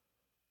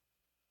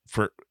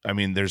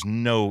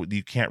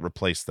you can't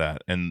replace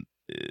that. And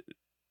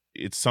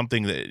it's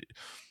something that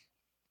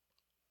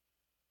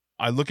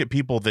I look at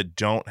people that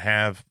don't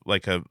have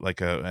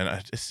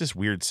and it's just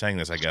weird saying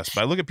this, I guess,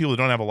 but I look at people that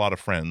don't have a lot of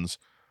friends,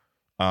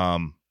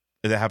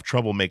 that have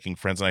trouble making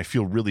friends. And I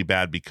feel really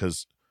bad,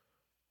 because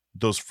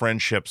those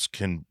friendships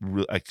can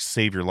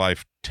save your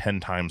life 10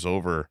 times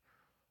over.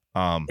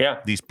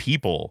 These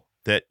people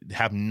that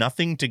have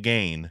nothing to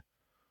gain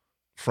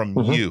from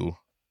you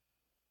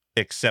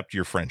except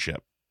your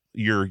friendship,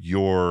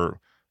 your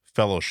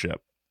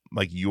fellowship,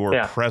 like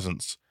your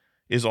presence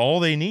is all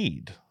they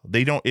need.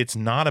 It's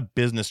not a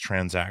business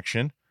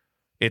transaction.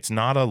 It's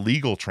not a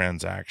legal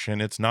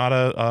transaction. It's not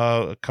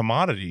a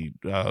commodity,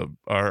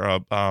 or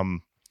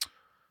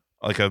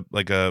like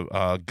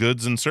a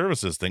goods and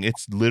services thing.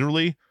 It's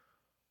literally,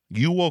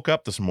 you woke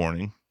up this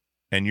morning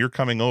and you're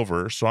coming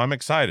over, so I'm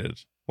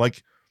excited.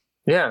 Like,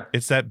 yeah,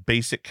 it's that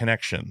basic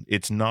connection.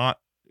 It's not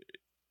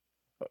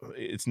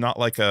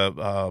like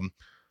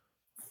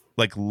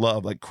like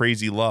love, like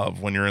crazy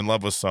love when you're in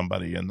love with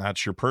somebody and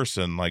that's your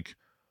person. Like,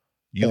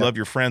 you love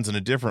your friends in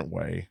a different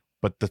way,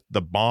 but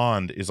the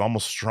bond is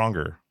almost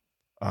stronger,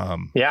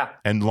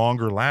 and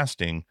longer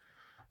lasting.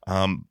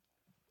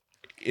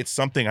 It's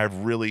something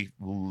I've really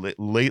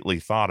lately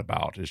thought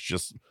about. It's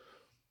just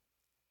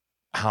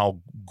how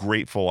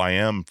grateful I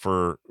am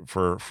for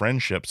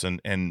friendships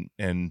and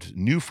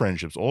new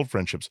friendships, old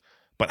friendships,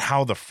 but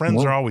how the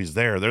friends are always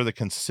there. They're the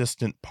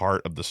consistent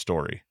part of the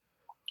story.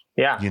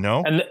 Yeah.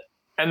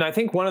 And I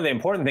think one of the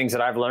important things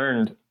that I've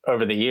learned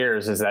over the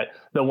years is that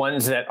the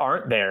ones that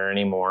aren't there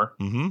anymore,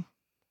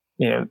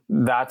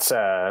 that's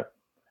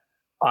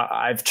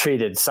I've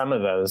treated some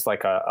of those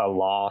like a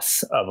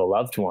loss of a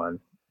loved one.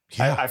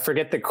 Yeah. I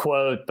forget the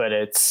quote, but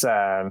it's,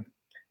 the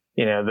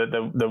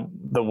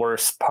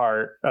worst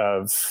part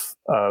of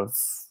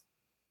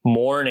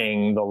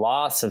mourning the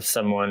loss of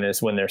someone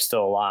is when they're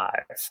still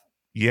alive.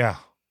 Yeah.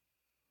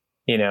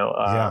 And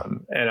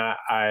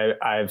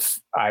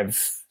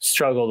I've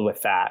struggled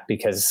with that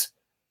because,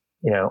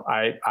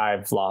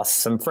 I've lost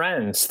some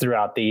friends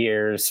throughout the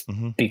years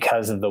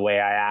because of the way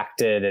I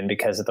acted and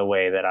because of the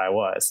way that I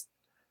was.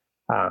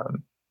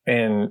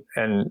 And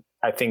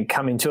I think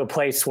coming to a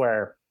place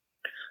where,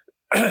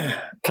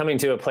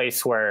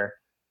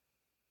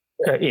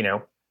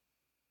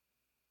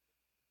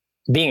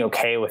 being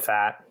okay with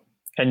that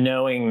and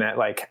knowing that,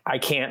 like, I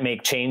can't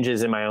make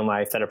changes in my own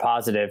life that are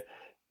positive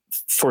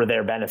for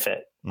their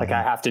benefit. Like,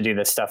 I have to do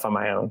this stuff on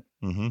my own.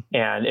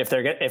 And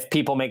if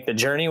people make the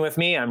journey with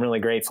me, I'm really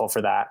grateful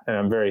for that. And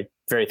I'm very,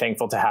 very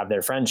thankful to have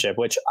their friendship,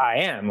 which I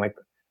am. Like,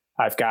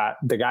 I've got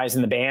the guys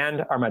in the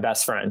band are my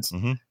best friends.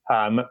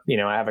 I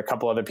have a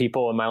couple other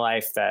people in my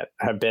life that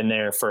have been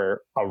there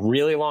for a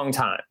really long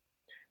time.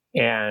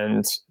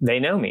 And they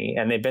know me,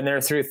 and they've been there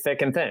through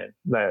thick and thin,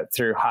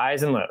 through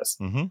highs and lows.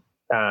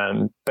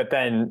 But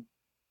then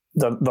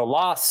the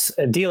loss,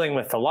 dealing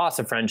with the loss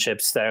of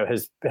friendships, though,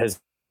 has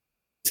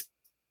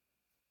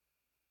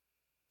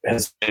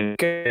been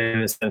good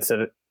in the sense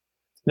that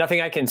nothing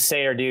I can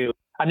say or do,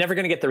 I'm never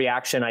going to get the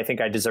reaction I think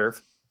I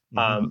deserve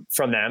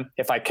from them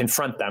if I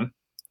confront them.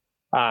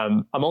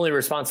 I'm only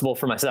responsible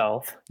for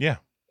myself. Yeah.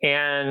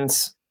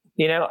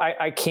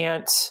 I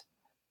can't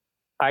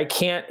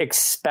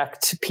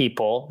expect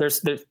people.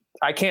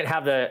 I can't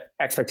have the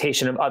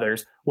expectation of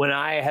others when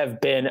I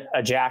have been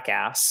a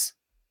jackass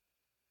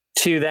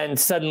to then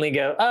suddenly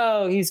go,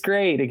 oh, he's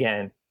great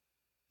again.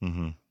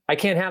 Mm-hmm. I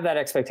can't have that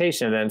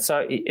expectation of them.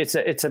 So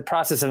it's a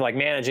process of like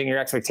managing your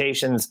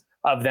expectations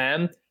of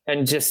them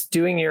and just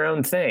doing your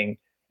own thing.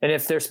 And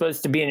if they're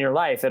supposed to be in your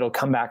life, it'll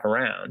come back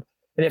around.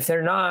 And if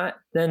they're not,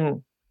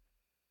 then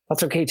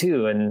that's okay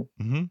too.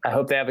 And I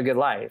hope they have a good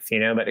life,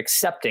 but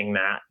accepting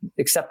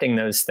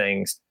those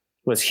things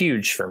was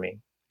huge for me.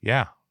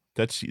 Yeah.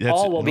 That's all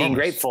while enormous. Being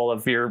grateful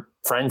of your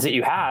friends that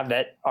you have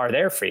that are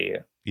there for you.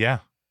 Yeah.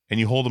 And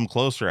you hold them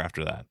closer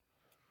after that.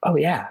 Oh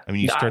yeah. I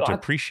mean, you start to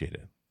appreciate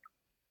it.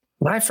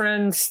 My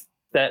friends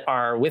that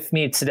are with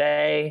me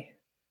today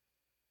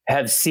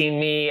have seen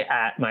me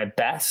at my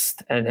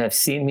best and have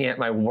seen me at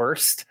my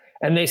worst,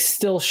 and they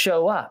still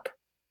show up.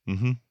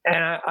 And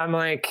I'm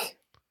like,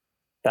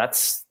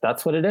 that's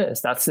what it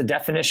is. That's the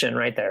definition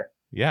right there.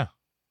 Yeah.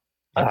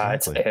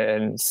 Exactly.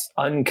 It's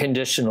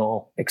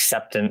unconditional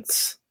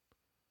acceptance.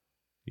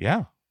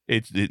 Yeah.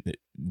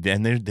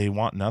 Then they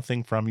want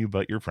nothing from you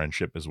but your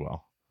friendship as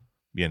well.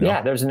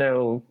 Yeah. There's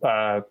no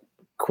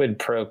quid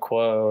pro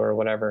quo or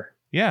whatever.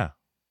 Yeah.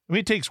 I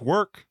mean, it takes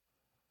work.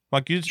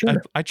 Like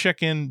I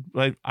check in,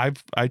 like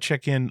I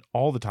check in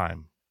all the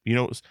time,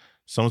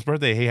 someone's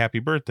birthday. Hey, happy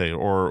birthday.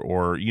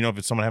 Or, if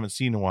it's someone I haven't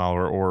seen in a while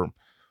or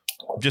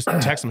just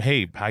text them.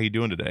 Hey, how you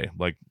doing today?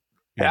 Like,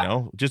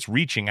 just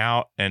reaching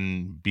out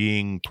and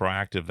being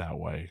proactive that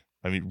way.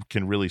 I mean,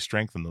 can really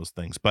strengthen those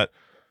things, but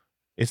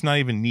it's not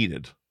even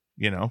needed,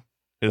 it'll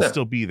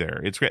still be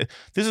there. It's great.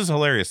 This is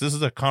hilarious. This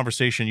is a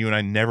conversation you and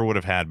I never would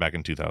have had back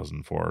in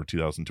 2004 or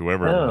 2002,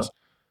 whatever it was,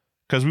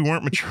 because we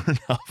weren't mature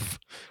enough.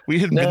 We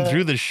hadn't been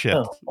through this shit,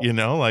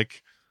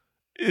 like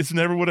it's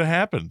never would have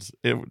happened.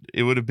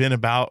 It would have been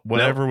about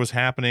whatever was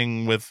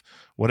happening with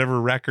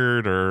whatever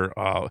record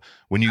or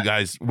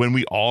when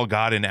we all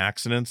got in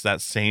accidents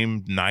that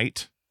same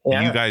night.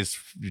 You guys,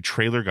 your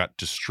trailer got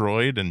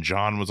destroyed and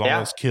John was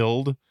almost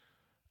killed,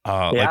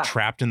 like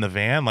trapped in the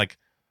van. Like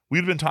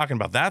we'd been talking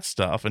about that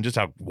stuff and just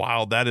how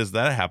wild that is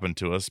that happened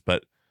to us,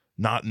 but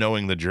not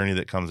knowing the journey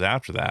that comes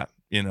after that,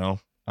 we would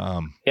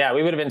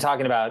have been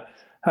talking about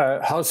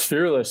how's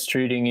Fearless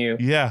treating you?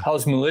 Yeah.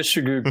 How's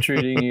Militia Group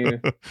treating you?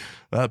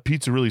 That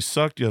pizza really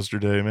sucked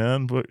yesterday,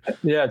 man. But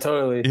yeah,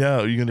 totally.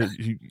 Yeah,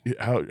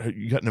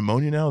 you got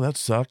pneumonia now? That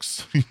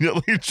sucks.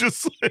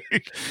 Just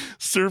like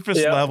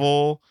surface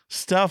level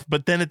stuff.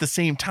 But then at the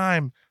same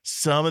time,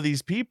 some of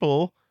these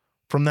people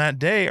from that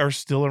day are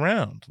still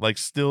around, like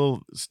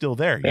still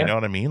there. You know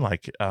what I mean?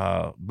 Like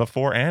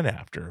before and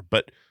after,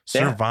 but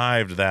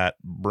survived that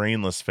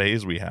brainless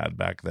phase we had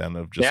back then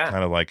of just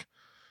kind of like,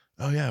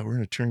 oh yeah,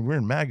 we're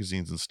in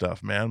magazines and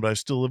stuff, man, but I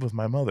still live with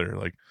my mother.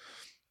 Like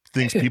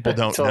things people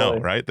don't know,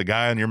 right? The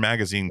guy on your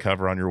magazine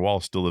cover on your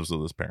wall still lives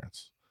with his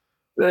parents.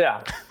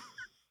 Yeah.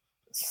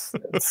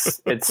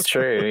 It's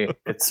true.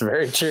 It's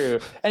very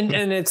true. And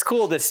it's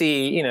cool to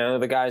see,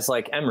 the guys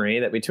like Emery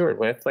that we toured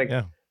with, like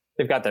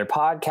they've got their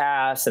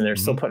podcasts and they're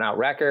still putting out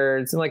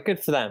records and like, good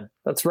for them.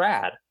 That's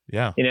rad.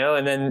 Yeah.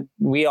 And then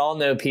we all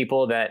know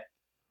people that,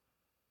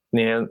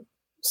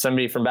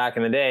 somebody from back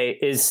in the day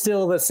is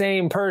still the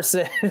same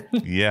person.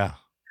 Yeah.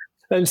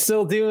 And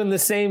still doing the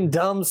same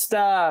dumb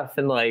stuff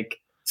and like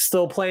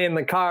still playing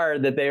the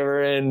card that they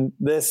were in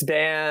this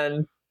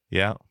band.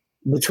 Yeah.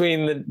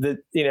 Between the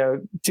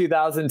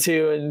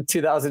 2002 and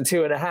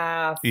 2002 and a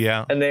half.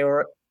 Yeah. And they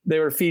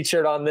were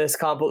featured on this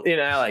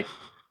like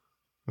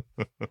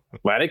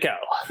let it go.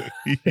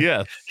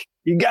 Yes.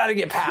 You got to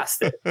get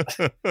past it.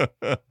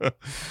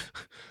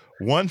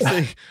 One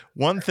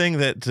thing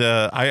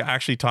that I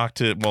actually talked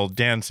to,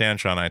 Dan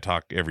Sancho and I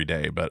talk every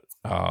day, but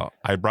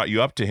I brought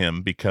you up to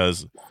him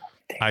because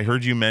I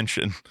heard you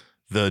mention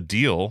the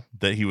deal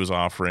that he was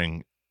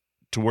offering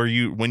to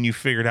where when you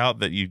figured out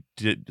that you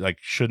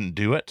shouldn't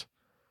do it,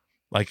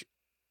 like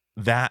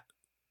that,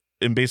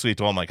 and basically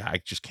told him like,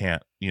 I just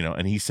can't,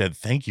 and he said,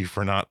 thank you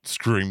for not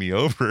screwing me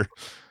over.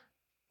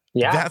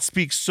 Yeah. That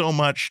speaks so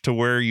much to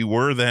where you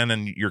were then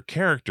and your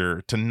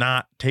character to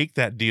not take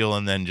that deal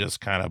and then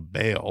just kind of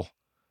bail,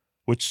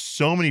 which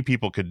so many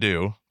people could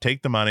do.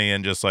 Take the money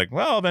and just like,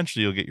 well,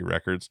 eventually you'll get your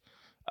records.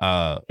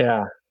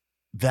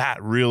 That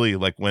really,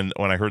 like when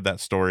I heard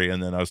that story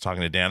and then I was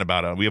talking to Dan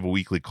about it, we have a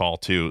weekly call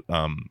too,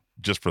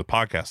 just for the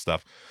podcast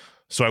stuff.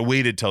 So I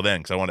waited till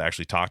then because I wanted to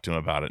actually talk to him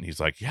about it. And he's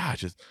like, yeah,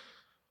 just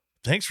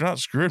thanks for not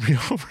screwing me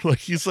over. Like,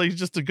 he's like,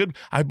 just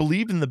I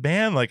believed in the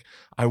band. Like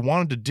I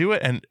wanted to do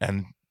it.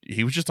 And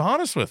he was just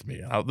honest with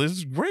me. This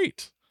is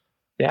great.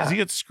 Yeah. Because he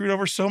gets screwed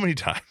over so many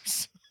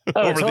times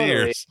over the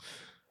years.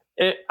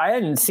 I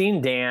hadn't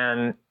seen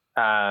Dan.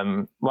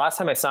 Last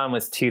time I saw him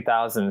was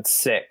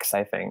 2006,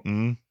 I think,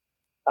 in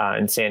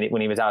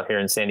when he was out here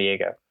in San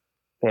Diego.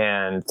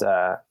 And,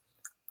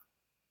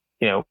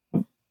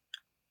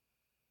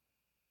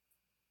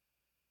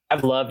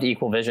 I've loved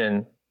Equal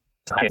Vision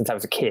since I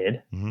was a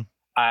kid.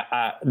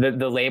 Mm-hmm.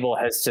 The label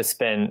has just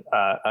been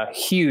a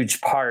huge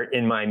part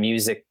in my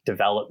music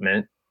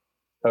development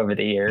over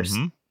the years.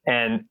 Mm-hmm.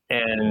 And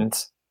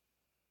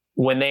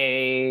when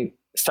they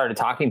started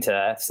talking to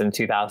us in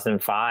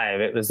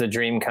 2005, it was a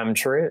dream come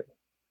true.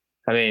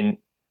 I mean,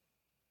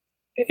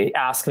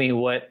 ask me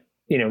what,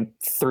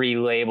 3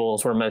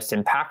 labels were most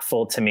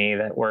impactful to me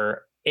that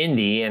were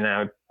indie, and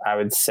I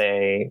would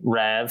say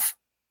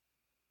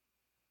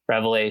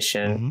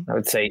Revelation, I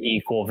would say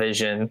Equal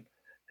Vision,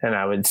 and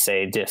I would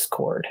say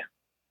Discord,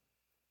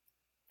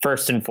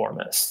 first and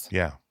foremost.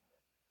 Yeah.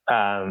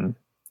 And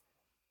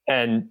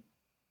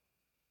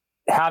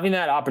having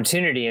that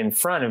opportunity in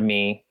front of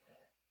me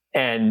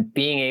and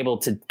being able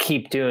to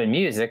keep doing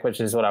music, which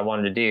is what I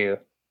wanted to do,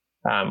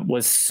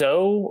 was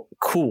so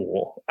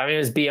cool. I mean, it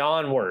was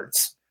beyond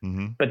words.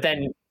 But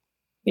then,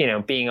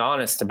 being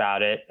honest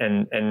about it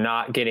and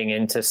not getting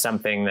into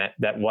something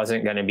that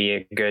wasn't going to be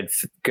a good,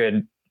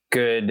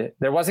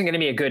 there wasn't going to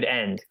be a good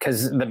end,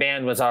 because the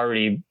band was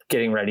already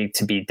getting ready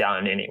to be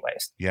done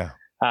anyways. Yeah.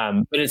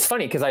 But it's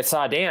funny because I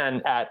saw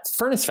Dan at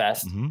Furnace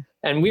Fest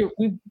and we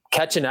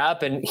catching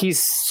up, and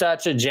he's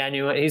such a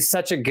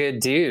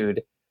good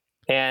dude.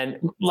 And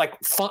like,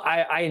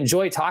 I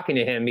enjoy talking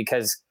to him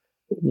because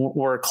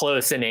we're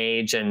close in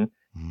age, and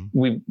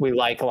we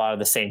like a lot of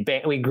the same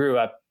band. We grew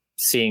up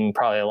seeing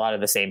probably a lot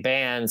of the same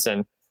bands.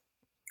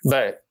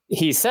 But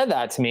he said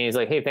that to me. He's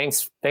like, hey,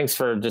 thanks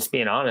for just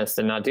being honest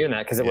and not doing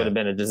that, because it would have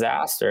been a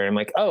disaster. And I'm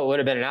like, oh, it would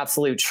have been an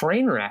absolute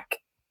train wreck.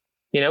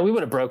 We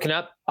would have broken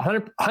up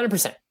 100%.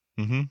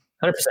 100%.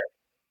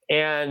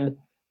 And,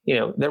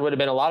 there would have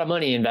been a lot of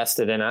money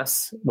invested in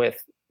us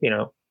with,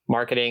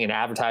 marketing and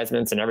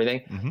advertisements and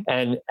everything.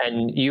 And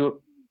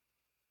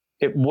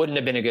it wouldn't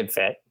have been a good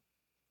fit.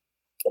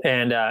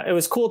 And it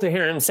was cool to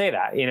hear him say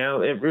that.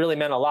 It really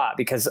meant a lot,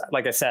 because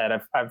like I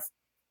said,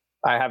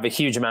 I have a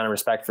huge amount of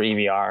respect for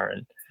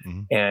EVR,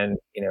 and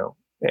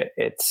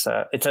it's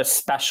a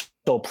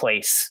special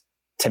place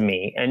to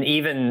me. And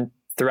even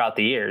throughout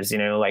the years,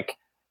 like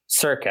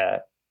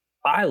Circa,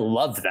 I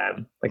love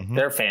them. Like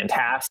they're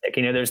fantastic.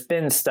 There's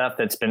been stuff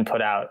that's been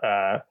put out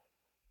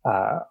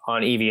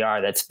on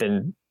EVR that's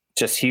been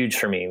just huge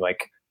for me,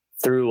 like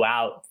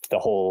throughout the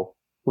whole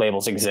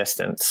label's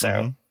existence.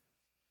 So,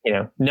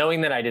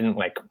 knowing that I didn't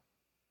like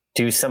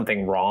do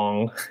something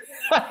wrong,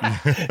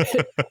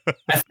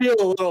 I feel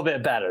a little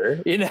bit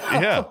better,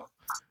 Yeah.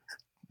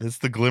 It's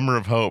the glimmer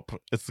of hope.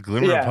 It's the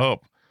glimmer of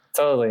hope.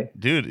 Totally.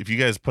 Dude, if you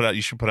guys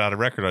you should put out a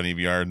record on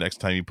EVR next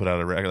time you put out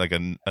a record, like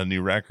a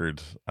new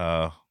record,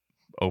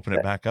 open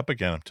it back up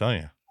again. I'm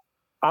telling you.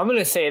 I'm going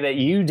to say that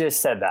you just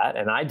said that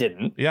and I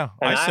didn't. Yeah,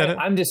 and I said it.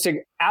 I'm just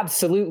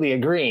absolutely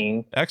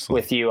agreeing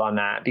with you on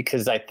that,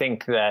 because I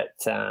think that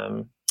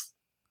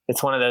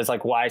it's one of those,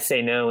 like, why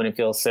say no when it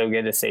feels so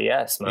good to say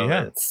yes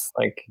moments.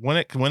 Yeah. Like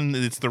when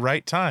it's the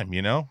right time,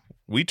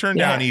 we turned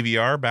down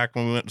EVR back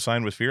when we went and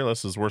signed with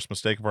Fearless. Is the worst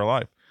mistake of our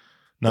life.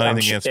 Not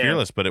anything against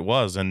Fearless, but it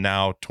was. And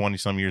now 20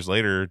 some years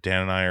later,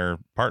 Dan and I are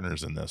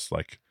partners in this,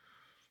 like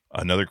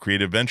another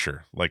creative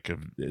venture. Like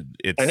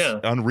it's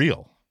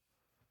unreal.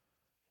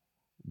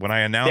 When I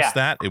announced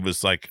that, it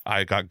was like,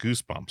 I got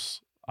goosebumps.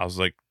 I was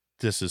like,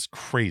 this is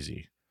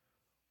crazy.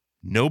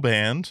 No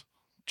band,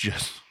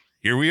 just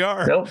here we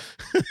are. Nope.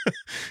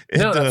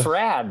 No, that's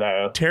rad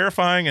though.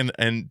 Terrifying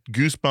and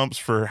goosebumps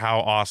for how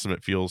awesome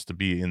it feels to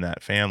be in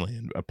that family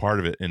and a part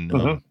of it.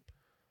 And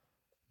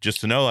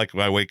just to know, like,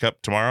 when I wake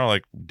up tomorrow,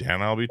 like Dan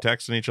and I'll be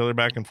texting each other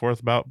back and forth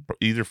about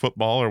either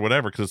football or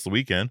whatever, because it's the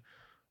weekend.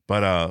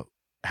 But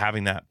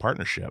having that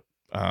partnership,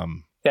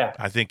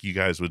 I think you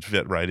guys would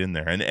fit right in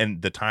there,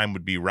 and the time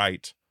would be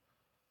right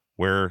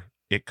where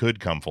it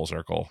could come full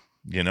circle.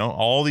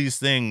 All these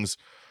things,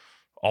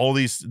 all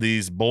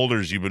these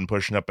boulders you've been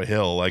pushing up a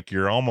hill, like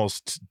you're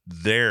almost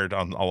there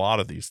on a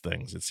lot of these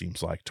things. It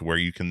seems like, to where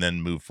you can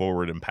then move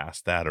forward and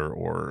past that,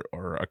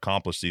 or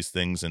accomplish these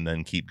things and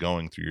then keep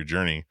going through your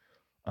journey.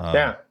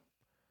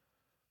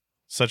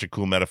 Such a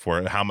cool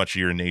metaphor. How much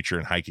you're in nature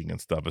and hiking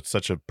and stuff. It's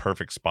such a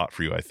perfect spot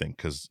for you, I think,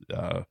 because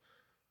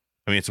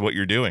it's what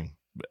you're doing.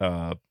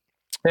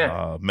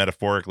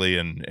 Metaphorically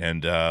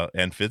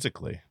and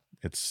physically,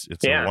 it's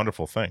a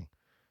wonderful thing.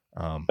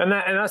 And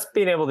us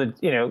being able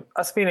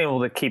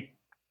to keep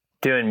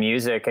doing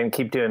music and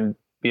keep doing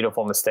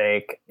Beautiful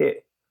Mistake.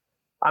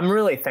 I'm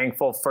really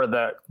thankful for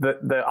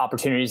the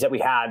opportunities that we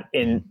had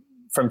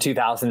from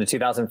 2000 to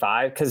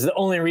 2005, because the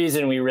only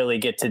reason we really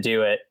get to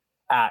do it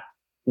at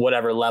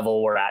whatever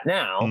level we're at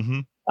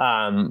now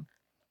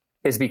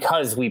is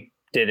because we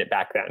did it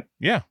back then.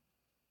 Yeah.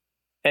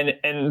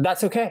 And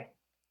that's okay.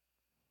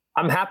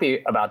 I'm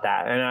happy about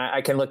that. And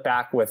I can look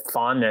back with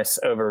fondness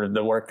over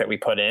the work that we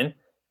put in.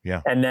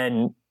 Yeah. And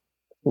then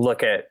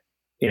look at,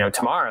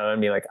 tomorrow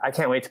and be like, I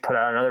can't wait to put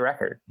out another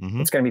record.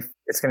 It's going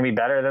to be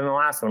better than the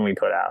last one we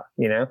put out,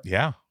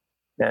 Yeah.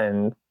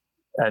 And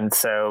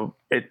so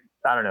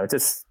I don't know,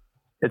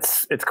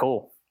 it's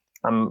cool.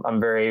 I'm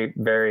very,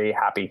 very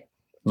happy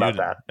about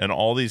that. And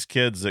all these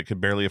kids that could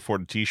barely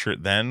afford a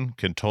t-shirt then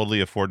can totally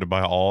afford to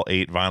buy all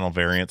 8 vinyl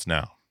variants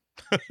now.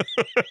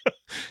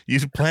 You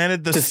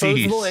planted the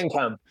disposable seeds.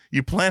 Income.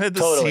 You planted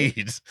the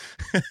seeds,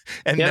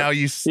 and now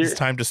it's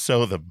time to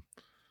sow them.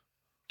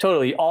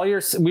 Totally.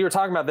 We were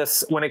talking about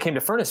this when it came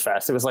to Furnace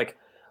Fest. It was like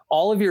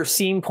all of your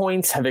scene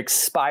points have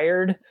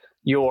expired.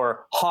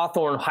 Your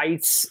Hawthorne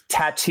Heights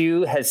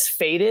tattoo has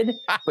faded,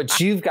 but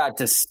you've got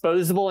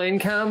disposable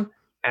income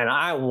and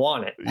I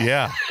want it.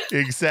 Yeah,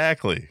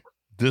 exactly.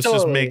 This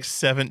just makes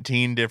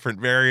 17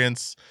 different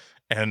variants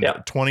and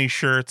 20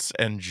 shirts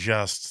and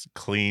just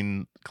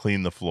clean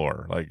the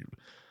floor. Like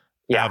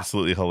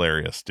absolutely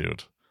hilarious,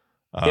 dude.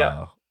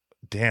 Damn.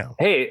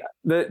 Hey,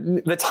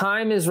 the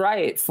time is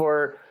right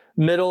for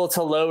middle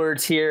to lower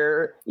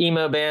tier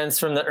emo bands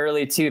from the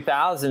early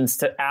 2000s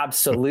to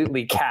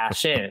absolutely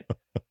cash in.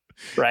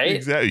 Right?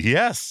 Exactly.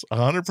 Yes,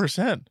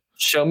 100%.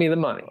 Show me the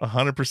money.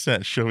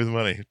 100%. Show me the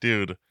money,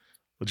 dude.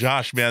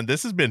 Josh, man,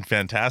 this has been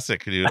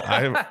fantastic, dude.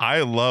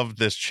 I loved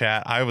this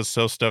chat. I was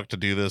so stoked to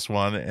do this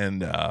one,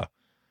 and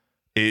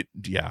it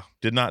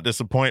did not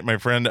disappoint, my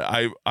friend.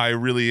 I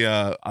really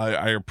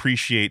I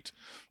appreciate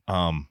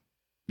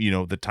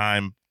the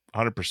time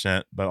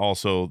 100%, but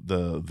also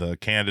the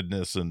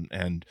candidness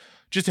and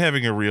just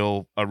having a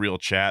real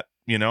chat,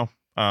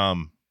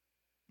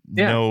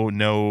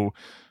 no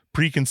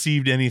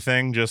preconceived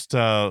anything, just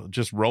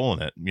rolling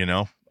it,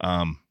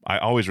 I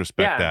always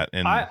respect that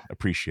and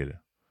appreciate it.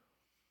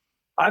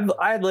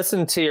 I've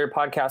listened to your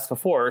podcast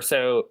before,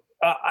 so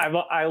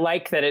I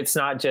like that it's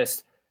not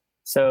just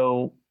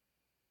so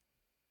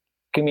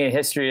give me a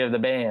history of the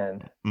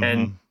band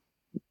and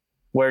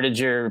where did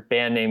your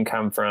band name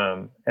come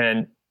from,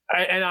 and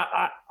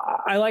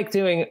I like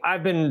doing.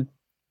 I've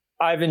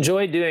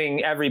enjoyed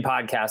doing every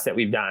podcast that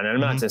we've done, and I'm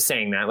not just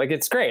saying that. Like,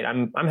 it's great.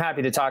 I'm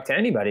happy to talk to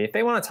anybody. If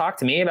they want to talk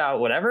to me about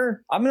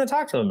whatever, I'm going to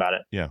talk to them about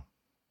it. Yeah.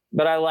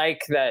 But I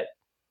like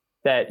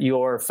that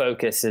your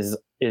focus is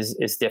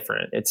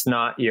different. It's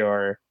not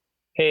your,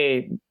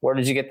 hey, where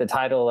did you get the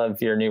title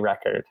of your new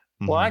record?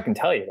 Well, I can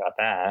tell you about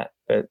that,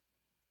 but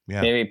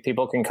maybe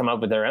people can come up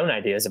with their own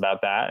ideas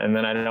about that, and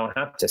then I don't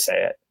have to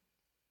say it.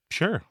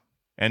 Sure.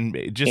 And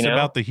just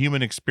about the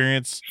human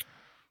experience,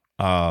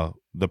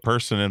 the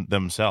person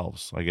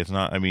themselves. Like, it's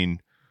not, I mean,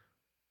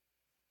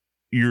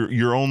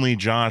 you're only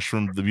Josh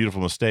from The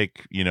Beautiful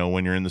Mistake,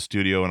 when you're in the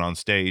studio and on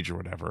stage or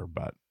whatever,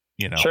 but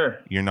sure,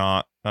 you're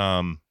not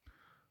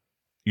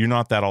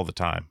that all the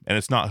time, and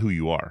it's not who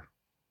you are.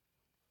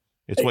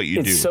 It's what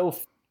you do.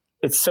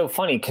 It's so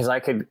funny because I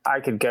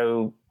could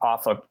go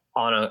off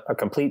on a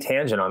complete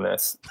tangent on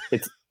this.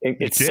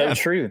 It's so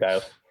true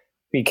though,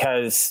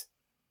 because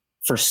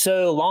for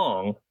so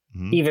long,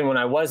 even when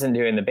I wasn't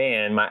doing the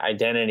band, my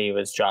identity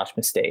was Josh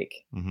Mistake,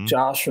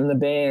 Josh from the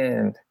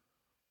band.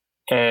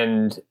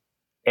 And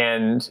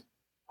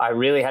I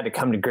really had to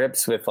come to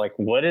grips with, like,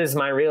 what is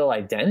my real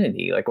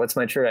identity? Like, what's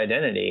my true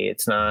identity?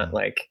 It's not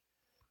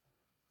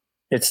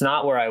it's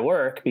not where I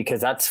work,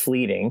 because that's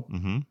fleeting.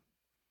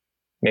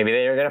 Maybe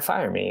they're going to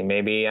fire me.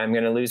 Maybe I'm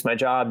going to lose my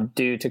job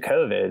due to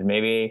COVID.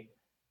 Maybe,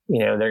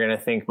 they're going to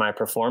think my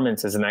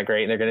performance isn't that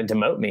great and they're going to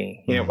demote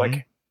me.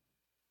 Like,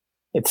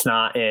 it's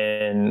not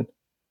in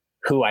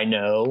who I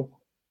know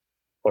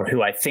or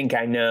who I think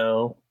I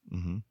know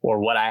or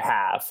what I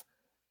have,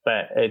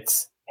 but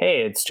it's,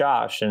 hey, it's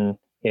Josh, and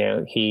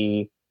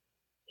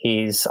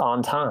he's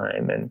on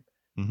time, and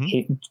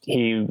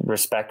he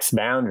respects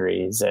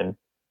boundaries, and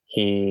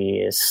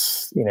he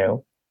is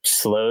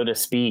slow to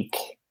speak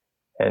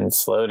and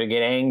slow to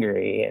get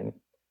angry, and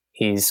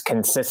he's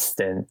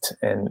consistent,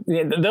 and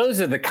those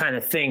are the kind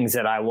of things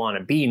that I want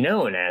to be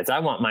known as. I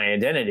want my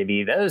identity to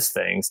be those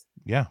things.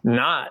 Yeah.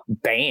 Not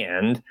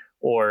band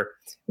or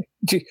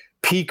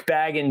peak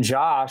bagging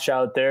Josh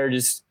out there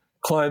just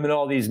climbing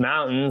all these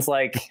mountains.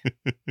 Like,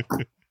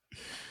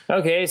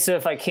 okay, so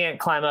if I can't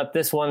climb up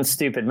this one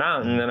stupid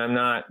mountain, then I'm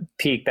not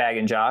peak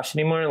bagging Josh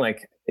anymore.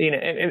 Like,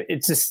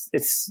 it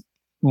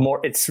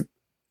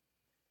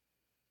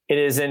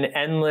is an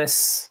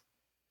endless,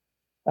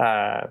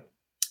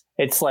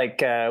 it's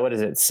like, what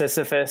is it?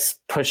 Sisyphus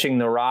pushing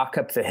the rock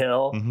up the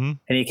hill, and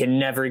he can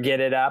never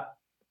get it up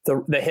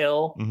the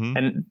hill.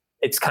 And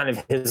it's kind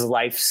of his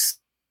life's,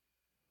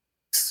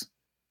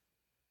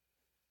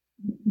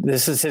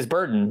 this is his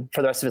burden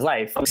for the rest of his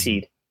life.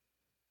 Succeed.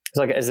 It's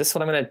like, is this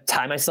what I'm going to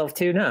tie myself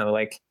to? No,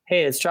 like,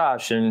 hey, it's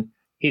Josh, and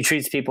he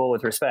treats people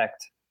with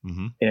respect,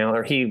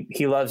 or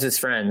he loves his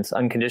friends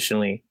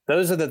unconditionally.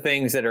 Those are the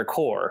things that are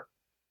core.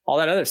 All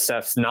that other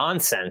stuff's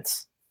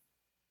nonsense,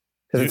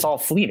 because it's all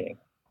fleeting.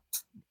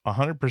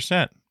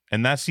 100%.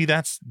 And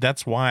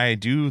that's why I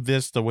do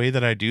this the way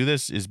that I do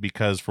this, is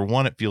because, for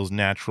one, it feels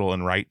natural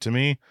and right to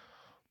me.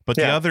 But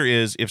the other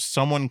is, if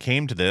someone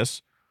came to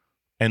this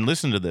and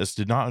listened to this,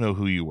 did not know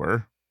who you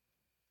were,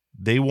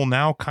 they will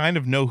now kind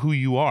of know who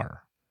you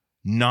are,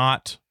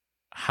 not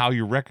how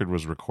your record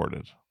was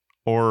recorded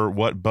or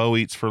what Bo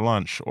eats for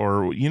lunch,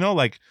 or,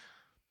 like,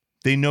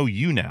 they know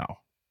you now.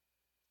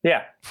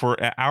 Yeah. For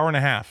an hour and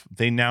a half,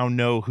 they now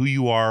know who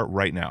you are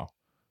right now.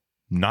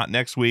 Not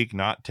next week,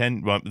 not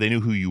 10. Well, they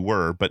knew who you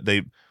were, but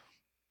they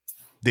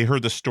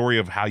heard the story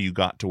of how you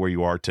got to where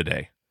you are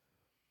today.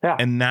 Yeah.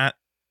 And that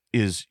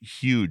is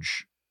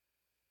huge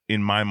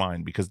in my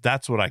mind, because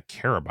that's what I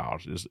care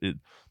about, is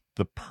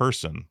the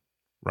person,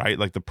 right?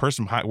 Like, the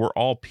person, we're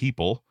all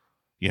people,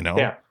 you know?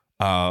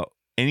 Yeah.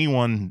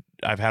 Anyone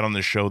I've had on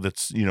this show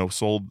that's, you know,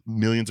 sold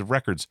millions of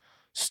records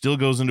still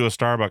goes into a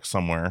Starbucks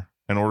somewhere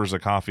and orders a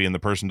coffee, and the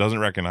person doesn't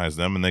recognize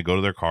them, and they go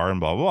to their car and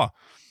blah, blah, blah.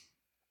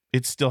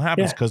 It still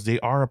happens because they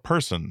are a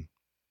person.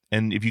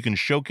 And if you can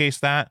showcase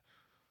that,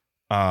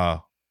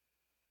 I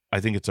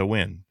think it's a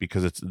win,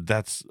 because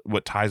that's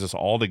what ties us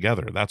all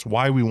together. That's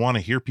why we want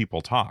to hear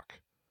people talk.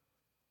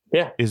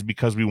 Yeah. Is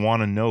because we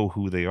want to know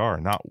who they are,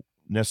 not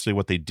necessarily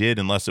what they did,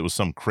 unless it was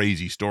some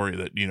crazy story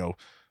that, you know,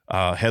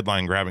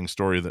 headline grabbing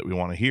story that we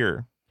want to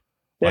hear.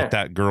 Yeah. Like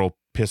that girl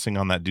pissing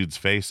on that dude's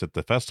face at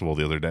the festival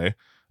the other day.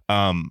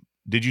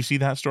 Did you see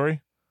that story?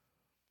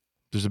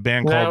 There's a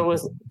band called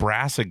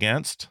Brass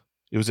Against.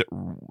 It was at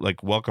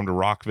like Welcome to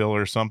Rockville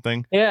or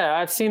something. Yeah,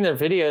 I've seen their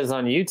videos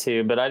on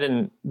YouTube, but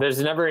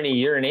there's never any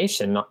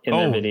urination in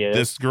their videos.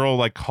 This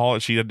girl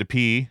she had to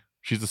pee.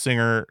 She's the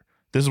singer.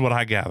 This is what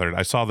I gathered.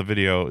 I saw the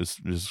video.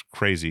 Is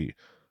crazy.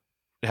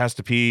 Has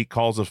to pee,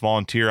 calls a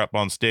volunteer up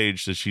on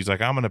stage. So she's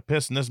like, I'm going to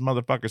piss in this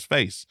motherfucker's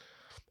face.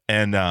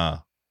 And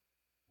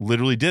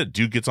literally did.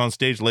 Dude gets on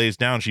stage, lays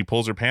down. She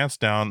pulls her pants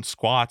down,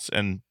 squats,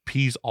 and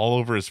pees all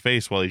over his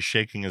face while he's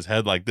shaking his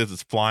head like this.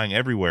 It's flying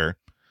everywhere.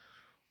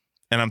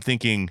 And I'm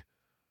thinking,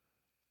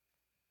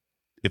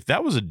 if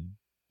that was a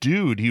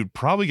dude, he would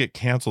probably get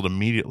canceled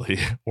immediately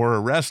or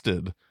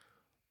arrested.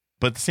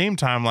 But at the same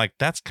time, like,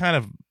 that's kind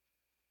of,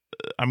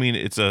 I mean,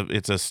 it's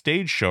a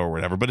stage show or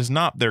whatever, but it's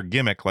not their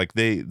gimmick. Like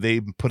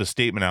they put a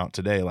statement out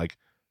today, like,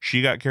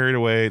 she got carried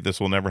away. This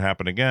will never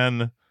happen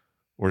again.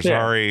 We're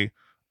sorry.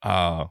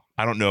 I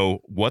don't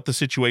know what the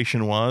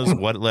situation was,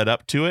 what led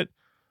up to it,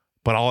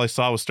 but all I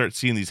saw was start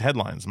seeing these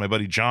headlines. My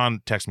buddy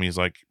John texted me. He's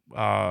like,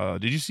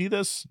 did you see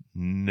this?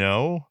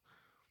 No.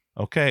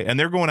 Okay. And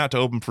they're going out to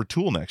open for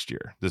Tool next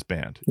year, this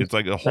band. It's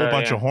like a whole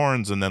bunch of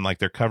horns, and then like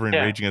they're covering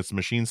Rage Against the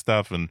Machine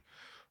stuff. And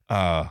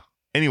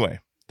anyway,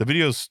 the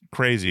video's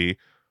crazy.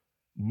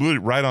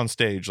 Right on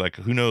stage, like,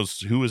 who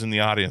knows who was in the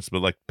audience,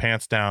 but like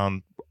pants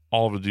down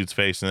all over the dude's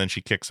face, and then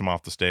she kicks him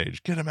off the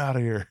stage. Get him out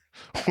of here.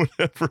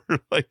 Whatever.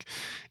 Like,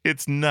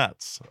 it's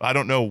nuts. I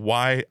don't know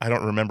why. I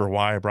don't remember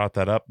why I brought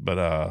that up,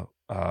 but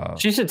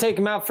she should take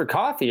him out for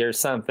coffee or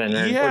something. Or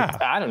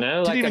I don't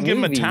know. Didn't even give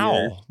him a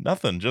towel.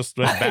 Nothing. Just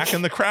back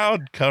in the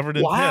crowd, covered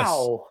in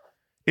piss.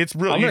 It's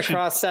really. I'm gonna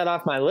cross that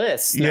off my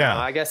list.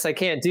 Now. I guess I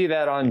can't do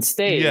that on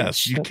stage.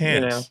 Yes, you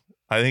can't. You know?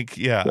 I think.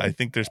 I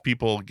think there's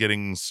people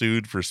getting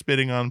sued for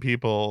spitting on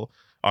people,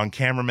 on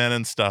cameramen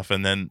and stuff,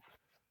 and then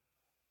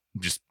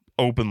just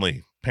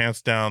openly,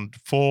 pants down,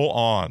 full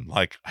on,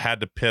 like, had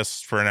to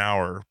piss for an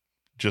hour,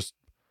 just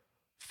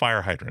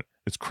fire hydrant.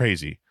 It's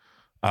crazy.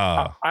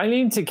 I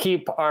need to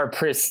keep our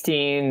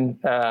pristine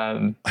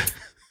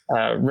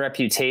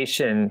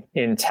reputation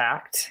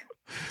intact.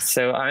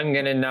 So I'm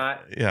going to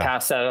not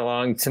pass that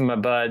along to my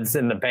buds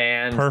in the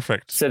band.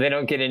 Perfect. So they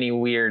don't get any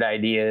weird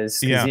ideas,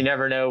 because you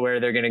never know where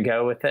they're going to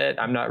go with it.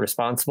 I'm not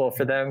responsible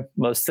for them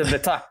most of the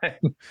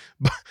time.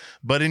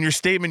 But in your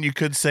statement, you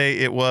could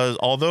say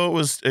although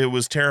it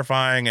was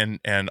terrifying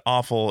and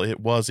awful, it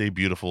was a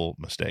beautiful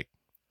mistake.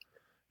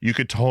 You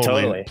could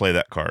totally play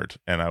that card,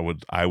 and I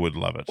would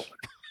love it.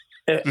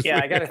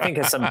 I got to think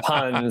of some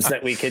puns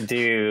that we could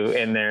do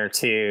in there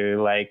too.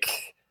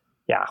 Like,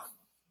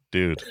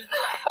 dude.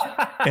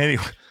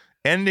 Anyway,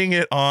 ending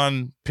it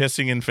on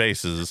pissing in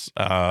faces.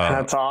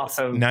 That's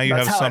awesome. Now you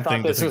That's have how something. I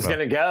thought this was going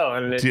to go,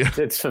 and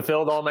it's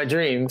fulfilled all my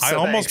dreams. I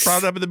almost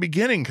brought it up at the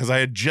beginning because I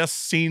had just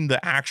seen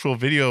the actual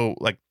video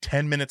like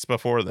 10 minutes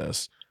before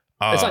this.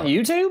 It's on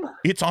YouTube.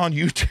 It's on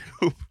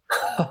YouTube.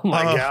 Oh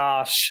my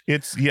gosh!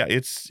 It's gonna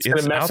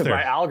mess with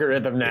my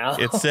algorithm now.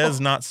 It says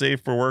not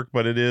safe for work,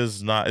 but it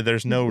is not.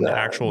 There's no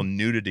actual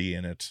nudity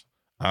in it.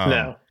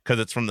 No, because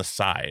it's from the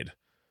side.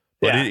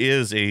 But it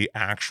is a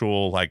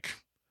actual, like,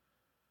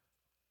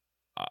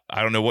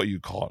 I don't know what you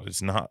call it.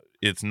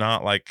 It's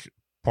not like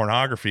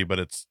pornography, but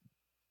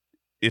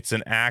it's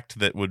an act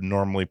that would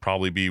normally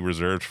probably be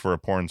reserved for a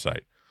porn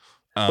site.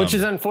 Which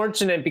is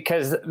unfortunate,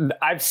 because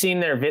I've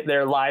seen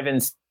their live in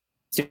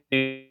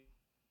studios,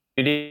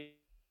 and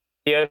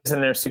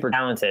they're super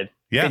talented.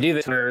 Yeah. They do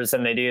the tours,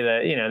 and they do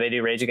they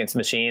do Rage Against the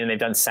Machine, and they've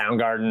done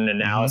Soundgarden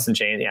and Alice in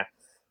Chains. Yeah.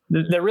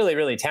 They're really,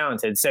 really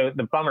talented. So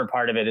the bummer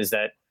part of it is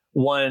that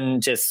one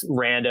just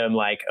random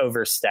like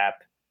overstep,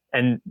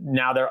 and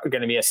now they're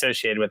going to be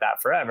associated with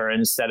that forever,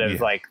 instead of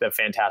like the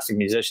fantastic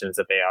musicians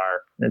that they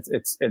are.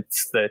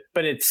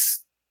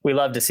 We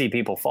love to see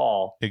people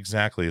fall.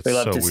 Exactly. We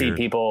love to see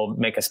people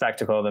make a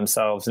spectacle of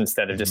themselves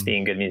instead of just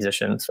being good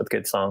musicians with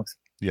good songs.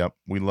 Yep.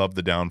 We love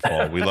the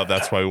downfall.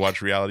 That's why we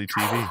watch reality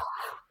TV.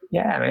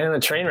 Yeah, man. The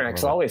train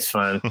wreck's always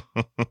fun.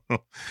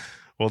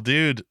 Well,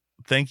 dude,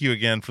 thank you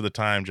again for the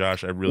time,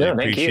 Josh. I really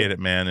appreciate it,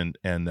 man.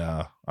 And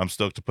I'm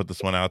stoked to put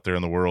this one out there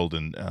in the world,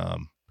 and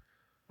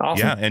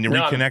awesome. And to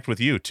reconnect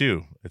with you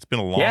too. It's been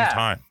a long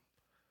time.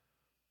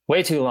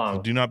 Way too long.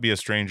 So do not be a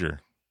stranger.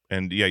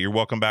 And you're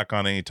welcome back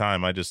on any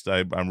time.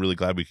 I'm really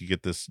glad we could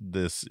get this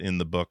in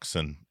the books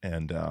and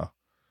in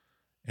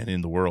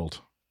the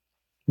world.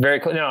 Very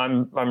cool. No,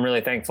 I'm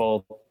really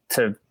thankful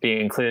to be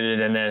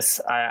included in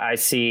this. I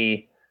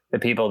see the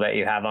people that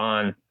you have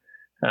on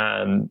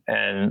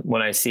And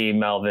when I see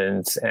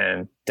Melvins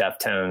and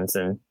Deftones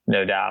and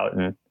No Doubt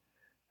and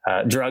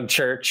Drug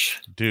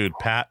Church, dude,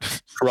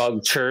 Pat,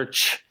 Drug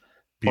Church,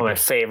 one of my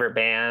favorite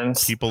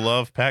bands. People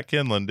love Pat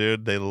Kindlon,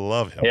 dude. They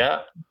love him.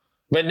 Yeah,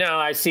 but no,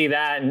 I see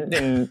that,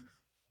 and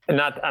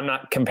I'm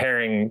not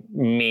comparing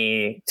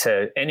me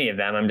to any of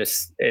them. I'm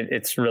just,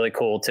 it's really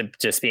cool to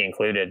just be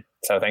included.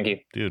 So thank you,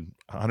 dude.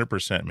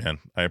 100%, man.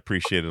 I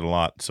appreciate it a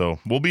lot. So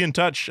we'll be in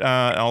touch.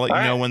 I'll let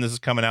you know when this is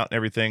coming out and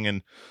everything.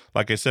 And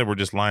like I said, we're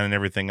just lining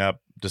everything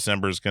up.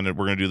 We're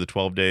going to do the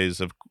 12 days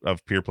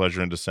of Peer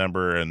Pleasure in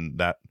December. And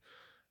that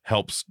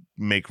helps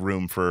make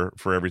room for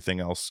everything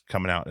else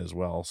coming out as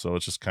well. So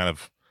it's just kind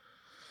of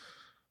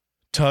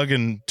tug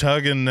and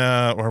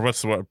or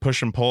what's the word,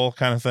 push and pull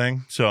kind of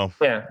thing. So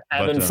yeah,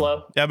 ebb and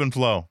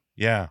flow.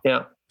 Yeah.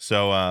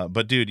 So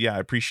but dude, yeah, I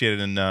appreciate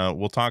it. And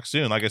we'll talk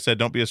soon. Like I said,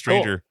 don't be a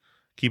stranger. Cool.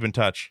 Keep in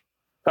touch.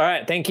 All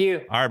right, thank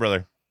you. All right,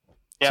 brother.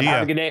 Yeah,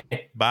 have a good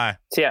day. Bye.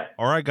 See ya.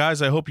 All right,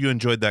 guys, I hope you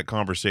enjoyed that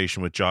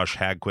conversation with Josh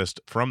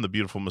Hagquist from The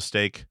Beautiful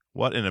Mistake.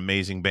 What an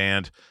amazing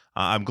band.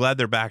 I'm glad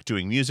they're back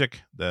doing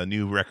music. The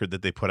new record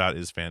that they put out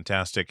is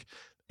fantastic,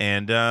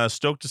 and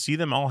stoked to see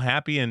them all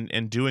happy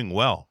and doing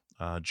well.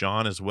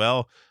 John as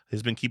well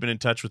has been keeping in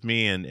touch with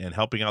me and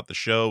helping out the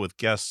show with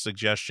guest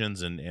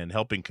suggestions and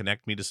helping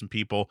connect me to some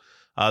people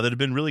that have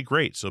been really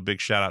great. So big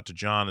shout out to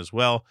John as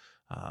well.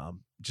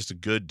 Just a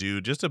good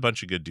dude, just a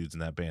bunch of good dudes in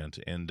that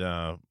band. And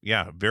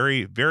yeah,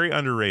 very, very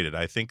underrated.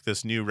 I think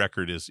this new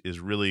record is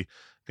really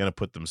going to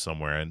put them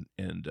somewhere.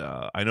 And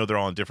I know they're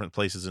all in different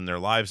places in their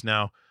lives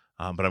now,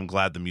 but I'm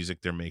glad the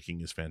music they're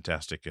making is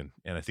fantastic. And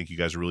I think you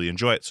guys will really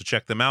enjoy it. So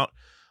check them out.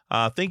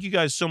 Thank you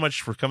guys so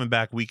much for coming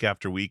back week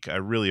after week. I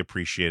really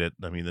appreciate it.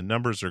 I mean, the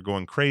numbers are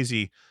going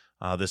crazy.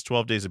 This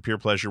 12 days of Peer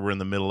Pleasure we're in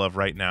the middle of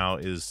right now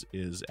is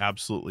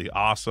absolutely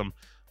awesome.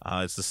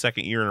 It's the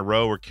second year in a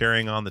row we're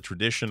carrying on the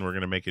tradition. We're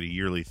going to make it a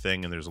yearly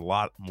thing, and there's a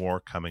lot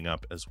more coming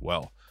up as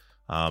well.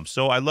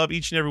 So I love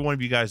each and every one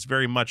of you guys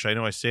very much. I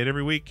know I say it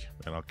every week,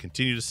 and I'll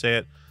continue to say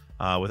it.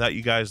 Without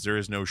you guys, there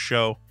is no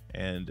show,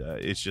 and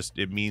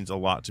it means a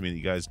lot to me that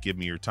you guys give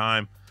me your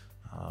time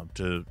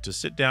to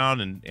sit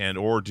down and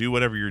or do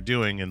whatever you're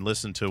doing and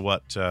listen to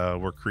what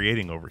we're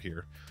creating over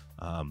here.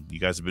 You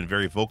guys have been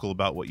very vocal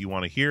about what you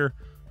want to hear,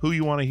 who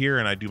you want to hear,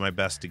 and I do my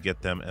best to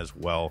get them as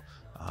well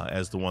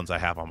as the ones I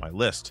have on my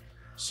list.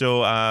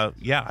 So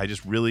yeah, I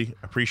just really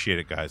appreciate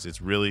it, guys.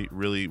 It's really,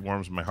 really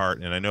warms my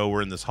heart. And I know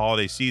we're in this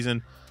holiday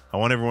season. I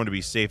want everyone to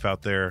be safe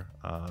out there.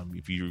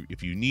 If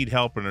you need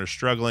help and are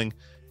struggling,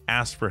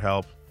 ask for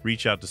help.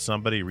 Reach out to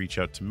somebody. Reach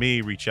out to me.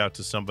 Reach out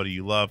to somebody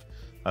you love,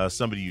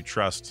 somebody you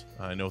trust.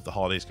 I know the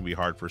holidays can be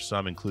hard for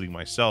some, including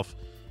myself,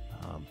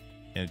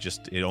 and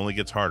it only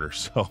gets harder.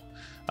 So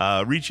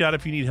reach out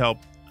if you need help.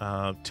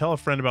 Tell a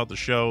friend about the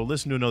show.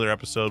 Listen to another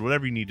episode.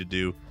 Whatever you need to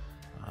do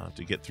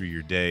to get through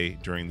your day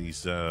during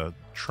these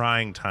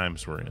trying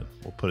times we're in.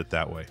 We'll put it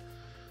that way.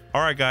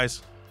 All right,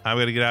 guys, I'm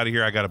going to get out of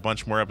here. I got a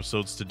bunch more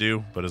episodes to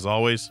do, but as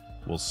always,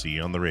 we'll see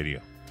you on the radio.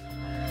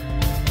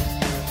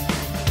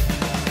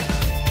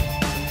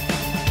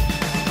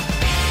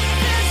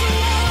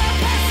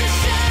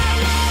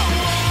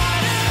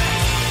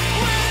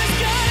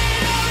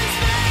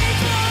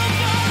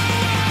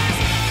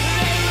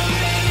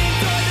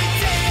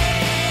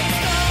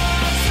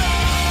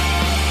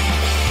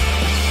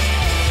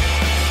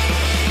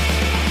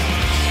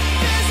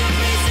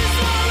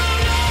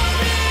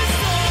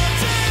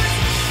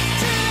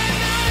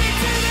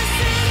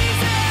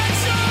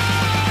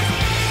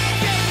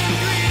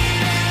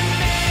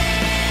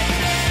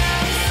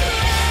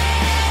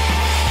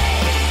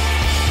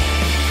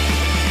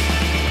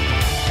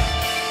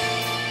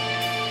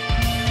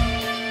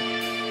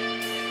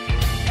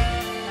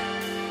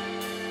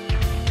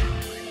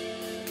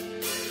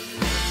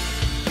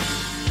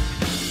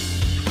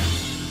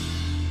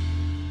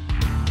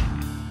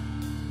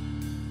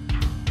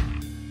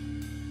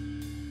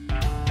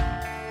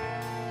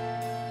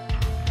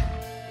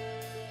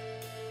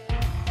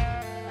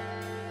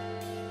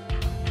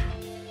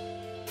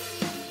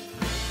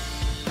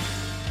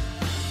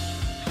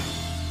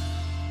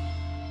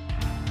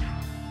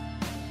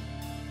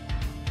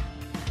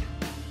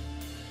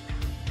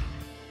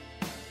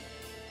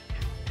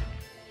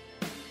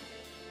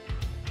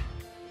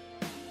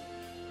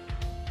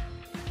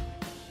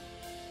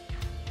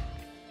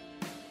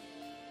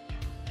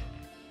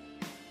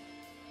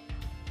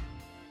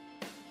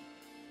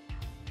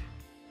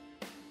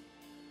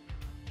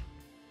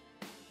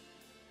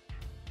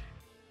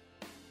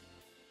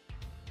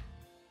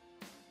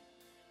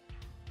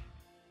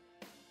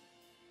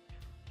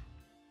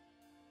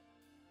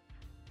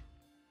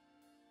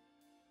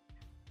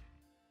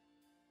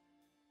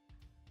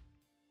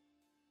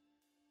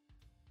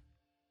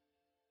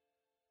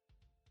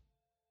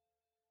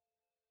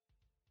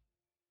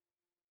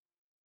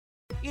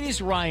 It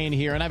is Ryan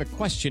here, and I have a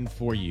question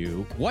for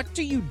you. What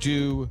do you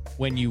do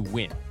when you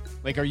win?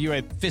 Like, are you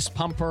a fist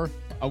pumper,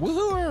 a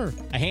woo-hooer,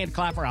 a hand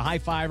clapper, a high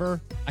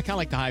fiver? I kind of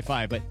like the high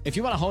five, but if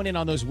you want to hone in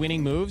on those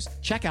winning moves,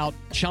 check out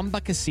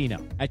Chumba Casino.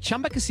 At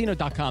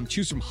ChumbaCasino.com,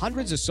 choose from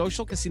hundreds of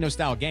social casino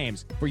style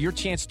games for your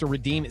chance to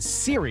redeem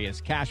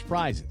serious cash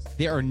prizes.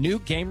 There are new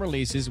game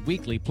releases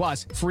weekly,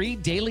 plus free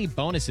daily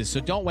bonuses. So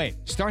don't wait.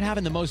 Start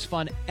having the most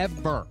fun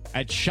ever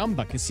at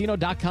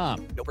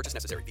ChumbaCasino.com. No purchase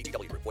necessary.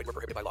 VGW Group. Void where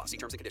prohibited by law. See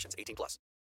terms and conditions. 18+.